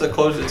 man. That's a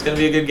close. It's going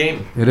to be a good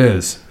game. it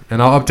is.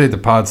 And I'll update the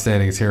pod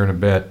standings here in a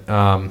bit.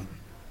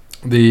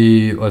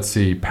 Let's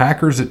see,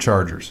 Packers at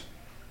Chargers.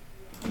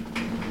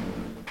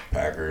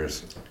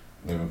 Packers.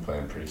 They've been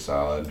playing pretty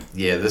solid.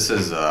 Yeah, this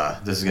is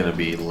going to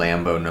be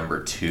Lambeau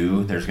number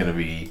 2. There's going to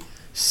be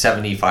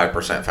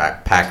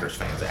 75% Packers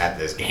fans at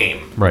this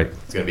game. Right.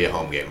 It's going to be a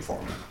home game for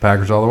them.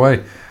 Packers all the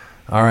way.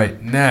 All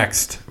right,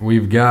 next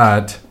we've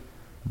got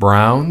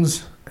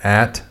Browns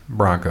at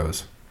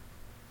Broncos.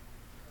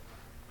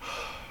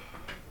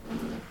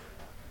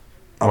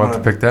 We'll have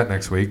to pick that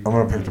next week. I'm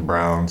going to pick the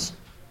Browns.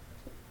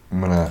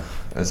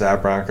 Is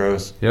that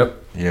Broncos?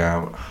 Yep. Yeah,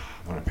 I'm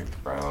going to pick the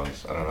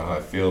Browns. I don't know how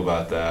I feel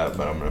about that,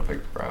 but I'm going to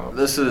pick the Browns.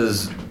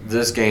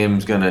 This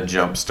game's going to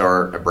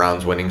jumpstart a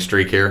Browns winning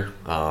streak here.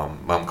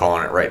 I'm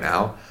calling it right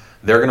now.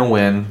 They're going to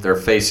win. They're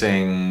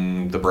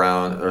facing the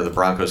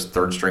Broncos'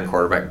 third-string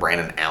quarterback,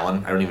 Brandon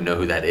Allen. I don't even know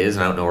who that is,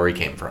 and I don't know where he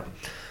came from.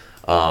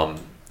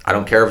 I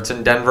don't care if it's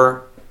in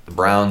Denver. The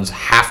Browns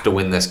have to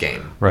win this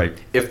game. Right.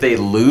 If they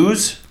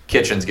lose,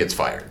 Kitchens gets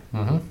fired.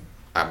 Mm-hmm.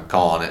 I'm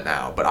calling it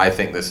now, but I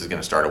think this is going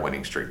to start a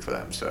winning streak for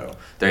them. So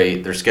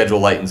their schedule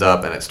lightens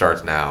up, and it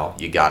starts now.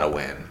 You got to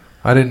win.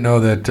 I didn't know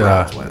that.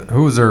 Browns win.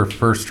 Who was their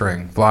first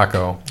string?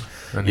 Flacco.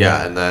 And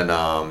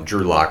then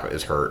Drew Lock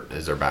is hurt,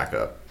 is their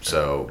backup.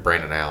 So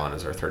Brandon Allen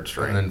is their third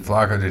string. And then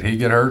Flacco, did he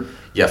get hurt?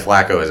 Yeah,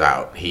 Flacco is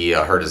out. He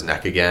hurt his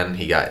neck again.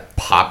 He got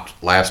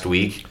popped last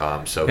week,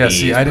 so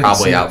he's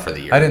probably out for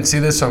the year. I didn't see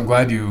this, so I'm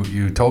glad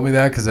you told me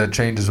that because that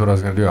changes what I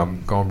was going to do.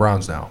 I'm going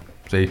Browns now.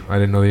 See, I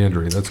didn't know the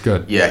injury. That's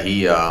good. Yeah,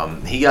 he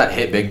got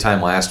hit big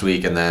time last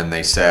week, and then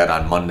they said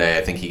on Monday,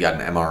 I think he got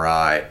an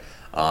MRI,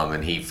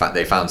 and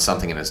they found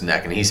something in his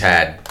neck, and he's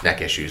had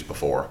neck issues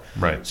before.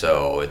 Right.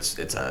 So it's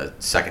a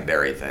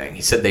secondary thing.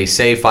 He said they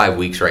say 5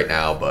 weeks right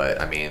now, but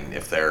I mean,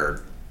 if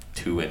they're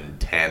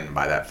 2-10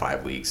 by that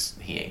 5 weeks,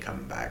 he ain't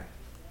coming back.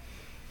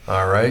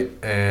 All right,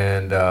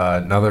 and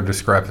another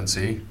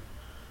discrepancy.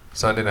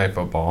 Sunday Night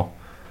Football.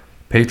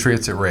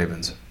 Patriots at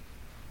Ravens.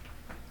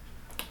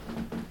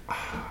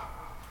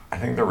 I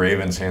think the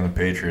Ravens and the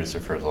Patriots are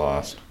first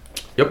lost.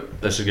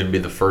 Yep, this is going to be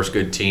the first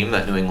good team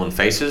that New England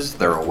faces.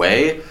 They're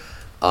away.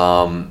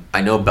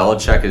 I know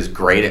Belichick is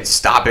great at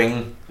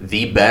stopping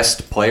the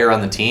best player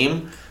on the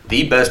team.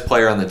 The best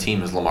player on the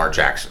team is Lamar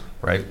Jackson.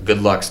 Right.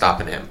 Good luck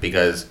stopping him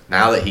because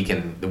now that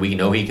we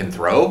know he can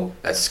throw,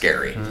 that's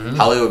scary.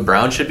 Hollywood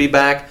Brown should be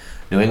back.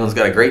 New England's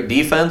got a great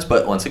defense,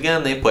 but once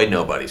again, they played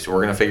nobody. So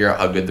we're going to figure out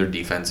how good their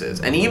defense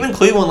is. And even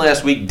Cleveland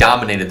last week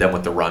dominated them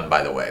with the run,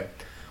 by the way.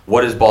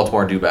 What does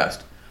Baltimore do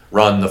best?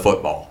 Run the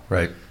football.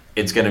 Right.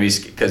 It's going to be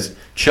because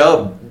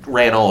Chubb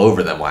ran all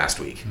over them last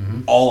week.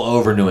 All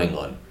over New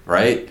England,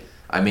 right?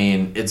 I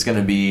mean, it's going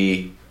to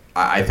be –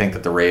 I think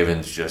that the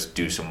Ravens just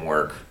do some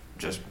work.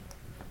 Just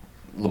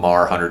Lamar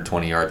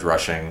 120 yards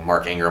rushing,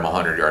 Mark Ingram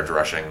 100 yards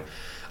rushing.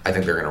 I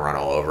think they're going to run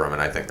all over them,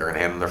 and I think they're going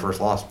to hand them their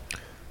first loss.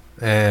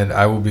 And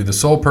I will be the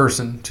sole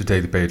person to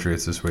take the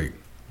Patriots this week.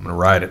 I'm going to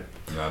ride it.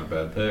 Not a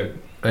bad pick.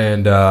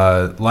 And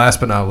last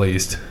but not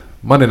least,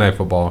 Monday Night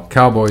Football.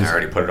 Cowboys. I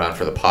already put it on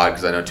for the pod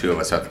because I know two of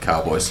us have the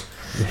Cowboys.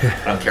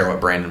 I don't care what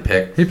Brandon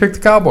picked. He picked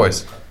the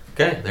Cowboys.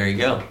 Okay, there you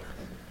go.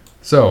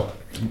 So,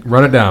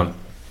 run it down.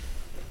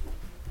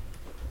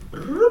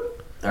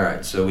 All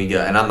right, so we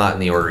got, and I'm not in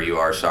the order you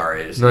are,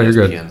 sorry. It's No, you're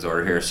good. ESPN's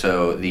order here.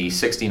 So the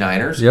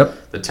 69ers,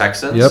 Yep. the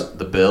Texans, Yep.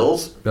 the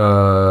Bills,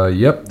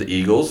 Yep. the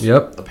Eagles,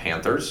 Yep. the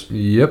Panthers,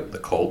 Yep. the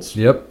Colts,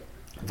 Yep.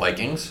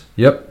 Vikings,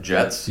 Yep.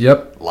 Jets,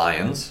 Yep.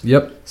 Lions,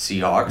 Yep.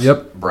 Seahawks,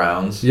 Yep.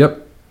 Browns,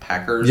 Yep.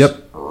 Packers,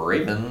 Yep.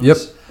 Ravens, Yep.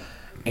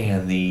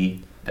 and the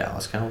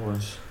Dallas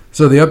Cowboys.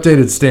 So the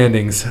updated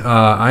standings,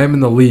 I am in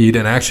the lead,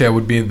 and actually I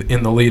would be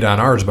in the lead on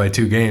ours by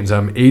 2 games.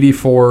 I'm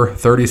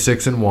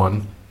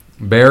 84-36-1.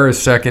 Bear is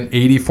second,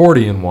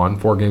 80-40-1,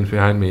 4 games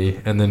behind me.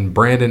 And then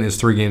Brandon is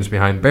 3 games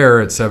behind Bear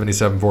at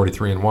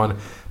 77-43-1.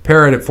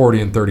 Parrot at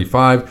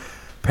 40-35.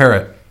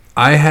 Parrot,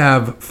 I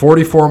have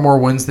 44 more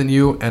wins than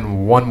you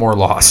and 1 more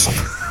loss.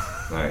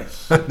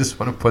 Nice. I just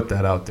want to put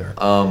that out there.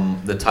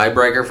 The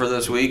tiebreaker for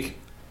this week,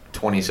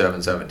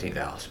 27-17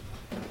 Dallas.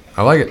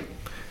 I like it.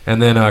 And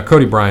then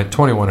Cody Bryant,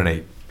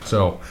 21-8.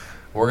 So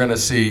we're going to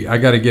see. I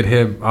got to get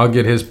him. I'll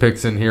get his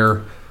picks in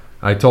here.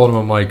 I told him,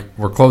 I'm like,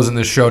 we're closing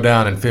this show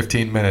down in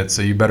 15 minutes,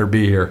 so you better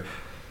be here.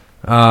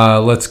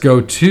 Let's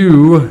go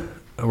to,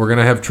 we're going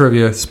to have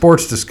trivia,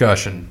 sports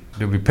discussion.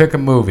 Did we pick a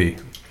movie?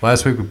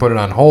 Last week we put it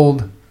on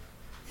hold.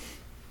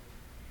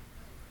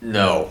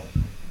 No,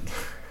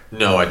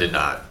 I did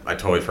not. I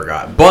totally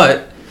forgot.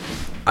 But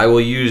I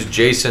will use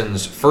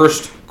Jason's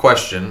first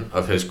question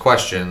of his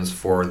questions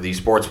for the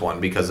sports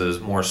one because it is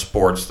more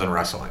sports than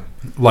wrestling.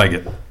 Like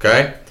it.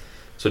 Okay?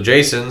 So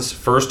Jason's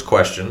first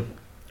question,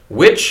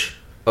 which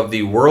of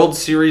the World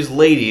Series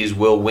ladies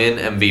will win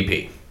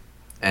MVP?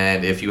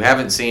 And if you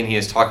haven't seen, he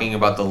is talking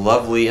about the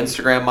lovely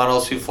Instagram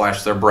models who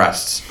flashed their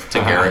breasts to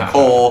Garrett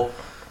Cole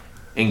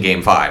in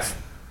Game 5.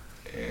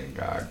 And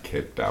got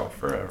kicked out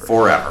forever.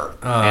 Forever.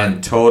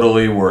 And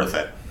totally worth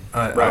it.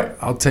 Right.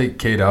 I'll take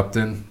Kate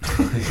Upton.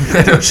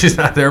 I know she's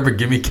not there, but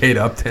give me Kate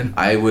Upton.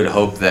 I would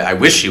hope that. I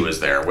wish she was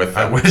there with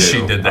them. I wish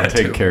she did that I'll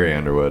take too. Carrie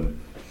Underwood.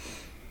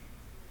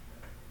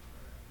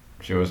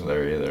 She wasn't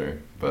there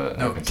either, but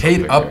No, I can Kate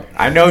still pick Up- her.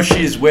 I know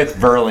she's with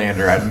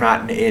Verlander. I'm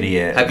not an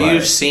idiot. Have but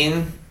you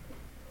seen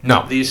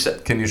No. these?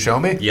 Can you show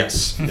me?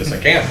 Yes. Yes, I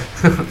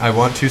can. I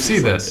want to see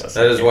this.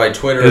 That is why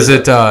Twitter Is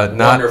it a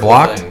not wonderful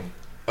blocked? thing.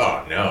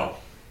 Oh, no.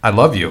 I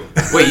love you.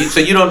 Wait, so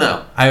you don't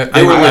know? I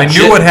They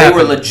knew what happened.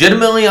 They were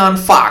legitimately on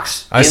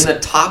Fox I in s- the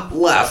top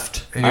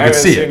left. And I you could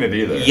haven't see seen it.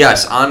 it either.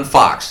 Yes, on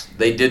Fox.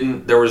 They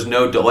didn't. There was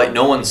no delay.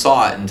 No one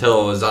saw it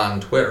until it was on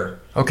Twitter.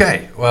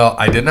 Okay, well,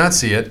 I did not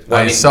see it.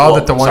 Well, I mean, saw well,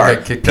 that the one sorry,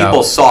 got kicked People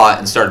out. saw it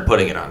and started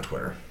putting it on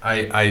Twitter.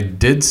 I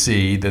did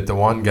see that the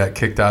one got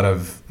kicked out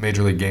of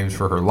Major League games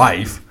for her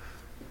life.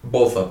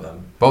 Both of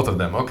them. Both of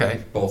them,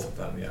 okay. Both of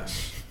them,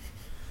 yes.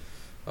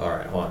 All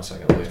right, hold on a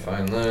second. Let me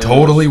find this.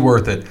 Totally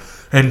worth it.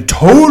 And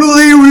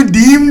totally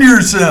redeemed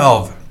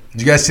yourself.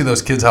 Did you guys see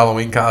those kids'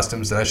 Halloween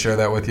costumes? Did I share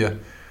that with you?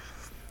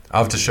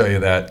 I'll have to show you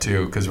that,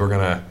 too, because we're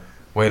going to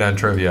wait on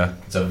trivia.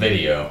 It's a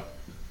video,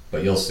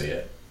 but you'll see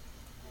it.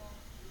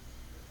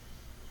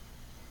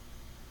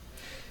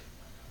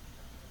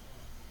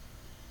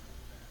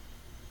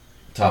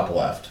 Top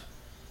left.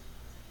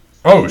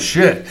 Oh,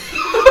 shit.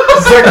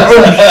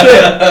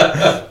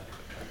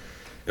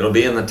 It'll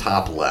be in the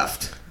top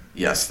left.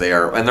 Yes, they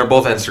are. And they're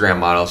both Instagram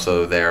models,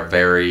 so they are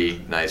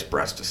very nice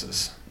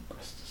breastises.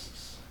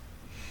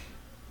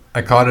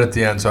 I caught it at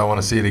the end, so I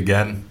want to see it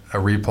again. A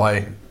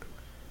replay.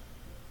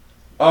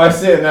 Oh, I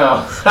see it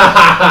now.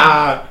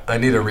 I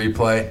need a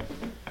replay.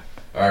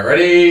 All right,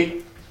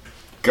 ready?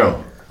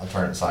 Go. I'll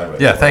turn it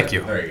sideways. Yeah, for thank you.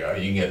 you. There you go.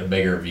 You can get a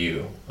bigger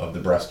view of the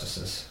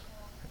breastises.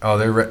 Oh,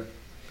 they're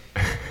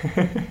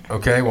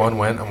okay, one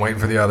went. I'm waiting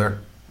for the other.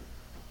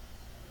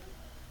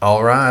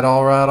 All right.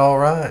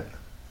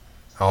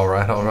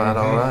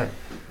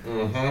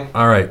 Mm-hmm.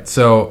 All right,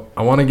 so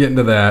I want to get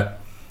into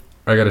that.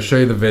 I got to show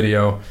you the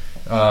video.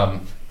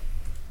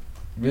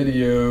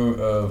 Video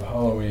of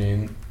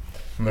Halloween.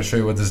 I'm going to show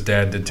you what this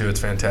dad did too. It's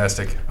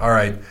fantastic. All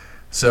right,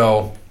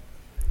 so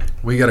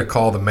we got to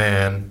call the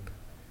man.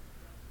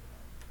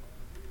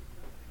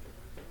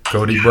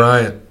 Cody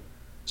Bryant.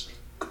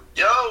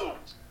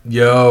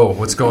 Yo,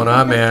 what's going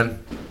on,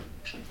 man?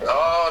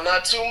 Oh,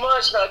 not too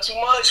much.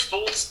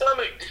 Full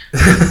stomach.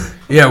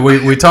 Yeah,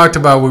 we talked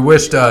about, we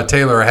wished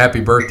Taylor a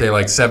happy birthday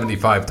like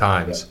 75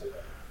 times.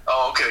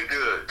 Oh, okay,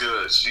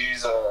 good.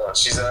 She's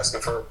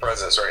asking for her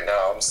presents right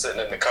now. I'm sitting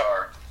in the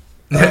car.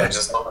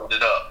 Just opened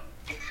it up.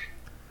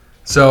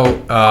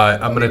 So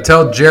I'm going to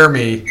tell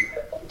Jeremy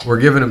we're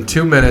giving him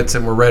 2 minutes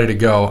and we're ready to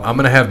go. I'm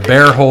going to have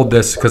Bear hold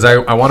this because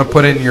I want to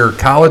put in your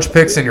college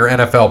picks and your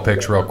NFL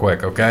picks real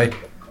quick, okay?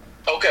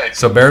 Okay.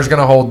 So Bear's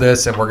going to hold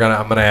this and I'm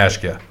going to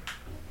ask you.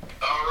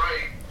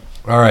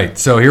 All right,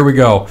 so here we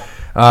go.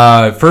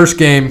 First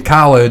game,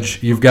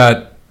 college, you've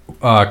got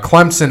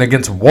Clemson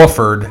against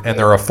Wofford, and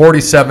they're a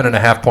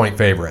 47.5-point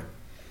favorite.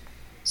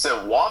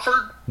 So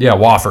Wofford? Yeah,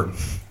 Wofford.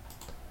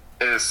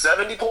 Is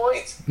 70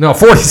 points? No,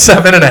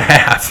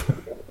 47.5.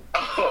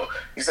 Oh,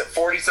 you said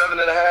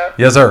 47.5?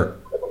 Yes, sir.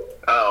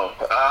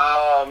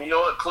 Oh, you know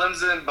what?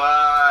 Clemson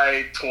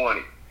by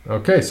 20.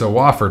 Okay, so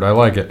Wofford, I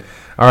like it.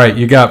 All right,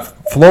 you got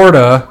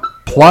Florida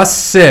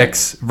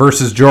 +6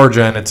 versus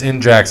Georgia, and it's in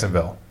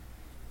Jacksonville.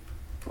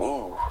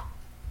 Ooh.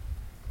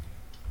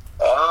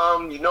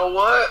 You know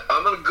what?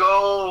 I'm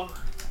gonna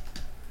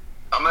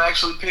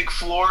actually pick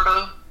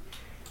Florida.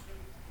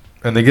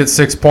 And they get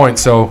 6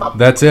 points, so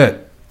that's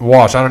it.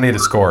 Wash, I don't need a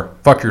score.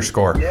 Fuck your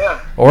score.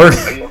 Yeah. Or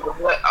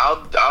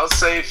I'll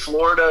say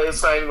Florida.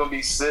 It's not even gonna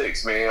be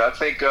 6, man. I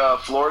think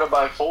Florida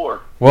by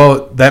 4.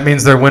 well, that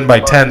means they win by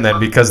 10 then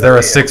because they're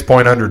a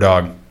 6-point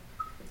underdog.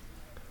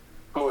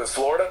 Who is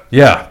Florida?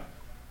 Yeah.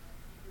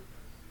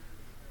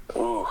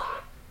 Ooh.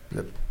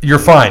 You're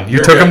fine. You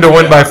took good. them to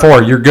win by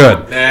 4. You're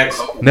good.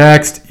 Next.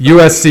 Next,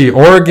 USC.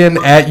 Oregon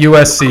at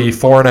USC,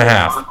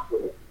 4.5.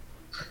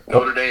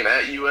 Notre Dame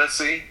at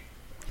USC.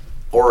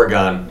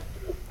 Oregon.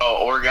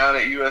 Oh, Oregon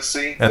at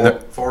USC. And the,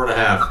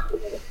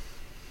 4.5.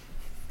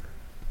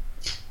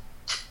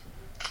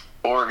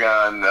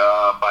 Oregon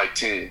by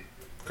 10.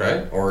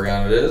 Okay,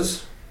 Oregon it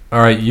is. all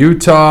right,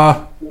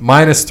 Utah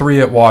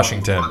 -3 at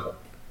Washington.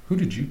 Who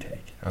did you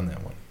take on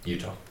that one?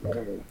 Utah.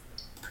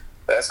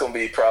 That's gonna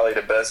be probably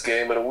the best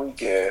game of the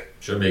weekend.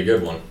 Should be a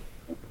good one.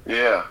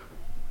 Yeah.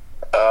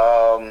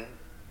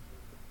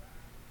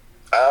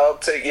 I'll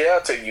take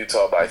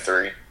Utah by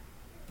 3.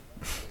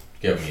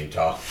 Give them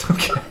Utah.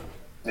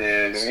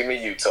 Yeah, just give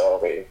me Utah,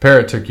 baby.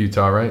 Parrott took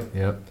Utah, right?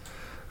 Yep.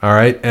 All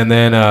right, and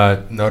then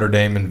Notre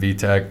Dame and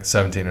VTech,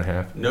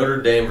 17.5.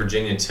 Notre Dame,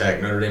 Virginia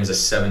Tech. Notre Dame's a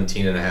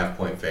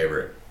 17.5-point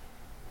favorite.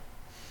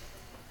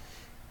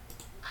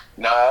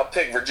 Nah, I'll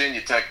pick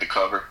Virginia Tech to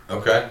cover.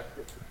 Okay.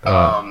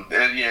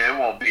 It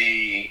won't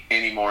be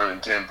any more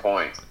than 10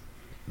 points.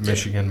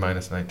 Michigan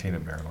 -19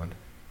 at Maryland.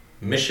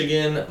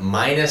 Michigan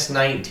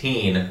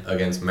 -19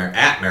 against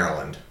at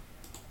Maryland.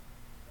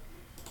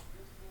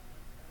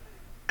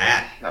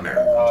 At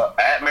Maryland.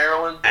 At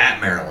Maryland. At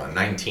Maryland,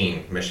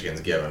 19.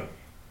 Michigan's given.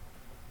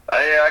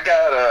 I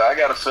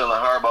got a feeling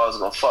Harbaugh's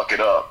gonna fuck it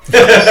up.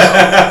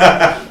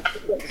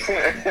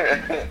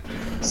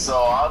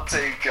 So I'll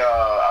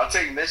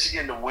take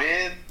Michigan to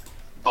win,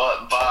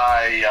 but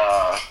by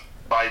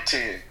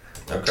 10.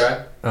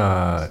 Okay.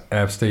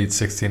 App State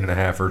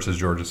 16.5 versus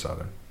Georgia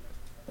Southern.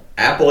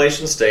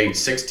 Appalachian State,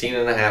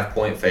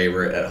 16.5-point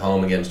favorite at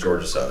home against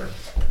Georgia Southern.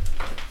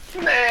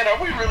 Man, are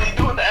we really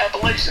doing the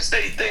Appalachian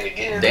State thing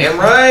again? Damn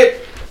right.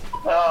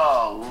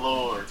 Oh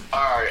Lord!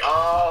 All right.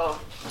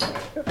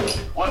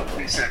 What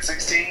we said?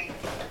 16.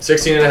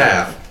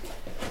 16.5.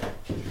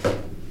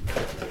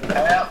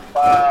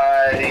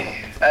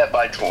 At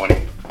by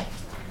 20.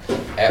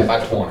 At by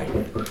 20.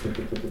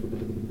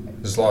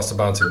 Just lost a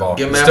bouncy ball.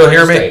 Give You them still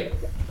hear Appalachian me? State.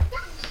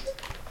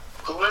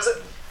 Who is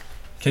it?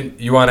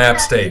 You want App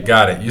State?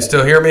 Got it. You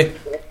still hear me?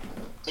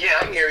 Yeah,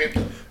 I can hear you.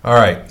 All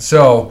right,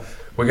 so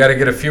we got to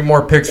get a few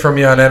more picks from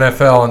you on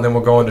NFL, and then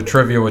we'll go into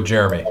trivia with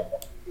Jeremy.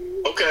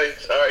 Okay.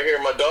 All right. Here,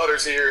 my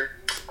daughter's here.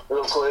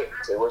 Real quick.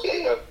 Say where's my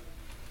gun?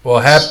 Well,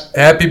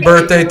 happy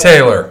birthday,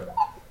 Taylor.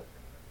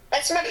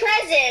 That's my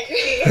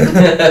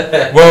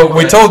present. Well,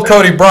 we told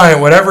Cody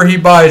Bryant whatever he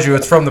buys you,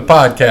 it's from the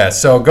podcast.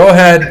 So go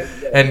ahead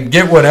and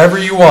get whatever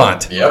you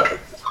want. Yep.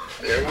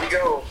 There we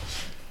go.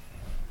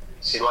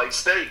 She likes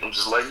steak. I'm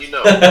just letting you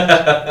know.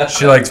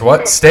 She likes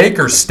what? Steak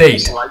or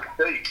state? She likes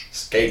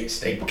steak.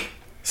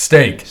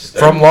 Steak.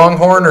 From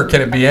Longhorn, or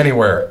can it be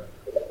anywhere?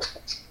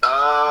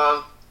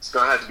 It's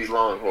gonna have to be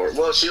Longhorn.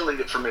 Well, she'll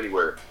eat it from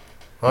anywhere.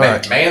 All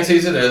right.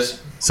 Mancy's it is.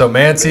 So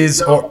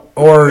Mancy's,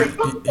 or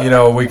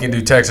we can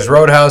do Texas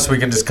Roadhouse. We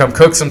can just come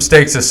cook some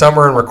steaks this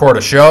summer and record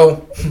a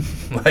show.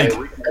 Hey,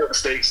 we can cook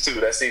steaks too.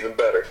 That's even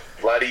better.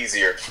 A lot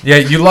easier. Yeah,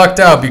 you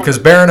lucked out because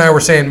Bear and I were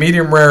saying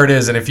medium rare it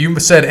is, and if you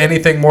said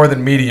anything more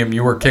than medium,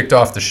 you were kicked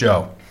off the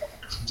show.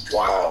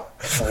 Wow.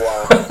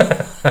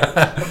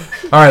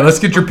 All right, let's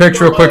get your picks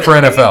real quick for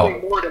NFL.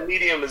 Anything more than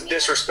medium is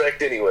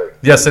disrespect anyway.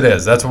 Yes, it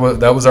is.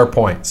 That was our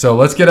point. So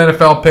let's get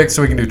NFL picks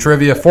so we can do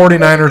trivia.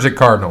 49ers at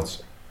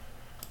Cardinals.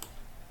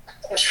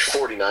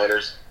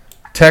 49ers.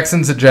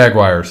 Texans at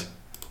Jaguars.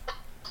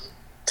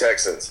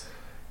 Texans.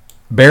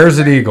 Bears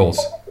at Eagles.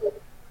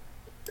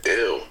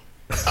 Ew.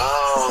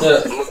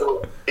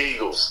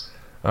 Eagles.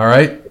 All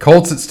right.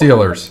 Colts at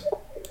Steelers.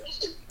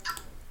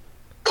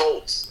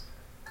 Colts.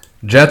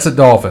 Jets at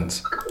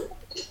Dolphins.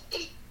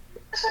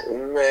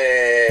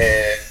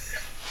 Man,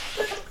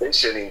 they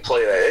shouldn't even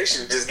play that. They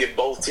should just give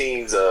both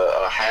teams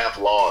a half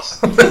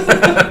loss. I'm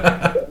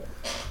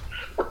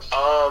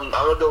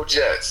gonna go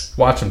Jets.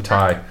 Watch them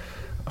tie.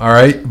 All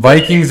right.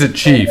 Vikings at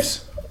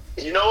Chiefs.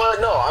 You know what?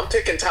 No, I'm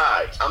picking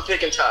tie.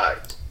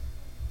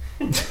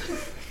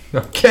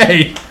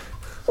 Okay.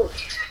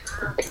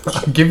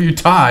 I'll give you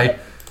tie.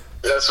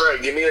 That's right.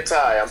 Give me a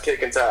tie. I'm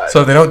picking tie.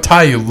 So if they don't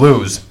tie, you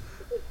lose.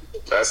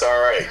 That's all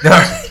right.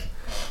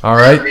 All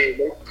I right.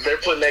 mean, they're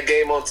putting that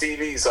game on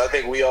TV, so I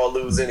think we all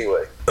lose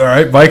anyway. All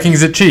right.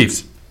 Vikings at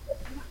Chiefs.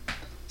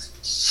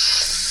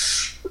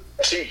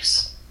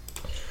 Chiefs.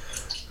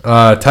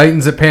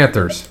 Titans at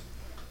Panthers.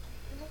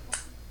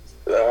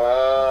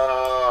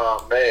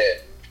 Oh, man.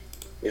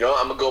 You know,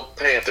 I'm going to go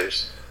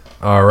Panthers.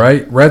 All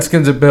right.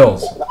 Redskins at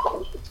Bills.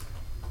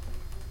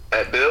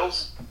 At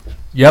Bills?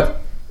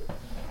 Yep.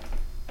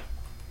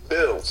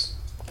 Bills.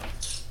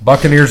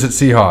 Buccaneers at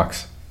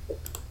Seahawks.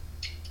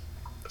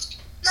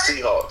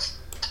 Seahawks.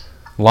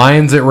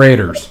 Lions at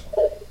Raiders.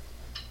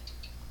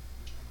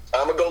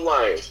 I'm going to go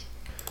Lions.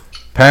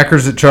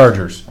 Packers at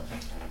Chargers.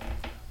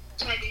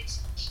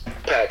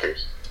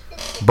 Packers.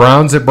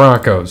 Browns at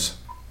Broncos.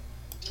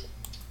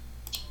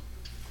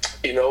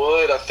 You know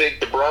what? I think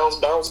the Browns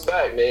bounce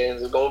back, man.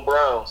 They're going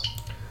Browns.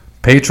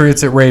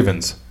 Patriots at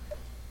Ravens.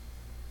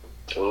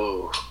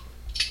 Ooh.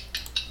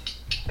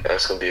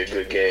 That's going to be a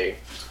good game.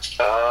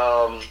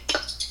 I'm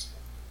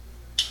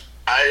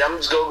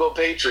just going to go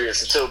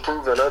Patriots until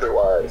proven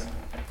otherwise.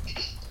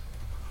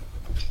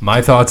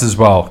 My thoughts as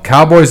well.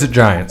 Cowboys at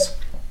Giants.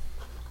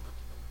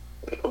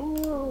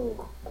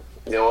 Ooh.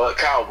 You know what?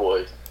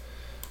 Cowboys.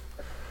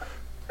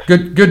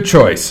 Good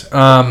choice.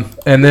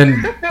 And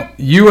then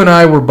you and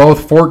I were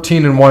both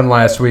 14-1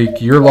 last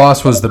week. Your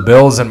loss was the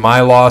Bills, and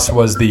my loss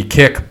was the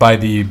kick by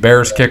the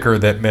Bears kicker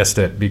that missed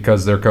it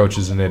because their coach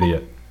is an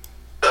idiot.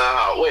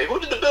 Wait, who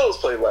did the Bills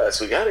play last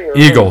week? I didn't remember.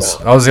 Eagles.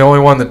 Now. I was the only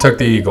one that took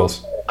the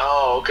Eagles.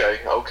 Oh, okay.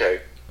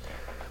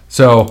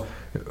 So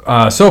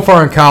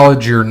far in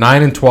college, you're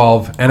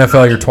 9-12.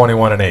 NFL, you're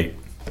 21-8.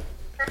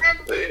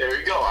 There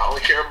you go. I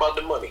only care about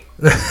the money.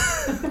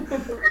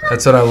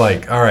 That's what I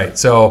like. All right,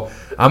 so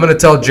I'm going to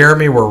tell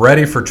Jeremy we're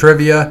ready for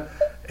trivia,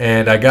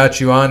 and I got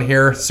you on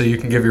here so you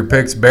can give your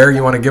picks. Bear,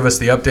 you want to give us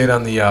the update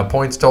on the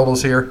points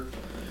totals here?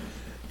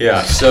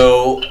 Yeah,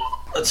 so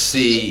let's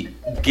see.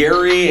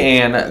 Gary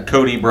and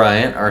Cody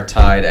Bryant are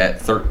tied at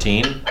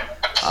 13.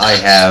 I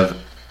have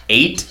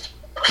 8,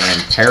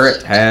 and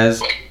Parrott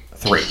has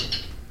 3.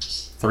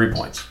 3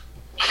 points.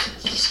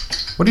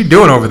 What are you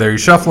doing over there? You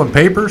shuffling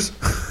papers?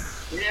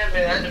 Yeah,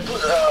 man. I had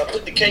to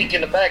put the cake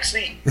in the back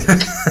seat.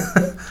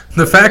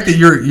 The fact that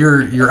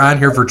you're on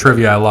here for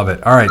trivia, I love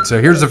it. All right,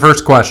 so here's the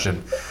first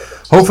question.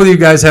 Hopefully you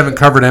guys haven't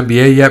covered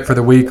NBA yet for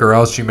the week, or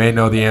else you may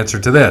know the answer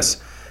to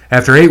this.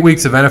 After 8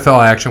 weeks of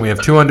NFL action, we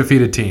have 2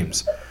 undefeated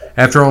teams.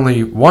 After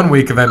only 1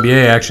 week of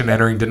NBA action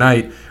entering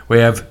tonight, we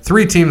have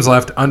 3 teams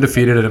left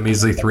undefeated at a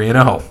measly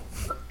 3-0.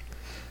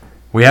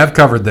 We have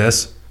covered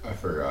this. I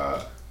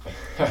forgot.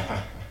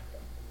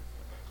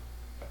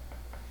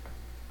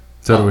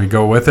 So do we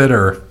go with it,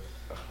 or?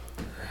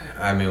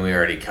 I mean, we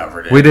already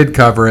covered it. We did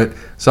cover it.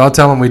 So I'll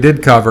tell them we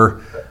did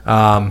cover.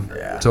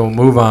 So we'll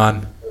move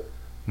on.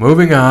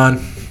 Moving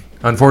on.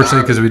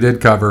 Unfortunately, because we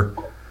did cover.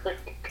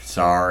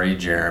 Sorry,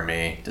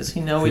 Jeremy. Does he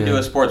know we do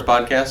a sports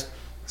podcast?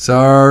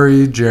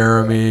 Sorry,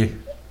 Jeremy.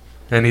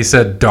 And he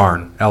said,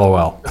 darn,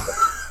 LOL.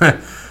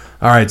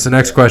 All right, so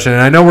next question.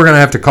 And I know we're going to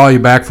have to call you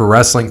back for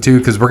wrestling, too,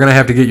 because we're going to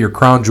have to get your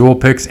crown jewel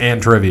picks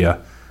and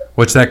trivia,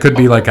 which that could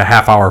be like a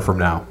half hour from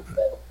now,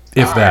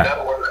 if that.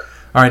 All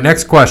right,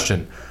 next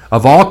question.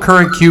 Of all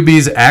current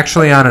QBs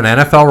actually on an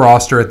NFL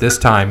roster at this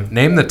time,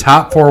 name the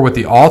top 4 with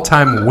the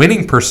all-time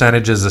winning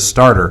percentage as a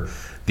starter.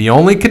 The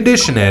only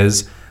condition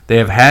is they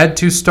have had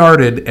to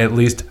started at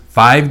least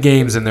 5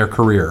 games in their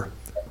career.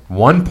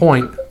 1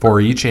 point for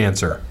each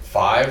answer.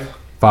 5?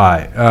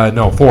 5.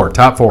 No, 4.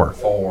 Top 4.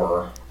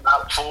 4.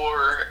 Top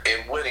 4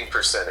 in winning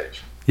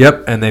percentage.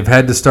 Yep, and they've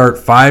had to start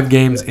 5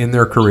 games in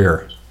their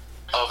career.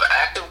 Of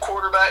active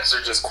quarterbacks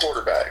or just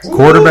quarterbacks?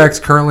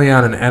 Quarterbacks currently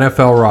on an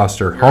NFL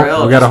roster. We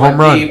got a home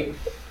run.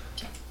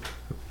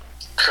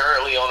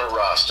 Currently on a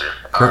roster.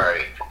 All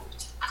right.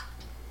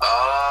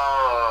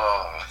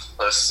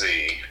 Let's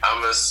see.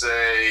 I'm going to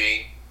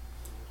say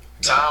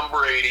Tom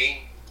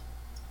Brady,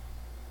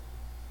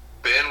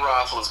 Ben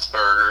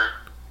Roethlisberger.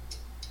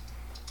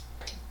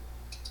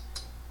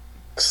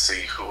 Let's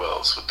see, who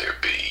else would there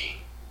be?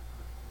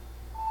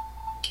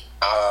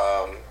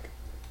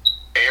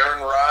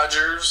 Aaron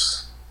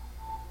Rodgers.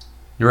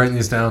 You writing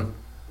these down?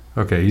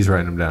 Okay, he's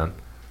writing them down.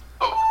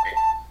 Okay.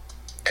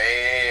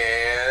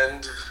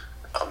 And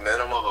a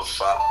minimum of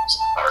 5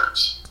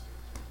 starts.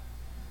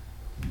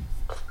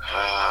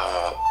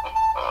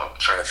 I'm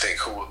trying to think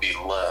who would be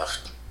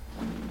left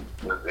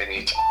with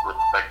any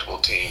respectable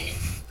team.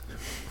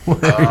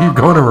 Are you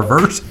going to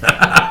reverse?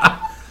 I'm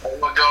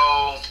going to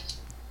go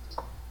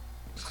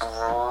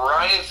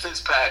Ryan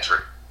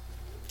Fitzpatrick.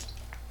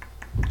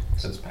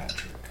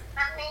 Fitzpatrick.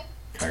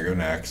 Can I go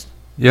next?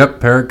 Yep,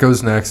 Parrot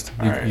goes next.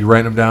 All right. You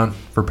writing them down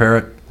for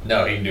Parrot?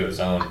 No, he can do his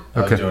own.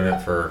 I Okay. was doing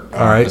it for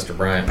All right. Mr.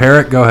 Bryant.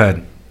 Parrot, go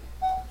ahead.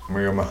 I'm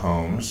going to go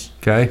Mahomes,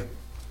 Okay.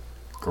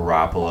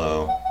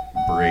 Garoppolo,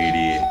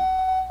 Brady,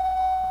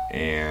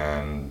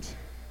 and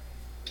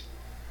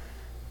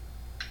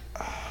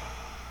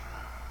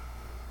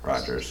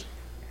Rodgers.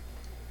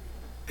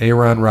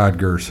 Aaron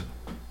Rodgers.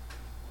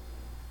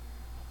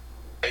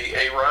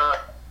 Hey, Ron.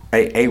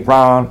 Hey,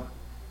 Ron.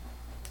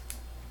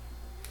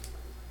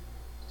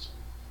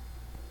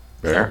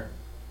 Bear?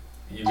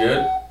 You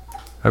good?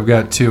 I've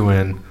got 2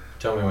 in.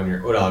 Tell me when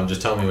you're. Well,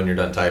 just tell me when you're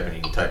done typing.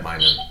 You can type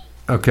mine in.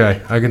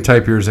 Okay, I can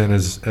type yours in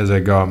as I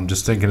go. I'm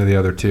just thinking of the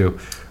other 2.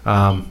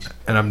 And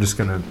I'm just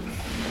going to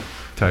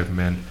type them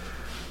in.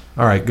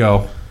 All right,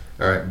 go.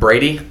 All right.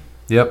 Brady,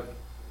 Yep,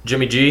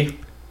 Jimmy G,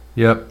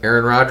 yep,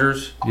 Aaron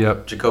Rodgers,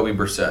 yep. Jacoby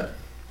Brissett.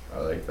 I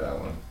like that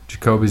one.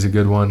 Jacoby's a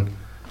good one.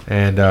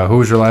 And who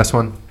was your last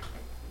one?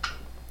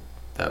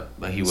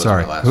 He was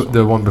Sorry, my last one.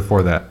 the one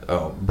before that.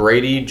 Oh,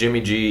 Brady,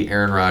 Jimmy G,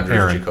 Aaron Rodgers,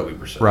 Aaron. Jacoby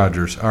Brissett.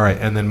 Rodgers. All right,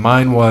 and then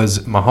mine was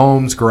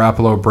Mahomes,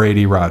 Garoppolo,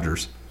 Brady,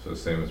 Rodgers. So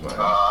same as mine.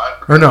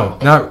 Or no,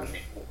 not.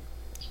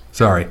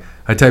 Sorry,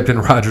 I typed in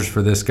Rodgers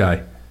for this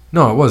guy.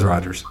 No, it was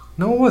Rodgers.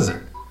 No, it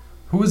wasn't.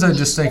 Who was I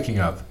just thinking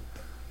of?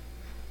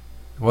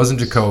 It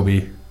wasn't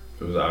Jacoby.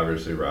 It was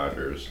obviously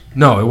Rodgers.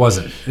 No, it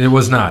wasn't. It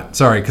was not.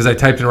 Sorry, because I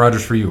typed in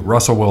Rodgers for you.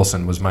 Russell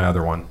Wilson was my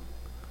other one.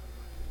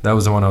 That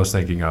was the one I was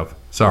thinking of.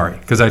 Sorry,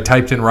 because I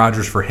typed in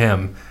Rodgers for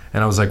him,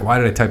 and I was like, why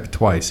did I type it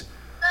twice?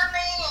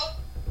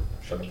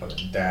 Should have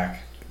put in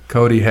Dak.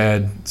 Cody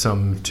had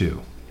some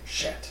too.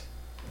 Shit.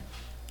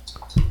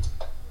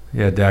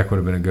 Yeah, Dak would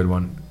have been a good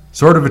one.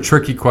 Sort of a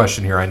tricky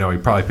question here. I know he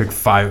probably picked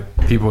 5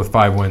 people with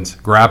 5 wins.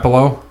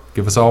 Garoppolo,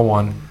 give us all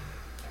 1.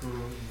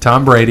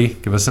 Tom Brady,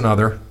 give us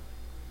another.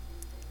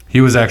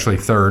 He was actually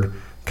 3rd.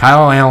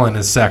 Kyle Allen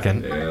is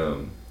 2nd.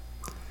 Damn.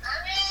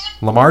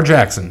 Lamar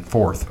Jackson,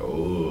 4th.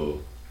 Oh.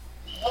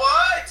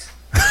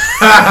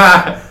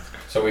 What?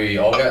 So we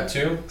all got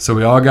 2? So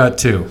we all got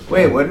 2.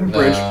 Wait, wouldn't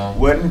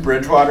No.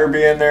 Bridgewater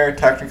be in there?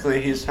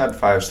 Technically, he's had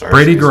 5 stars.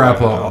 Brady, seasons.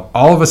 Garoppolo.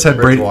 All of us had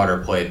Brady. Bridgewater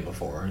played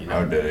before. You know?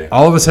 Oh, did he?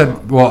 All of us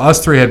had. Well,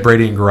 us 3 had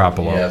Brady and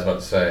Garoppolo. Yeah, I was about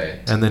to say.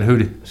 And then who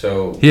did?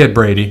 So He had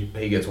Brady.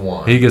 he gets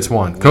 1. He gets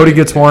 1. Cody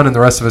gets 1, and the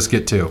rest of us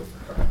get 2.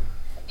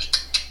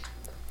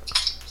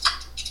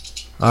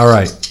 All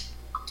right.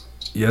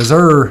 Yes,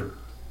 sir.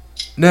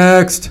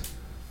 Next.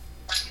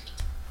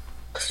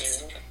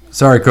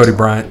 Sorry, Cody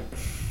Bryant.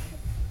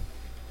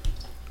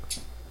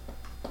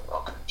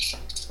 All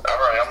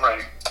right, I'm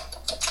ready.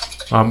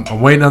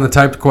 I'm waiting on the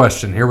typed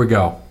question. Here we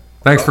go.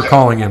 Thanks for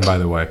calling in, by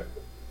the way.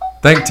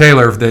 Thank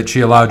Taylor that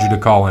she allowed you to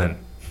call in.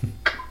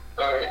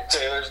 All right,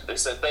 Taylor, they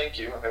said thank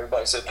you.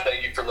 Everybody said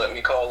thank you for letting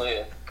me call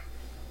in.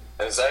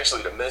 And it's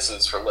actually the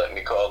missus for letting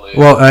me call in.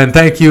 Well, and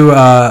thank you,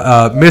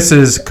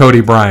 Mrs.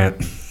 Cody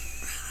Bryant.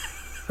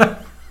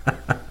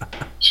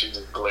 She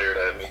just glared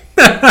at me.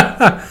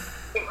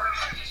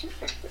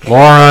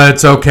 Laura,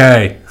 it's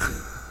okay.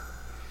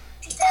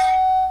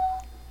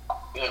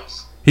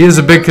 Yes. He is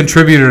a big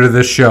contributor to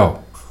this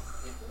show.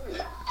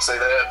 Say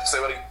that. Say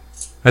what?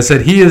 I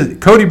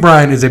said Cody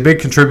Bryant is a big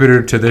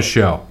contributor to this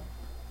show.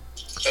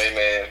 Hey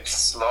man,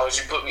 as long as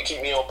you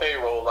keep me on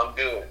payroll, I'm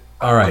good.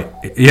 All right.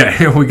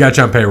 Yeah, we got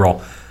you on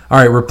payroll. All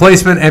right,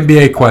 replacement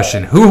NBA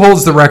question. Who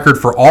holds the record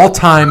for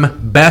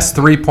all-time best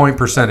three-point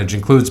percentage?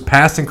 Includes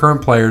past and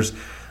current players.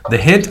 The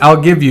hint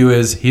I'll give you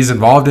is he's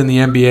involved in the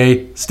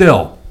NBA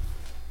still.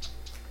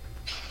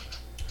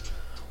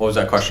 What was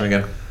that question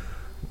again?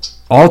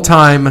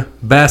 All-time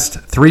best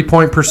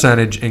three-point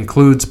percentage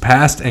includes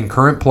past and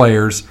current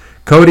players.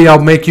 Cody,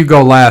 I'll make you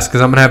go last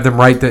because I'm going to have them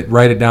write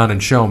it down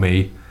and show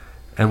me,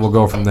 and we'll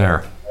go from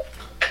there.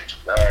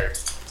 All right.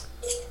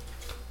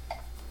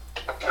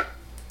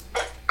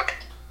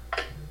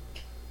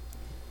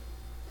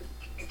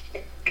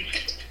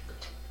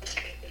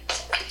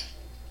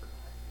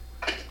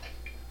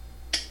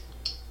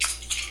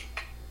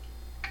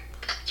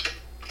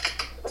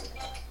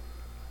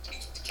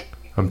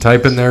 I'm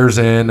typing theirs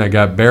in. I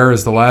got Bear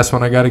as the last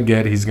one I got to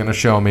get. He's going to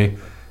show me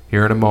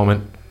here in a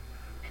moment.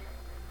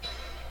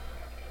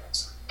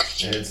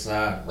 It's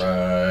not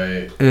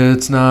right.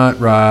 It's not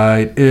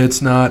right.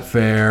 It's not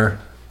fair.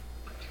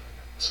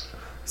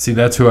 See,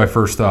 that's who I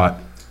first thought.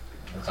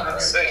 That's not I'm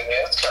right. saying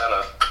that's kind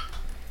of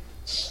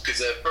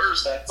because at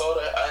first I thought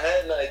I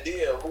had an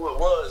idea of who it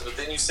was, but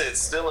then you said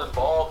still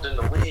involved in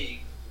the league,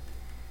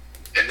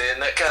 and then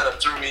that kind of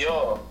threw me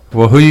off.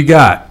 Well, who you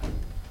got?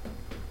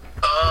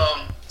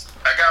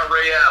 I got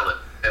Ray Allen,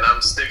 and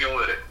I'm sticking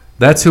with it.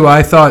 That's who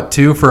I thought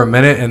too for a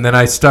minute, and then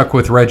I stuck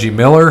with Reggie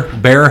Miller.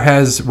 Bear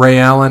has Ray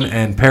Allen,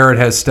 and Parrot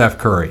has Steph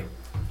Curry.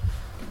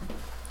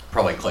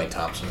 Probably Klay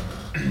Thompson.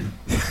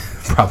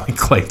 Probably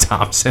Klay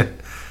Thompson.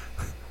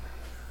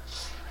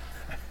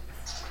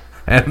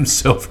 Adam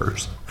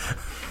Silvers.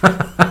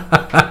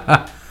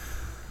 Yeah,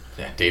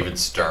 David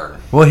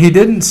Stern. Well, he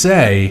didn't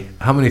say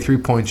how many 3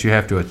 points you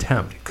have to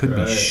attempt. It could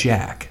be Right.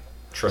 Shaq.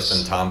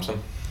 Tristan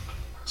Thompson.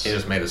 He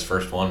just made his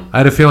first one. I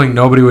had a feeling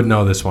nobody would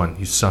know this one.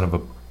 You son of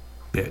a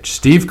bitch.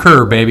 Steve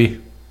Kerr,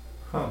 baby.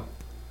 Huh.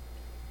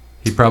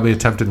 He probably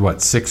attempted,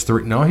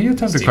 6'3"? No, he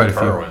attempted quite a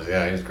few.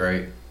 Yeah, he was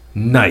great.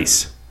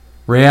 Nice.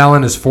 Ray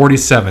Allen is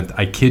 47th.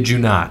 I kid you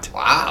not.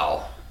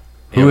 Wow.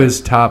 Who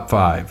is top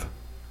 5?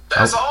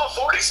 That's all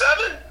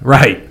 47?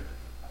 Right.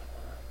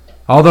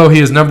 Although he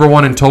is number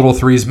 1 in total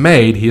threes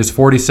made, he is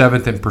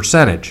 47th in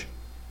percentage.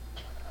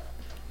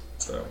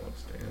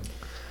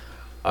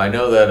 I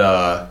know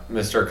that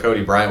Mr.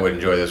 Cody Bryant would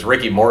enjoy this.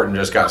 Ricky Morton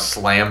just got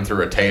slammed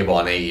through a table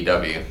on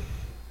AEW.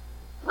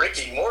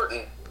 Ricky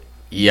Morton?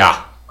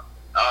 Yeah.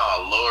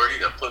 Oh, Lord, he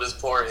done put his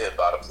poor hip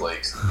out of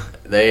place.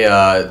 They,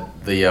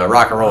 the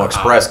Rock and Roll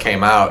Express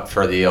came out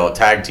for the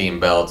tag team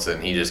belts,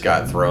 and he just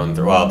got thrown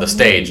through. Well, the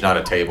stage, not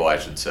a table, I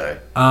should say.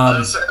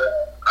 Are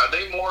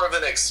they more of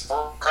an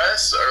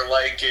express or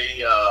like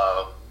a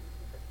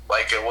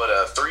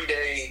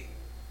 3-day,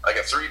 like a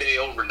 3-day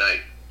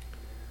overnight?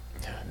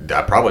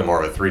 Probably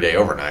more of a 3-day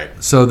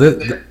overnight. So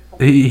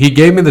he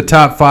gave me the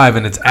top 5,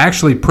 and it's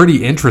actually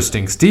pretty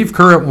interesting. Steve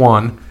Kerr at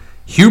 1,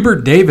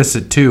 Hubert Davis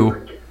at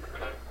 2,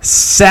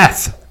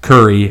 Seth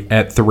Curry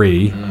at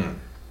 3,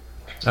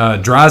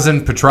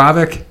 Drazen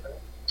Petrovic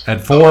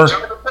at 4.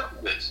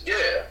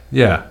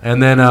 Yeah,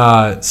 and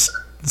then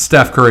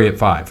Steph Curry at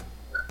 5.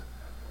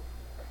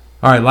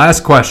 All right,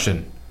 last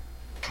question.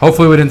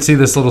 Hopefully we didn't see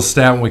this little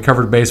stat when we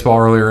covered baseball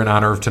earlier in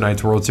honor of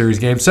tonight's World Series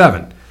Game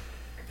 7.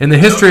 In the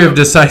history of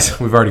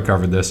decisive, we've already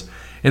covered this.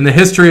 In the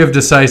history of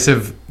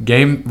decisive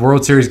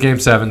World Series Game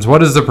 7s,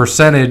 what is the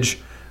percentage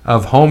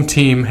of home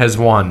team has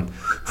won?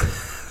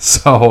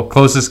 So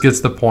closest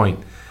gets the point.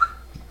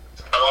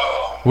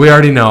 We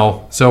already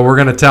know, so we're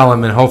going to tell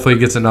him, and hopefully he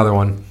gets another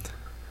one.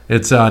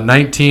 It's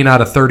 19 out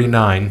of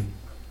 39.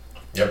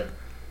 Yep.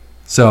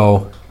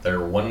 So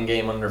they're 1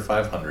 game under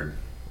 500.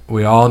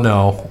 We all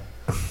know.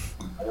 Yeah,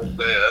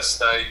 that's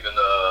not even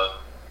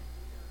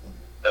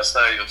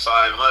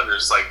 500.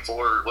 It's like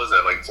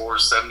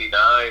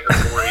 479 or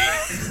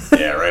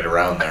 480? Yeah, right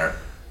around there.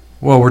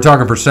 Well, we're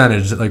talking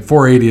percentage. Like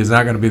 480 is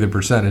not going to be the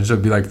percentage. It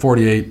would be like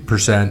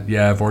 48%.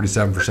 Yeah,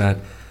 47%.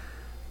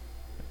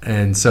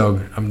 And so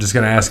I'm just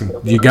going to ask him,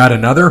 you got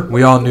another?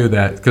 We all knew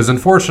that. Because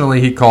unfortunately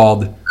he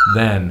called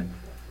then.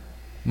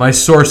 My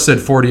source said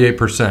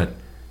 48%.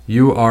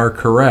 You are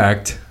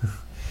correct.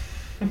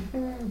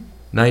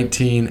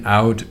 19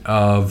 out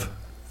of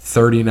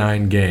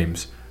 39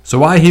 games. So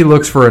while he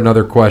looks for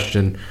another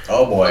question.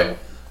 Oh, boy.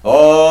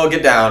 Oh,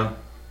 get down.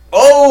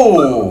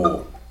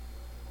 Oh!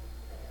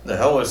 The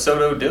hell was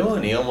Soto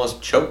doing? He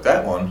almost choked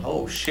that one.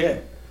 Oh,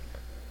 shit.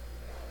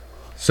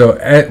 So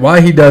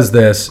while he does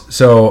this,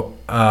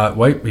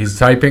 wait, he's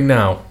typing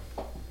now.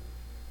 All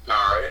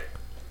right.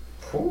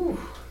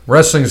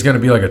 Wrestling is going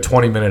to be like a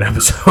 20-minute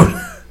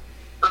episode.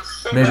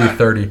 Maybe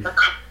 30.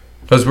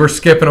 Because we're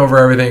skipping over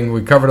everything.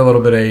 We covered a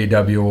little bit of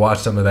AEW. We'll watch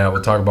some of that.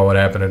 We'll talk about what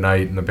happened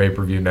tonight and the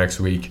pay-per-view next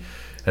week.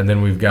 And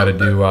then we've got to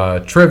do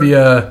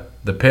trivia,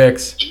 the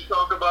picks. Did you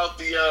talk about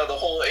the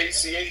whole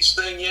ACH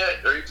thing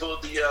yet? Or you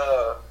told the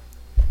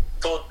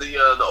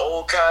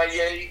old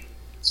Kanye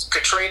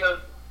Katrina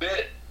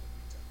bit?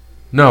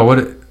 No,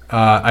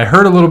 I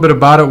heard a little bit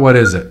about it. What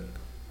is it?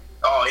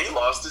 Oh, he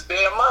lost his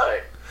damn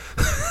mind.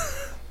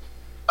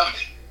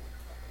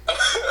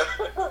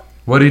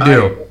 What'd he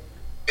do?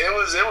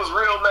 It was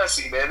real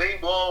messy, man. They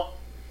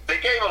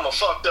gave him a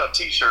fucked up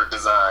T-shirt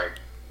design,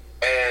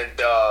 and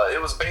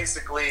it was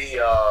basically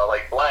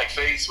like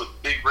blackface with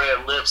big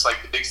red lips,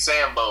 like the big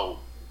Sambo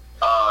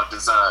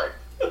design.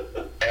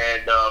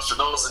 And for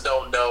those that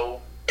don't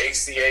know,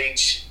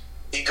 ACH,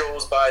 he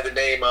goes by the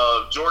name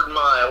of Jordan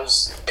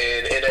Miles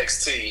in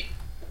NXT,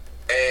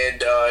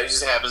 and he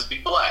just happens to be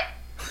black.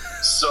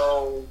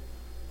 So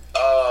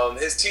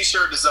his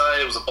T-shirt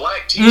design, it was a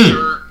black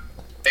T-shirt.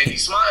 And he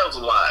smiles a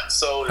lot.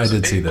 So I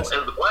did see this. It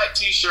was a black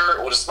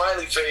T-shirt with a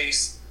smiley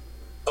face,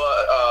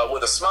 but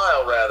with a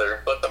smile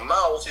rather. But the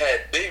mouth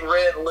had big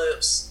red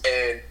lips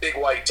and big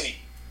white teeth,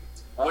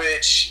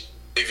 which,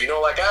 if you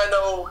know, like I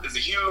know, is a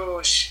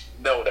huge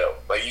no-no.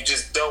 Like you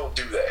just don't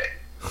do that.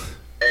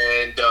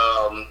 And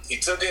he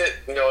took it.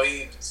 You know,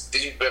 he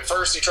at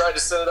first he tried to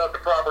set it up to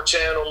proper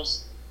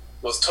channels.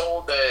 Was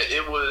told that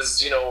it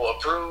was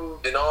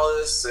approved and all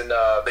this, and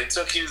they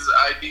took his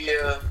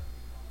idea.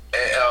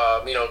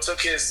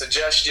 Took his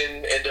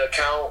suggestion into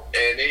account,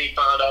 and then he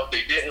found out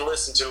they didn't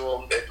listen to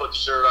him. They put the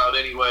shirt out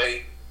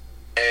anyway,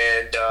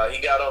 and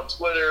he got on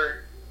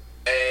Twitter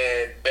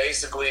and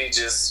basically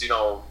just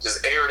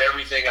aired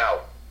everything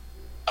out.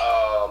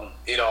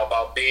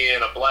 About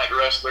being a black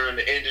wrestler in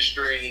the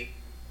industry,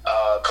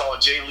 called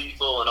Jay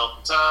Lethal and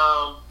Uncle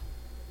Tom,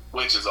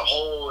 which is a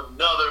whole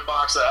nother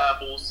box of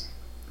apples.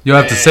 You'll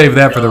have to save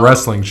that for the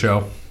wrestling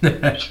show. All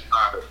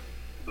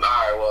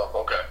right, well,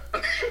 okay.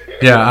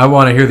 Yeah, I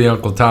want to hear the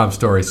Uncle Tom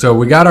story. So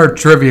we got our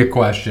trivia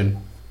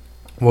question.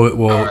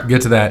 We'll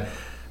get to that.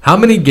 How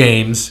many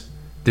games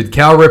did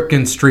Cal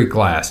Ripken's streak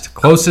last?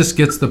 Closest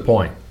gets the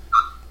point.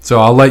 So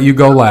I'll let you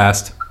go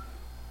last.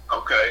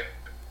 Okay.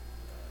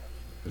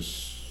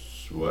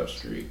 What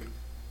streak?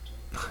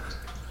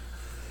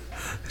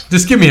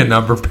 Just give me a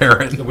number,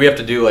 Parrot. We have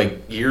to do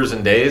like years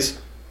and days.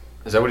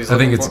 Is that what he's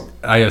looking for?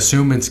 I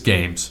assume it's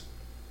games.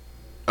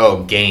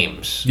 Oh,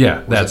 games.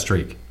 Yeah, that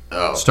streak.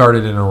 Oh.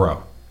 Started in a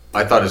row.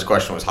 I thought his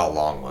question was how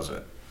long was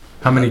it?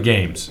 How many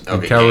games did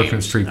Okay, Cal Ripken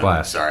games. streak Oh,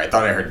 last? sorry, I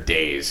thought I heard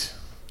days.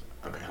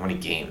 Okay, how many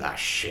games? Ah,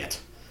 shit.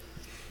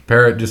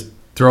 Parrot, just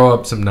throw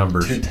up some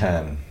numbers.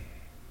 210.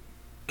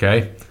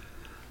 Okay.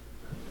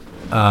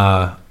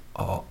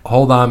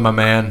 Hold on, my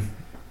man.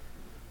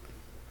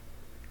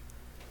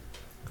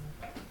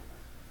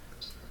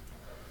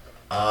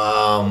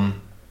 Oh,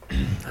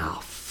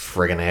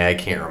 friggin' A, I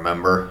can't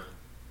remember.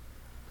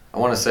 I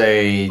want to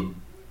say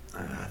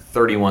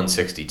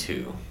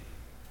 3162.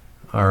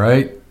 All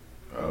right.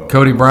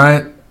 Cody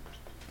Bryant.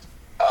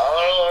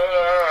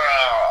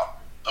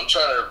 I'm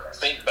trying to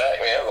think back,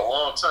 man. It was a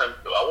long time.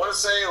 I want to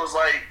say it was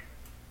like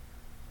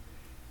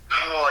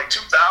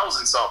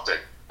 2000 something.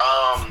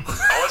 I want to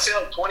say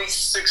like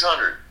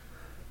 2600.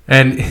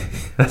 And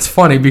that's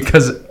funny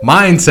because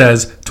mine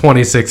says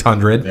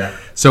 2600. Yeah.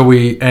 So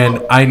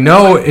I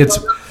know it's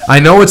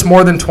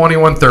more than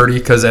 2130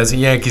 because as a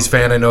Yankees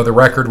fan, I know the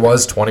record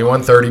was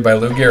 2130 by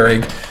Lou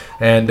Gehrig,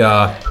 and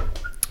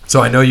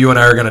so I know you and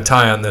I are going to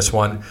tie on this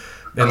one,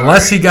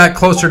 unless he got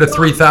closer to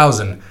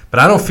 3,000. But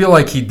I don't feel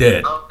like he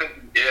did. I don't think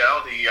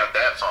he got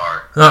that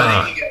far.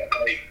 Uh-uh. I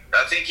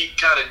think he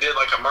kind of did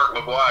like a Mark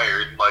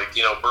McGwire,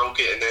 broke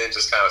it and then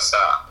just kind of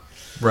stopped.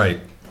 Right.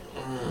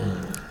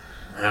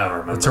 I don't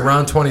remember. It's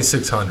around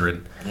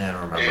 2600. Yeah, I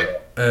don't remember.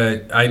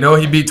 I know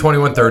he beat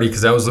 2130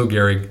 because that was Lou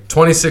Gehrig.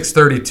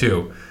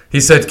 2632. He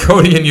said,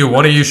 Cody and you,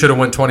 one of you should have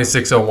went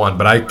 2601.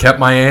 But I kept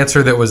my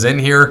answer that was in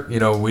here.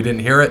 We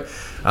didn't hear it.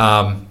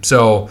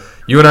 So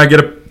you and I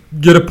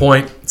get a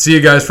point. See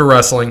you guys for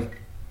wrestling.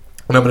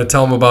 And I'm going to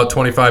tell them about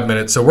 25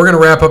 minutes. So we're going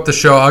to wrap up the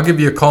show. I'll give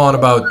you a call in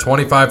about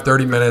 25,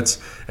 30 minutes,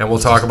 and we'll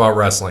talk about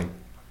wrestling.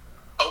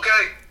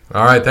 Okay.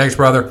 All right. Thanks,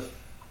 brother. All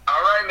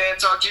right, man.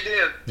 Talk to you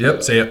then.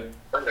 Yep. See ya.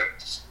 Okay.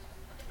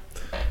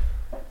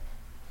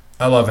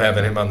 I love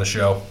having him on the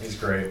show. He's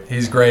great.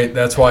 He's great.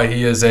 That's why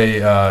he is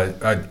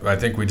I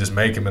think we just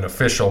make him an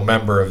official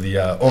member of the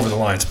Over the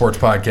Line Sports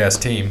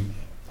Podcast team.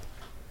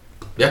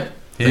 Yeah.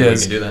 He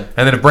is. We can do that.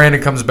 And then if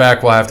Brandon comes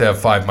back, we'll have to have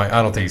 5 mics.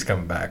 I don't think he's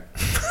coming back.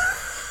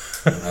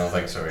 I don't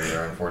think so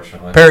either,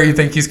 unfortunately. Perry, you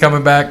think he's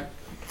coming back?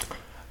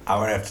 I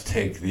would have to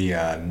take the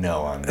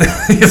no on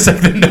that. It's like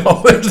the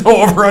no. There's no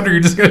over-under.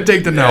 You're just going to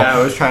take the no. Yeah,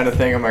 I was trying to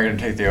think, am I going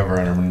to take the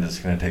over-under? I'm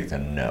just going to take the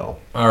no.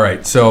 All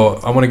right, so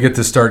I want to get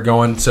this start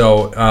going.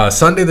 So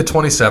Sunday the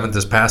 27th,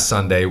 this past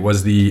Sunday,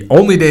 was the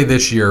only day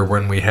this year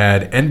when we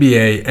had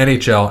NBA,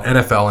 NHL,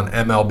 NFL,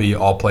 and MLB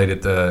all played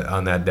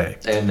on that day.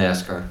 And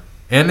NASCAR.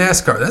 And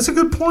NASCAR. That's a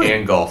good point.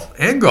 And golf.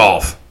 And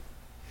golf.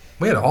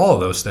 We had all of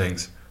those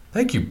things.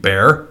 Thank you,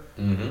 Bear.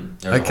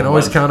 Mm-hmm. I can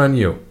always count on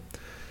you.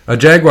 A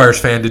Jaguars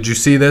fan, did you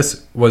see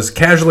this? Was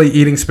casually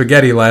eating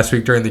spaghetti last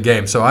week during the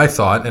game. So I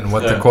thought, and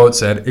what the quote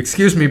said,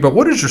 excuse me, but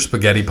what is your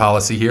spaghetti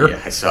policy here?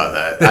 Yeah, I saw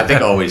that. I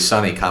think Always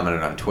Sunny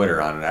commented on Twitter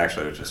on it,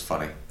 actually, which is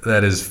funny.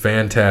 That is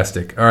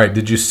fantastic. All right,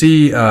 did you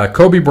see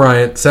Kobe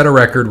Bryant set a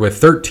record with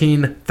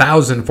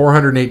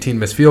 13,418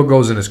 missed field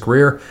goals in his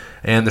career,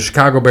 and the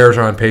Chicago Bears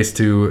are on pace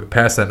to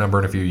pass that number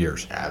in a few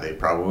years. Yeah, they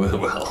probably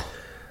will.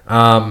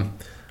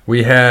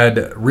 We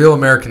had Real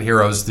American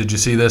Heroes. Did you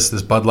see this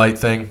Bud Light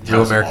thing?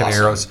 Real American awesome.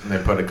 Heroes. They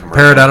put a commercial.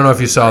 Parrot, I don't know if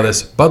you saw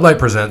this. Bud Light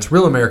presents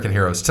Real American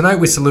Heroes. Tonight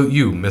we salute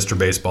you, Mr.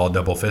 Baseball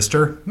Double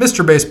Fister.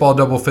 Mr. Baseball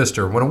Double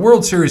Fister, when a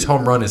World Series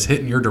home run is hit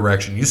in your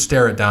direction, you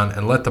stare it down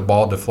and let the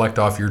ball deflect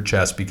off your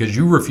chest because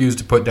you refuse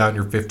to put down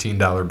your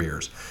 $15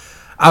 beers.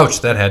 Ouch,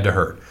 that had to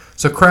hurt.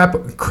 So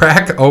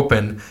crack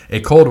open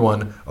a cold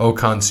one, O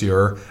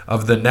connoisseur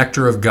of the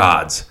nectar of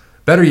gods.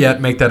 Better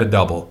yet, make that a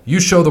double. You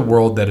show the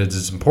world that it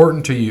is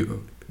important to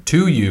you.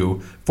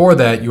 For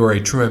that, you are a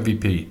true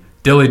MVP.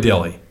 Dilly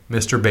dilly,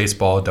 Mr.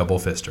 Baseball Double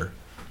Fister.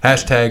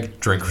 Hashtag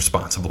drink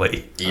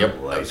responsibly. Yep,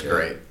 that was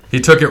great. He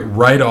took it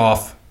right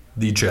off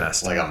the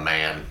chest. Like a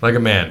man. Like a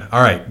man.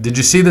 All right, did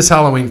you see this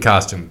Halloween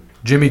costume?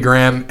 Jimmy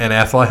Graham and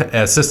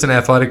assistant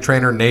athletic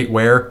trainer Nate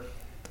Ware.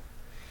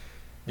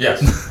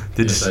 Yes.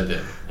 Yes, I did.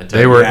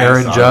 They were Yeah, I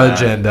Aaron saw Judge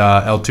that. and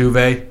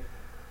Altuve.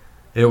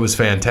 It was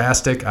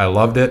fantastic. I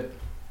loved it.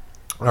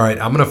 All right,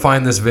 I'm going to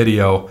find this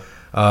video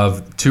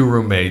of two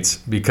roommates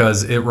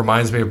because it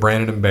reminds me of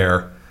Brandon and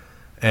Bear,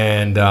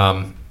 and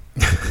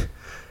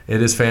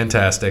it is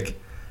fantastic.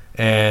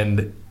 But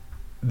in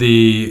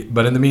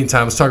the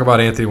meantime, let's talk about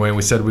Anthony Wayne.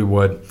 We said we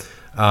would.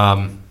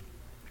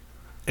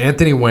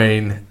 Anthony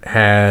Wayne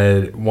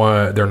had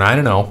one. They're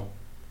 9-0.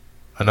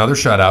 Another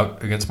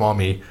shutout against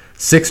Maumee.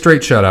 6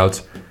 straight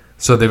shutouts.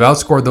 So they've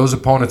outscored those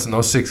opponents in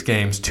those 6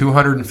 games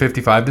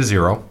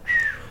 255-0.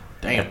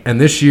 Damn. And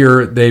this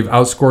year, they've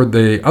outscored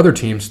the other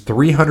teams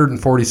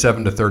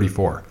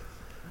 347-34.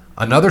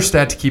 Another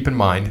stat to keep in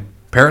mind,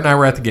 Parrot and I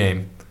were at the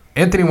game,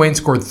 Anthony Wayne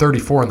scored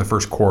 34 in the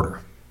first quarter.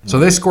 So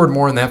they scored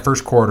more in that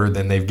first quarter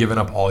than they've given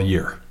up all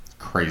year.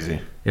 Crazy.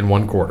 In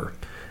one quarter.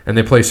 And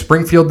they play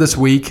Springfield this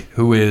week,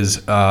 who is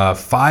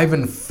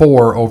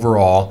 5-4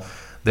 overall.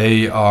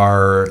 They're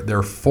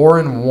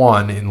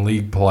 4-1 in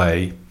league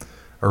play.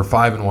 or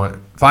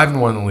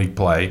 5-1 in league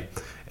play,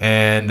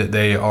 and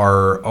they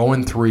are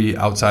 0-3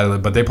 outside of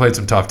it. But they played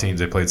some tough teams.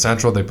 They played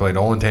Central. They played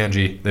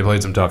Olentangy. They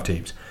played some tough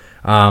teams.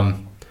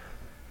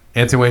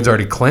 Anthony Wayne's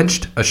already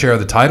clinched a share of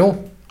the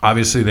title.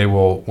 Obviously, they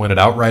will win it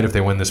outright if they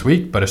win this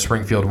week. But if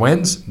Springfield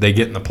wins, they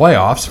get in the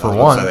playoffs for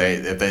one. So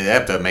they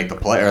have to make the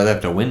play, or they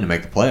have to win to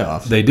make the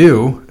playoffs. They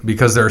do,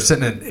 because they're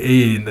sitting at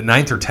the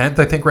 9th or 10th,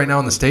 I think, right now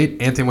in the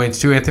state. Anthony Wayne's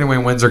 2. Anthony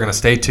Wayne wins. They're going to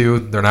stay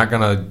 2. They're not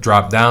going to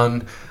drop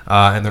down,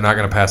 and they're not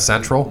going to pass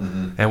Central.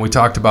 Mm-hmm. And we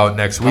talked about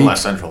next week.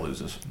 Unless Central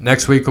loses.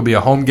 Next week will be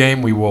a home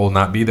game. We will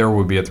not be there.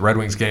 We'll be at the Red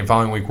Wings game.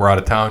 Following week, we're out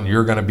of town.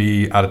 You're going to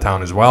be out of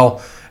town as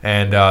well.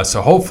 And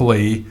so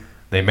hopefully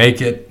they make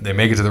it. They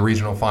make it to the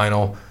regional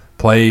final.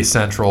 Play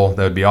Central.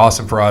 That would be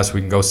awesome for us.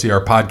 We can go see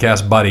our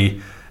podcast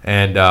buddy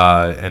and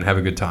have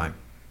a good time.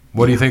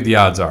 What do you think the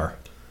odds are?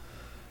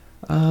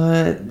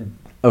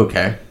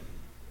 Okay.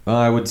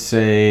 I would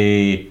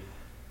say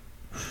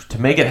to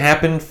make it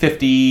happen,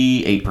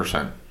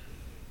 58%.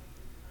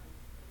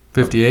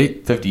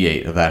 58?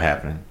 58 of that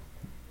happening.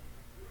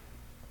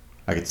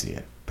 I could see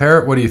it.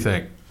 Parrot, what do you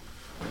think?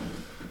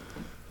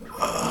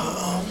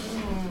 I'm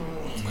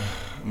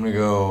going to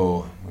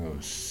go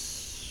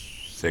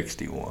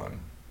 61.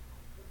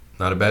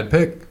 Not a bad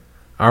pick.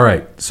 All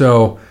right,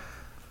 so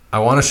I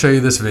want to show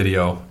you this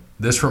video.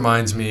 This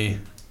reminds me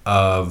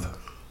of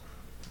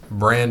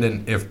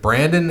Brandon. If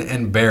Brandon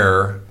and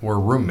Bear were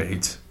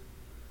roommates,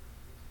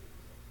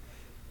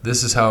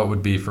 this is how it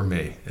would be for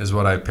me, is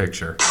what I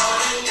picture.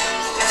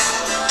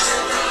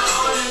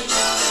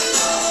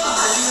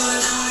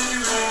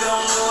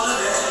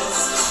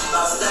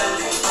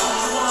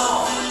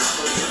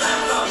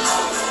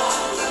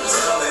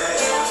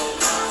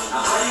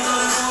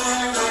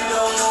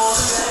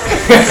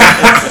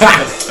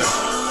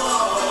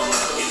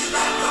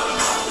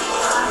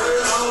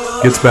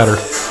 Gets better.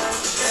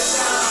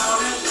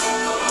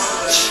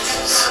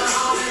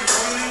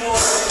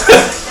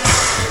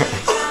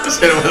 Just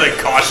hit him with a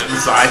caution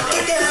sign.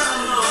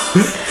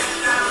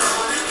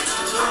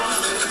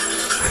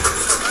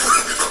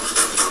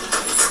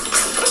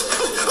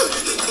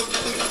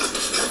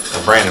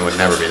 Well, Brandon would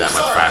never be that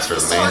much faster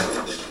than me.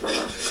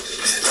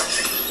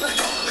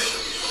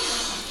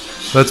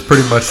 That's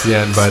pretty much the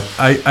end, but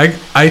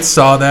I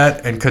saw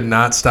that and could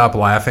not stop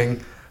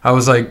laughing. I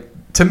was like,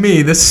 to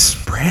me, this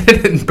is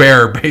Brandon and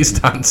Bear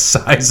based on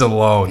size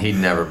alone. He'd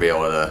never be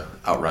able to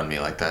outrun me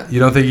like that.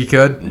 You don't think he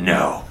could?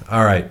 No.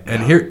 All right,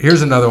 and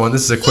here's another one.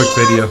 This is a quick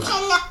video.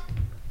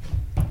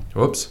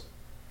 Whoops.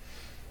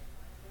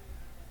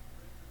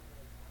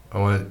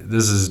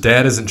 This is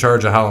Dad is in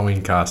charge of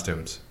Halloween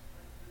costumes.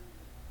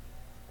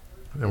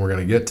 And we're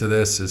going to get to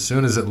this as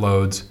soon as it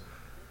loads.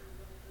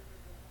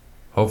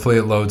 Hopefully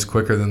it loads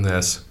quicker than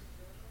this.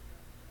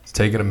 It's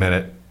taking a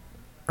minute.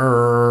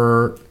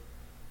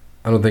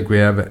 I don't think we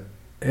have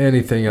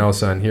anything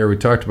else on here. We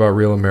talked about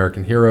Real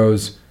American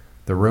Heroes,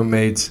 the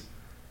roommates.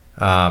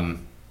 I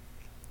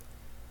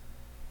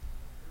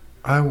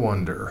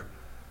wonder,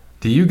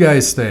 do you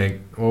guys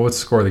think, well, what's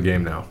the score of the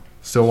game now?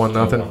 Still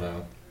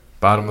 1-0?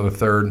 Bottom of the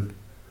third.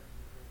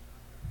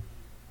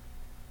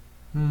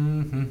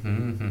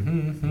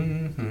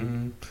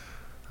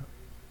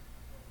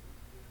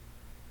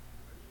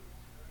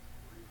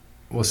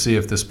 We'll see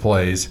if this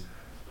plays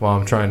while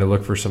I'm trying to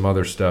look for some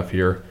other stuff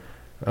here.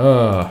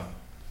 I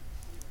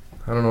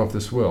don't know if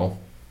this will.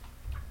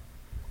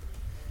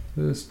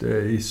 This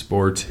day,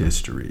 sports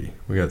history.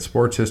 We got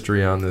sports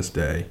history on this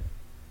day.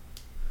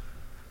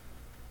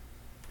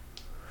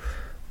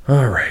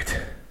 All right.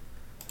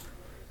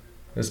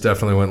 This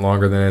definitely went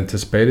longer than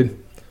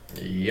anticipated.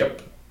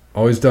 Yep.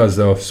 Always does,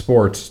 though.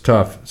 Sports,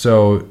 tough.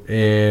 So,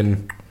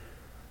 in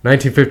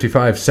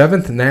 1955,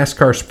 7th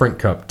NASCAR Sprint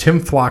Cup, Tim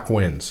Flock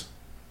wins.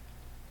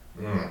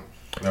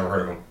 Never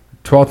heard of him.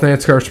 12th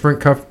NASCAR Sprint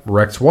Cup,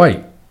 Rex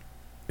White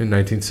in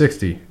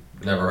 1960.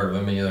 Never heard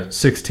of him either.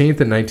 16th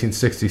in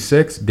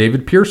 1966,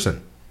 David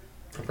Pearson.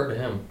 I've heard of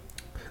him.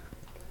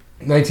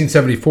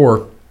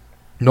 1974,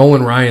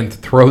 Nolan Ryan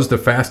throws the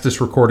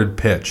fastest recorded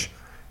pitch.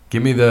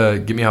 Give me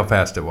how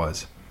fast it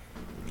was.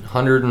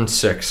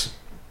 106.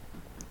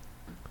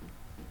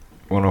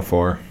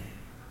 104.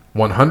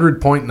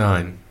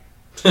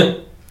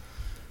 100.9.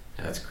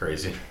 That's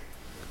crazy.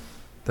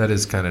 That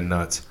is kind of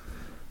nuts.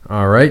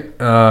 All right.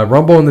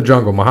 Rumble in the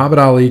Jungle. Muhammad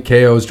Ali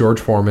KOs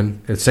George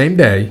Foreman the same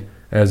day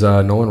as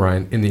Nolan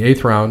Ryan in the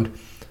 8th round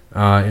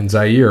in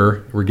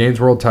Zaire. Regains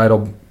world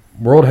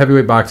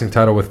heavyweight boxing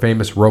title with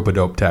famous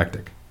rope-a-dope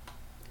tactic.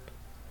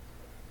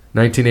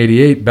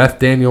 1988, Beth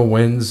Daniel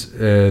wins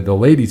the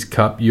Ladies'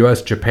 Cup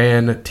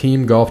U.S.-Japan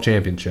Team Golf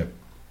Championship.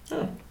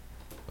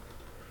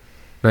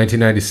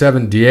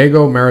 1997,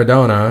 Diego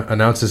Maradona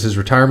announces his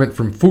retirement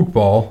from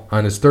football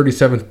on his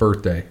 37th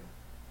birthday.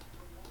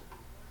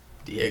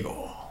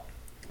 Diego.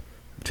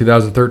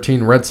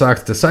 2013, Red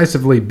Sox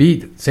decisively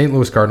beat St.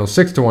 Louis Cardinals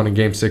 6-1 in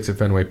Game 6 at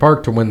Fenway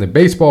Park to win the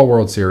Baseball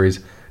World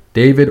Series.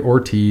 David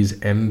Ortiz,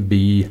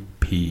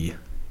 MVP.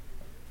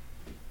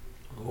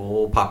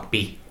 Oh,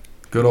 Poppy.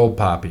 Good old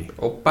Poppy.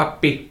 Oh,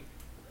 Poppy.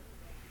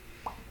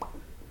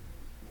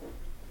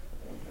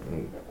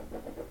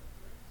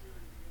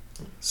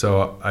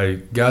 So I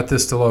got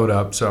this to load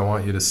up, so I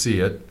want you to see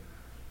it.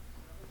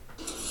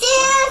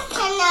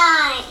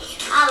 Tonight,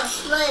 I was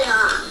split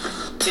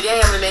on.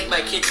 Today I'm gonna make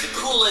my kids the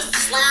coolest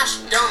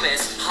 /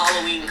 dumbest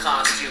Halloween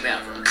costume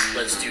ever.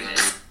 Let's do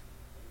this.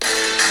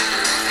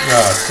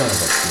 Son of a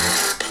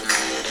bitch.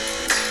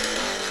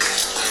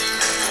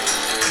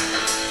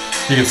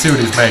 You can see what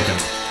he's making. A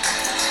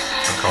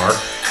car.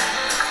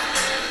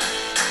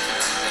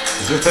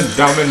 Is it the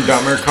Dumb and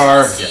Dumber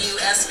car? See you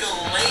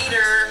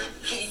Escalator.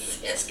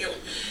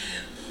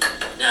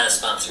 Not a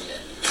sponsor yet.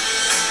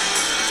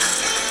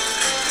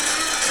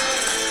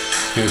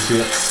 Can you see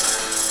it?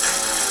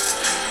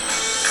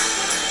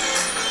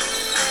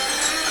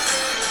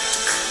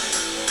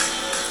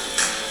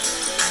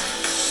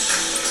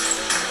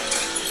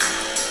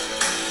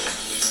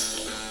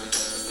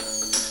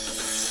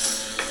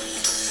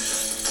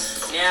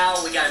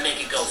 Now we gotta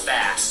make it go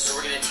fast. So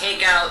we're gonna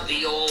take out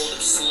the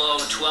old slow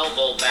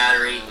 12-volt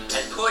battery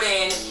and put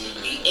in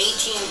the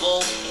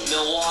 18-volt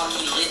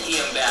Milwaukee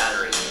lithium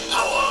battery.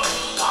 Power!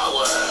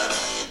 Power!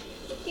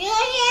 You hear a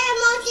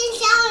motion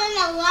sound in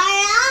the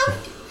water?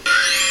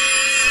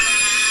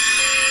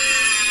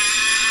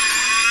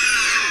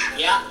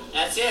 Yeah,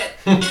 that's it.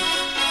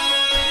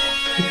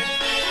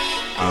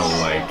 I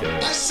like it.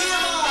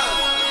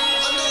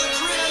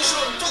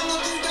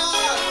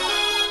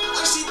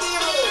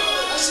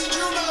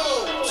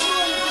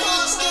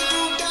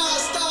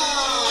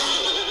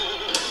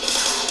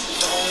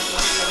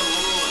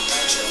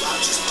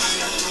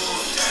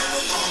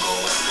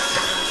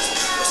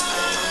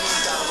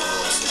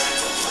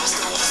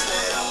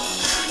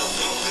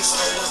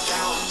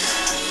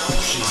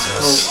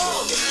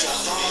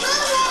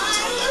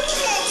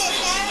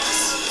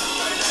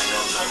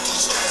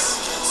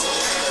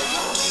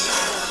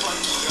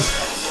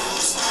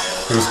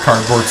 It was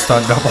cardboard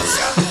stunt doubles.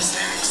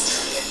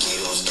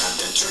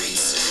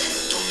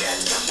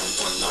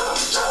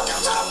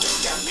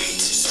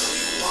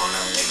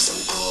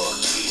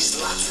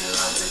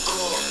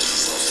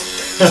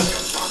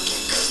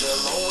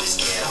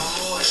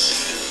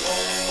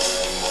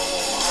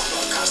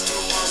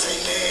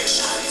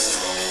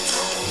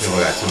 We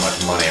got too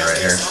much money right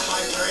here.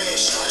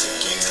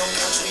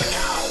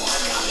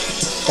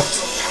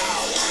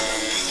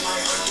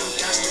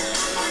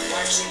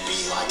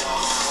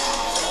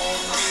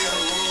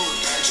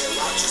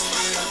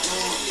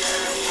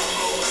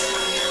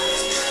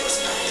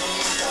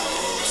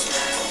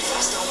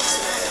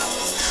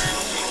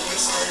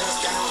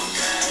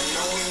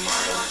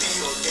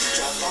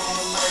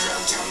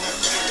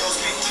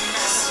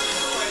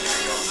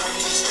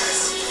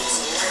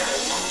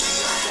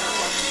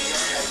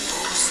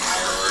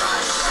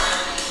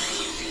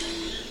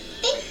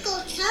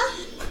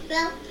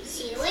 Well,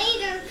 see you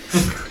later.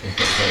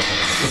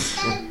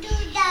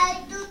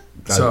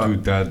 So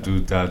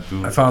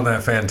I found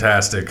that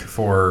fantastic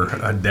for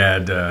a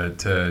dad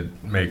to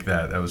make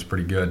that. That was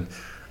pretty good.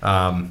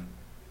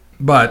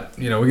 But,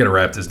 we got to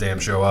wrap this damn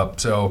show up.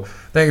 So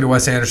thank you to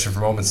Wes Anderson for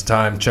Moments of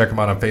Time. Check him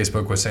out on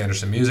Facebook, Wes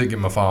Anderson Music. Give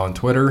him a follow on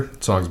Twitter.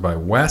 Songs by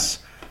Wes.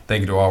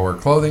 Thank you to All Wear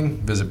Clothing.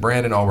 Visit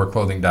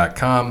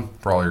BrandonAllWearClothing.com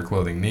for all your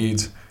clothing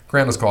needs.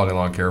 Crandall's Quality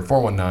Lawn Care,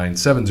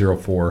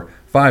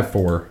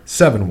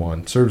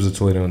 419-704-5471. Serves the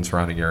Toledo and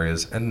surrounding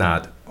areas and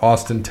not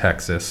Austin,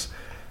 Texas.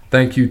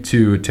 Thank you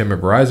to Tim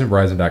at Verizon,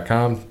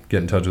 Verizon.com.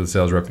 Get in touch with the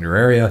sales rep in your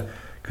area.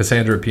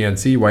 Cassandra at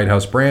PNC, White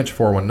House Branch,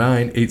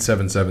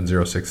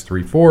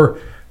 419-877-0634.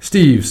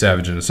 Steve,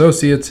 Savage &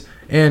 Associates.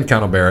 And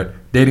Connell Barrett,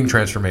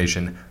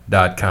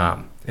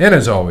 datingtransformation.com. And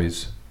as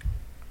always,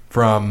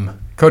 from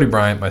Cody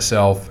Bryant,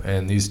 myself,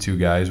 and these two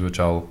guys, which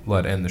I'll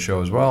let end the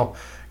show as well,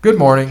 good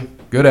morning,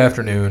 good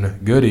afternoon,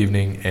 good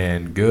evening,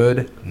 and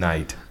good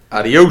night.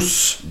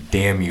 Adios.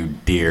 Damn you,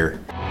 dear.